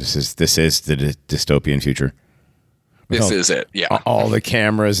mean? This is the dystopian future. This is it. Yeah. All the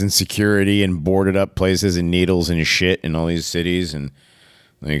cameras and security and boarded up places and needles and shit in all these cities. And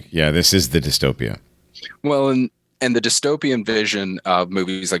this is the dystopia. Well, and the dystopian vision of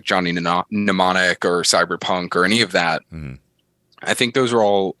movies like Johnny Mnemonic or Cyberpunk or any of that, I think those are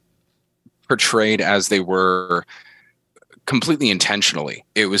all portrayed as they were completely intentionally.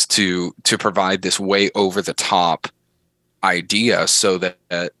 It was to provide this way over the top idea so that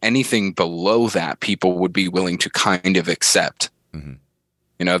anything below that people would be willing to kind of accept.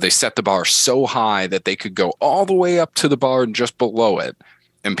 They set the bar so high that they could go all the way up to the bar and just below it,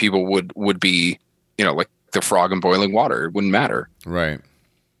 and people would be like the frog in boiling water. It wouldn't matter. Right.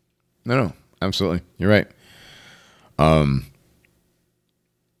 No, absolutely, you're right.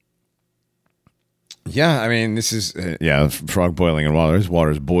 Yeah, I mean, this is frog boiling in water. This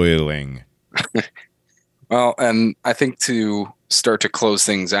water's boiling. Well, and I think to start to close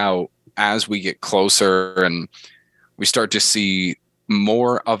things out, as we get closer and we start to see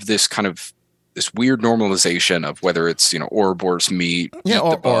more of this kind of this weird normalization of whether it's, Ouroboros meat, eat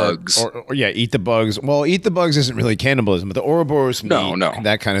the bugs. Eat the bugs. Well, eat the bugs isn't really cannibalism, but the Ouroboros meat,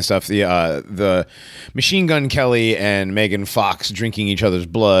 that kind of stuff. The Machine Gun Kelly and Megan Fox drinking each other's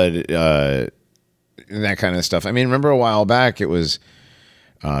blood, that kind of stuff. I mean, remember a while back it was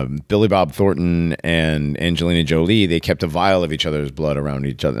Billy Bob Thornton and Angelina Jolie. They kept a vial of each other's blood around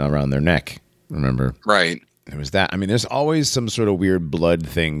their neck. Remember? Right. There was that. I mean, there's always some sort of weird blood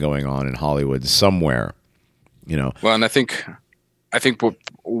thing going on in Hollywood somewhere. Well, and I think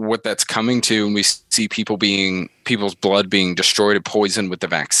what that's coming to, and we see people's blood being destroyed or poisoned with the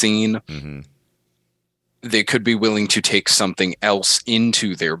vaccine. They could be willing to take something else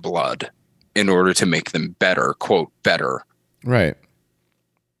into their blood in order to make them better, quote, better. Right.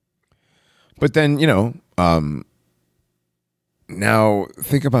 But then, now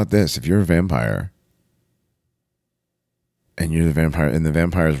think about this. If you're a vampire and you're the vampire and the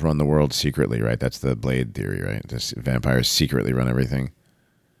vampires run the world secretly, right? That's the Blade theory, right? This vampires secretly run everything.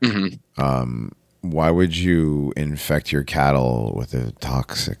 Why would you infect your cattle with a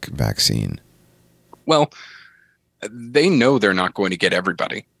toxic vaccine? Well, they know they're not going to get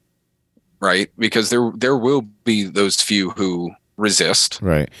everybody, right? Because there will be those few who resist,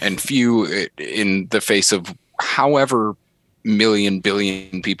 right? And few in the face of however billion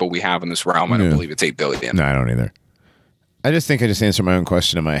people we have in this realm. I don't believe it's 8 billion. No, I don't either. I just think I just answered my own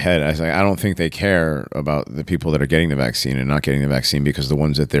question in my head. I was like, I don't think they care about the people that are getting the vaccine and not getting the vaccine because the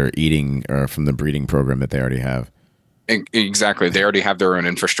ones that they're eating are from the breeding program that they already have. Exactly. They already have their own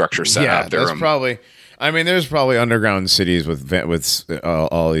infrastructure set up. That's probably. I mean, there's probably underground cities with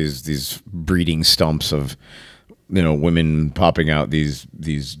all these breeding stumps of, women popping out these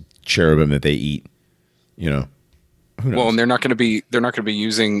cherubim that they eat. Well, and they're not going to be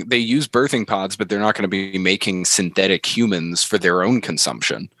using. They use birthing pods, but they're not going to be making synthetic humans for their own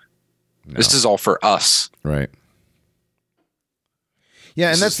consumption. No. This is all for us, right?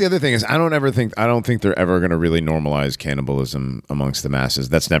 Yeah, and that's the other thing is I don't think they're ever going to really normalize cannibalism amongst the masses.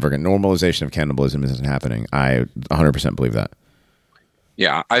 That's never going. Normalization of cannibalism isn't happening. I 100% believe that.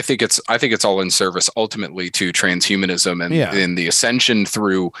 Yeah, I think it's all in service ultimately to transhumanism and Yeah. in the ascension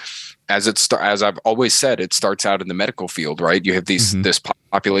through, as I've always said, it starts out in the medical field, right? You have Mhm. this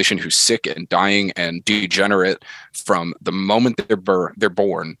population who's sick and dying and degenerate from the moment they're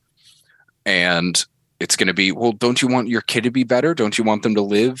born, and it's going to be, well, don't you want your kid to be better? Don't you want them to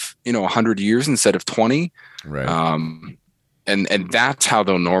live 100 years instead of 20? Right. And that's how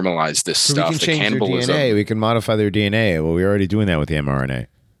they'll normalize this So stuff. we can The change their cannibalism. DNA. We can modify their DNA. Well, we're already doing that with the mRNA.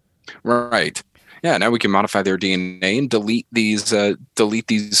 Right. Yeah. Now we can modify their DNA and delete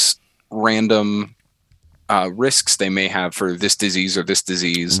these random risks they may have for this disease or this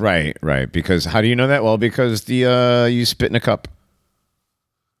disease. Right. Because how do you know that? Well, because you spit in a cup.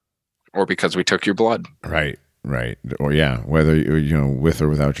 Or because we took your blood. Right. Or yeah, whether with or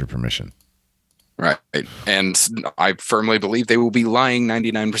without your permission. Right. And I firmly believe they will be lying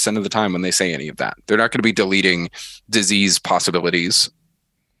 99% of the time when they say any of that. They're not going to be deleting disease possibilities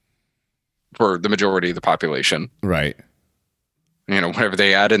for the majority of the population. Right. Whatever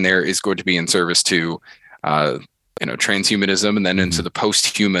they add in there is going to be in service to, transhumanism and then into the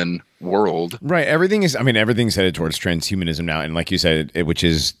post-human world. Right. Everything's headed towards transhumanism now. And like you said, which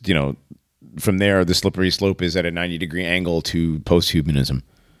is, from there, the slippery slope is at a 90-degree angle to post-humanism.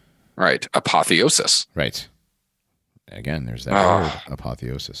 Right. Apotheosis. Right. Again, there's that word,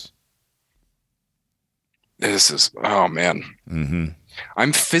 apotheosis. This is, oh man. Mm-hmm.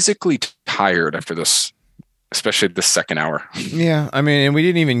 I'm physically tired after this, especially the second hour. Yeah. And we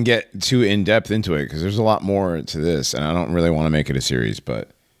didn't even get too in-depth into it because there's a lot more to this, and I don't really want to make it a series, but...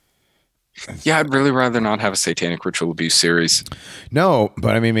 Yeah, I'd really rather not have a satanic ritual abuse series. No,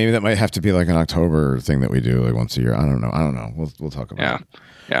 but maybe that might have to be like an October thing that we do like once a year. I don't know. We'll talk about it.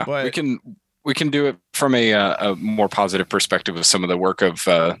 Yeah. But we can do it from a more positive perspective of some of the work of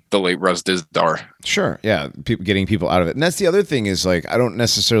the late Russ Dizdar. Sure. Yeah. Getting people out of it. And that's the other thing is like, I don't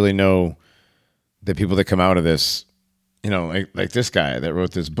necessarily know the people that come out of this, like this guy that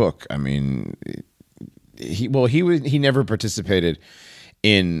wrote this book. He never participated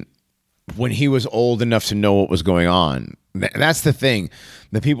in when he was old enough to know what was going on. That's the thing.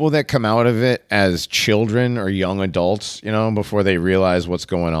 The people that come out of it as children or young adults, before they realize what's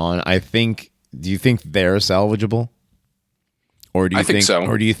going on, do you think they're salvageable? Or do you think so?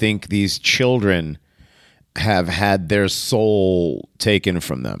 Or do you think these children have had their soul taken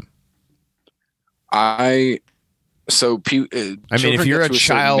from them? If you're a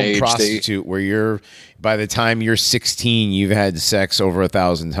child prostitute where by the time you're 16, you've had sex over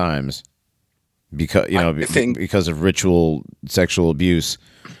 1,000 times because of ritual sexual abuse,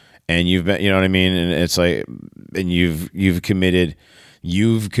 and you've been, and it's like, and you've committed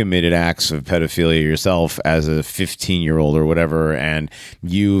acts of pedophilia yourself as a 15-year-old or whatever, and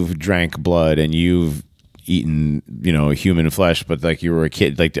you've drank blood and you've eaten, human flesh, but like you were a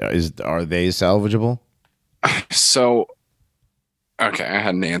kid, like are they salvageable? So, okay, I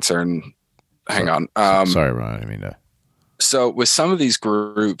had an answer, and hang on. Sorry, Ron. I didn't mean to. So, with some of these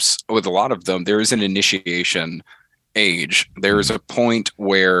groups, with a lot of them, there is an initiation age. There is a point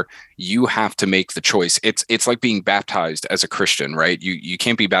where you have to make the choice. It's like being baptized as a Christian, right? You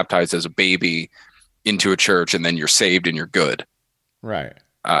can't be baptized as a baby into a church and then you're saved and you're good. Right.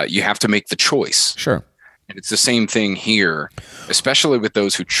 You have to make the choice. Sure. And it's the same thing here, especially with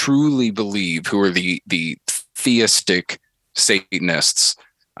those who truly believe, who are the theistic Satanists.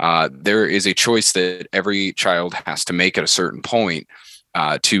 There is a choice that every child has to make at a certain point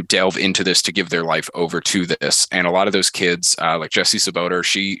to delve into this, to give their life over to this. And a lot of those kids, like Jessie Saboter,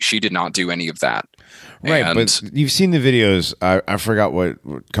 she did not do any of that. Right, and, but you've seen the videos. I forgot what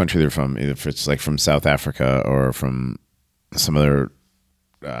country they're from, either if it's like from South Africa or from some other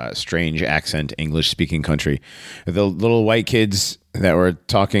strange accent English-speaking country. The little white kids that were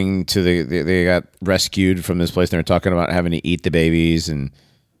talking to they got rescued from this place, and they're talking about having to eat the babies, and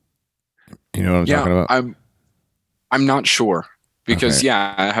you know what I'm talking about? I'm not sure. Because okay.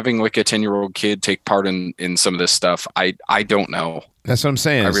 Having like a 10-year-old kid take part in some of this stuff, I don't know. That's what I'm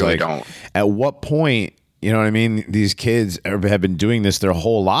saying. I really don't. At what point, you know what I mean? These kids have been doing this their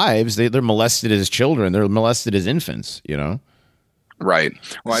whole lives. They're molested as children. They're molested as infants. You know. Right.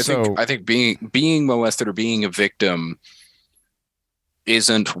 Well, I think being molested or being a victim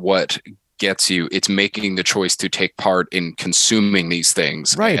isn't what gets you. It's making the choice to take part in consuming these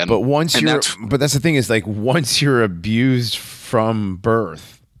things. Right. But that's the thing is, like, once you're abused from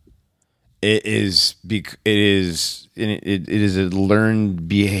birth, it is a learned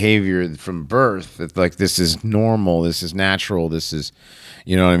behavior from birth. It's like, this is normal. This is natural. This is,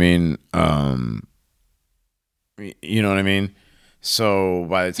 you know what I mean? You know what I mean? So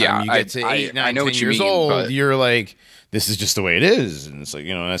by the time you get to 8, 9, 10 years old, you're like, this is just the way it is. And it's like,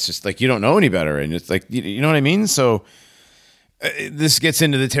 that's just like, you don't know any better. And it's like, you know what I mean? So this gets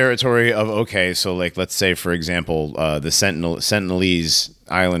into the territory of, okay, so like, let's say, for example, the Sentinelese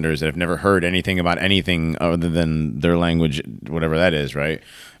Islanders that have never heard anything about anything other than their language, whatever that is, right?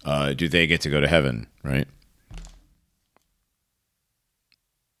 Do they get to go to heaven, right?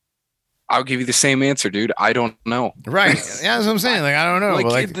 I'll give you the same answer, dude. I don't know. Right. Yeah, that's what I'm saying. Like, I don't know.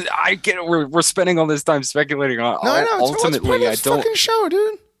 Like, I get it. We're spending all this time speculating on. No, I know. Ultimately, I don't. Fucking show,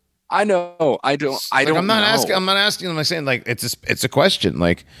 dude. I know. I don't. I don't. I'm not know. asking. I'm not asking. I'm saying like it's a question.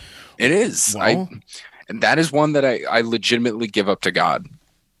 Like it is. Well, and that is one that I legitimately give up to God.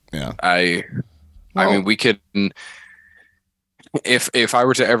 Yeah. I mean, we could. If I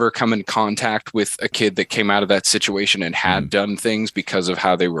were to ever come in contact with a kid that came out of that situation and had done things because of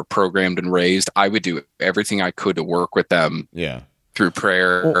how they were programmed and raised, I would do everything I could to work with them. Yeah. Through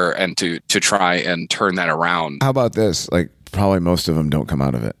prayer and to try and turn that around. How about this? Like, probably most of them don't come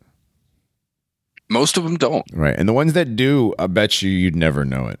out of it. Most of them don't. Right. And the ones that do, I bet you'd never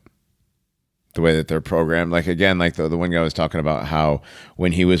know it. The way that they're programmed. Like, again, like the one guy was talking about how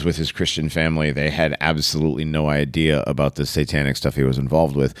when he was with his Christian family, they had absolutely no idea about the satanic stuff he was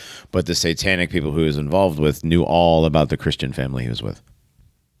involved with. But the satanic people who he was involved with knew all about the Christian family he was with.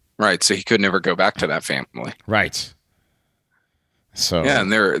 Right. So he could never go back to that family. Right. So yeah, and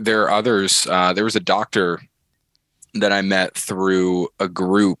there are others. There was a doctor that I met through a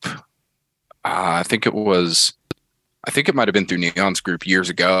group. I think it might have been through Neon's group years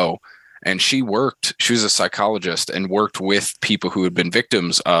ago. And she was a psychologist and worked with people who had been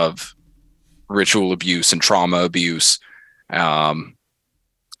victims of ritual abuse and trauma abuse, and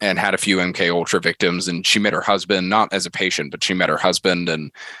had a few MK Ultra victims. And she met her husband, not as a patient, but she met her husband,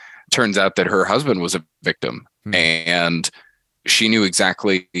 and turns out that her husband was a victim. And she knew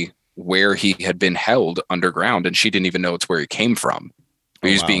exactly where he had been held underground, and she didn't even know it's where he came from.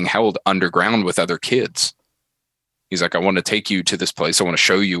 He was being held underground with other kids. He's like, I want to take you to this place. I want to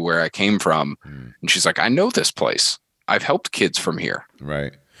show you where I came from. And she's like, I know this place. I've helped kids from here.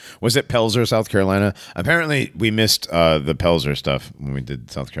 Right. Was it Pelzer, South Carolina? Apparently, we missed the Pelzer stuff when we did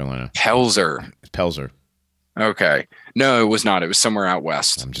South Carolina. Pelzer. Okay. No, it was not. It was somewhere out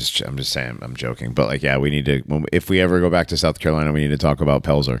west. I'm just saying. I'm joking. But like, yeah, we need to. If we ever go back to South Carolina, we need to talk about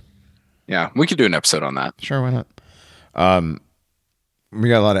Pelzer. Yeah, we could do an episode on that. Sure, why not? We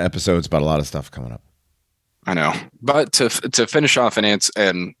got a lot of episodes about a lot of stuff coming up. I know, but to finish off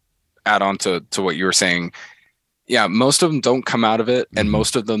and add on to what you were saying, yeah, most of them don't come out of it, and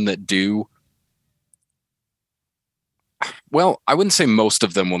most of them that do, well, I wouldn't say most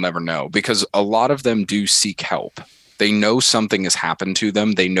of them will never know, because a lot of them do seek help. They know something has happened to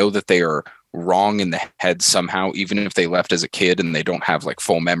them. They know that they are wrong in the head somehow, even if they left as a kid and they don't have like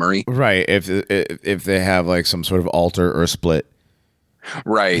full memory. Right. If they have like some sort of alter or split.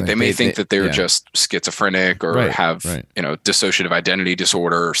 Right. Like they may think that they're just schizophrenic or have, dissociative identity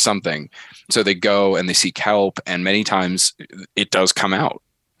disorder or something. So they go and they seek help, and many times it does come out.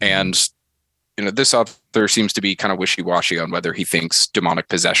 And, this author seems to be kind of wishy-washy on whether he thinks demonic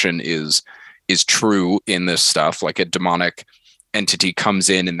possession is true in this stuff. Like a demonic entity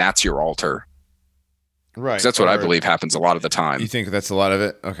comes in and that's your altar. Right. 'Cause that's what I believe happens a lot of the time. You think that's a lot of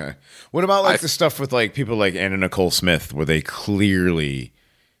it? Okay. What about like the stuff with like people like Anna Nicole Smith, where they clearly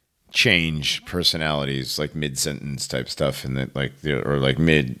change personalities, like mid-sentence type stuff, and that like or like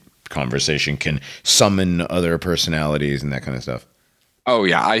mid-conversation can summon other personalities and that kind of stuff? Oh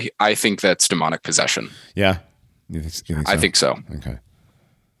yeah, I think that's demonic possession. Yeah, you think so? I think so. Okay.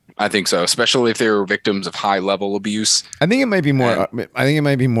 I think so, especially if they were victims of high-level abuse. I think it might be more. I think it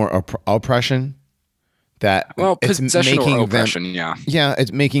might be more oppression. That it's possession making or oppression, them, yeah,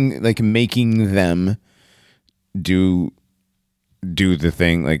 it's making them do the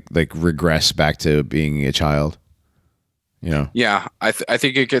thing, like regress back to being a child. Yeah, I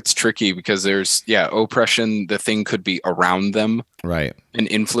think it gets tricky because there's oppression. The thing could be around them, right, and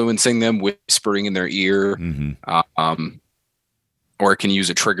influencing them, whispering in their ear, or it can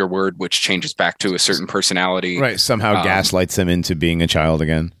use a trigger word which changes back to a certain personality. Right, somehow gaslights them into being a child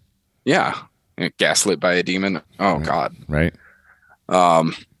again. Yeah. Gaslit by a demon. Oh God. Right.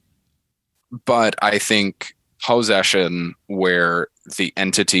 But I think possession, where the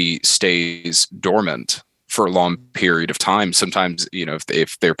entity stays dormant for a long period of time, sometimes,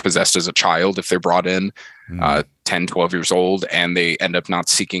 if they're possessed as a child, if they're brought in 10, 12 years old, and they end up not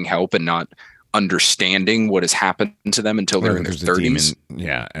seeking help and not understanding what has happened to them until they're in their 30s.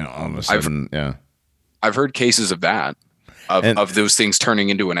 Yeah. And all of a sudden, I've heard cases of that, of those things turning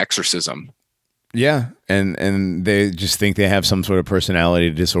into an exorcism. Yeah, and they just think they have some sort of personality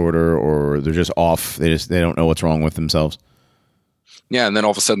disorder, or they're just off. They don't know what's wrong with themselves. Yeah, and then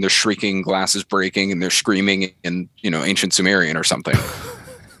all of a sudden they're shrieking, glasses breaking, and they're screaming in ancient Sumerian or something.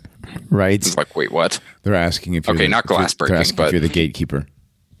 Right? It's like, wait, what? They're asking if you're Okay, not glass breaking, they're asking but if you're the gatekeeper.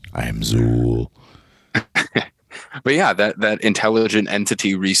 I am Zool. But yeah, that intelligent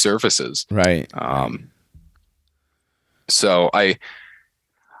entity resurfaces. Right. So a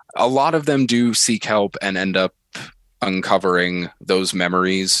lot of them do seek help and end up uncovering those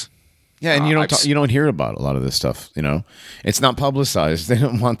memories. Yeah, and you don't hear about a lot of this stuff. It's not publicized. They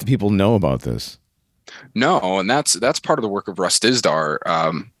don't want the people to know about this. No, and that's part of the work of Russ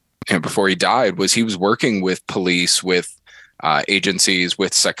Dizdar. Before he died, he was working with police, with agencies,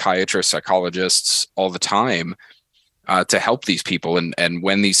 with psychiatrists, psychologists all the time to help these people. And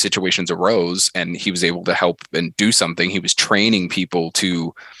when these situations arose, and he was able to help and do something, he was training people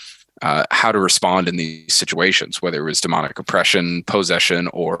to how to respond in these situations, whether it was demonic oppression, possession,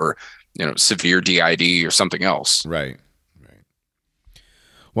 or severe DID or something else. Right.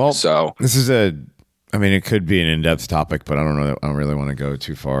 Well, so this is it could be an in-depth topic, but I don't know. I don't really want to go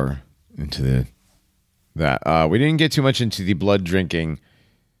too far into that. We didn't get too much into the blood drinking,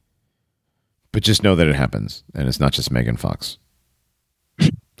 but just know that it happens, and it's not just Megan Fox.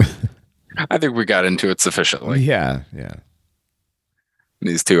 I think we got into it sufficiently. Yeah.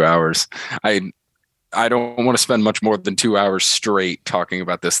 These 2 hours. I don't want to spend much more than 2 hours straight talking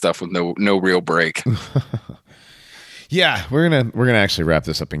about this stuff with no real break. Yeah, we're gonna actually wrap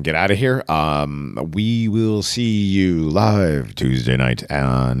this up and get out of here. We will see you live Tuesday night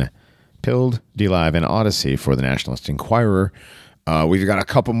on Pilled, D-Live, and Odyssey for the Nationalist Enquirer. We've got a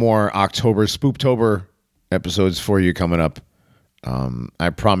couple more October Spooptober episodes for you coming up.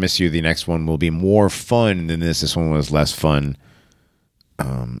 I promise you the next one will be more fun than this. This one was less fun.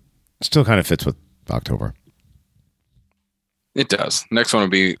 Still kind of fits with October. It does. Next one will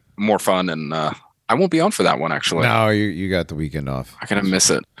be more fun, and I won't be on for that one, actually. No, you got the weekend off. I'm going to miss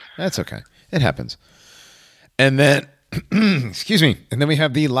it. That's okay. It happens. And then, excuse me, and then we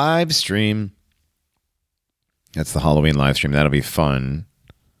have the live stream. That's the Halloween live stream. That'll be fun.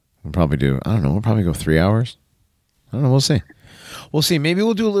 We'll probably go 3 hours. I don't know. We'll see. Maybe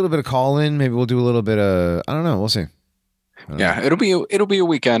we'll do a little bit of call-in. Maybe we'll do a little bit of, I don't know. We'll see. Yeah, it'll be a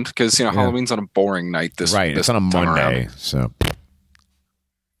weekend because Halloween's on a boring night. It's on a Monday, so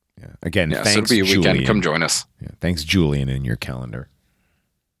yeah. Again, thanks, so it'll be a Julian. weekend. Come join us. Yeah, thanks, Julian, in your calendar.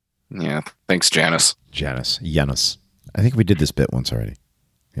 Yeah, thanks, Janice. Janus. I think we did this bit once already.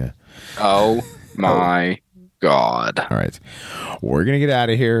 Yeah. Oh my God! All right, we're gonna get out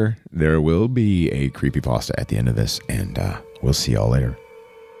of here. There will be a creepypasta at the end of this, and we'll see y'all later.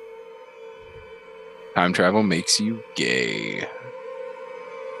 Time travel makes you gay.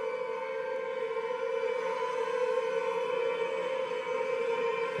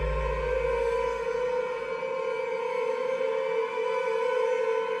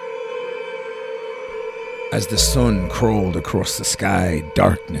 As the sun crawled across the sky,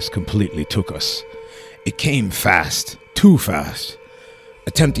 darkness completely took us. It came fast, too fast.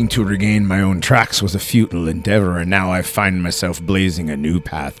 Attempting to regain my own tracks was a futile endeavor, and now I find myself blazing a new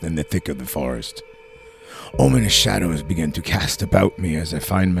path in the thick of the forest. Ominous shadows begin to cast about me as I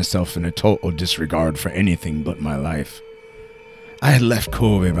find myself in a total disregard for anything but my life. I had left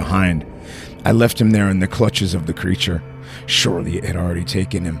Cove behind. I left him there in the clutches of the creature. Surely it had already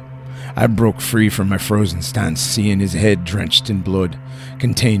taken him. I broke free from my frozen stance, seeing his head drenched in blood,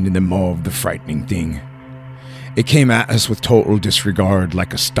 contained in the maw of the frightening thing. It came at us with total disregard,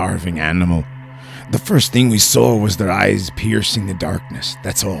 like a starving animal. The first thing we saw was their eyes piercing the darkness,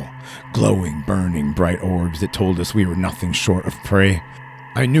 that's all. Glowing, burning, bright orbs that told us we were nothing short of prey.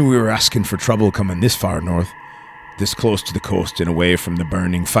 I knew we were asking for trouble coming this far north, this close to the coast and away from the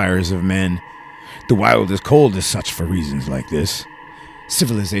burning fires of men. The wild is cold as such for reasons like this.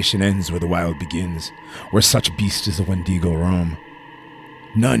 Civilization ends where the wild begins, where such beast as the Wendigo roam.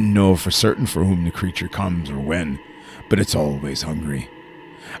 None know for certain for whom the creature comes or when, but it's always hungry.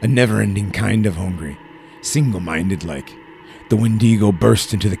 A never-ending kind of hungry, single-minded like. The Wendigo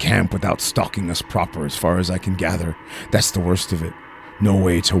burst into the camp without stalking us proper as far as I can gather. That's the worst of it. No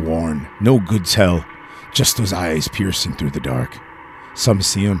way to warn, no good tell. Just those eyes piercing through the dark. Some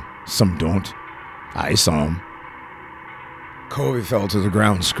see him, some don't. I saw him. Covey fell to the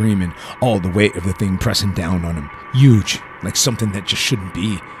ground screaming, all the weight of the thing pressing down on him. Huge, like something that just shouldn't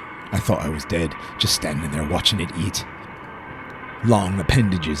be. I thought I was dead, just standing there watching it eat. Long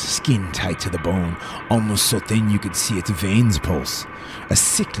appendages, skin tight to the bone, almost so thin you could see its veins pulse. A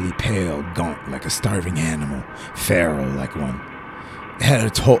sickly pale, gaunt like a starving animal, feral like one. had a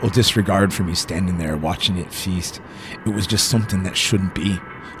total disregard for me standing there watching it feast. It was just something that shouldn't be,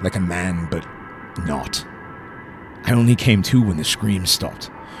 like a man, but not. I only came to when the scream stopped.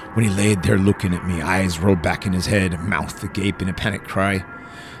 When he laid there looking at me, eyes rolled back in his head, mouth agape in a panic cry.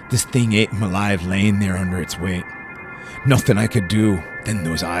 This thing ate him alive, laying there under its weight. Nothing I could do. Then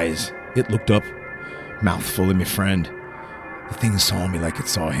those eyes. It looked up, mouth full of my friend. The thing saw me like it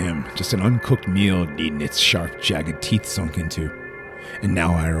saw him, just an uncooked meal needing its sharp, jagged teeth sunk into. And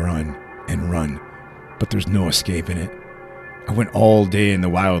now I run and run, but there's no escaping it. I went all day in the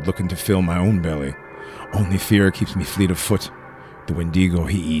wild looking to fill my own belly. Only fear keeps me fleet of foot. The Wendigo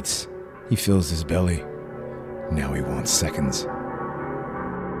he eats, he fills his belly. Now he wants seconds.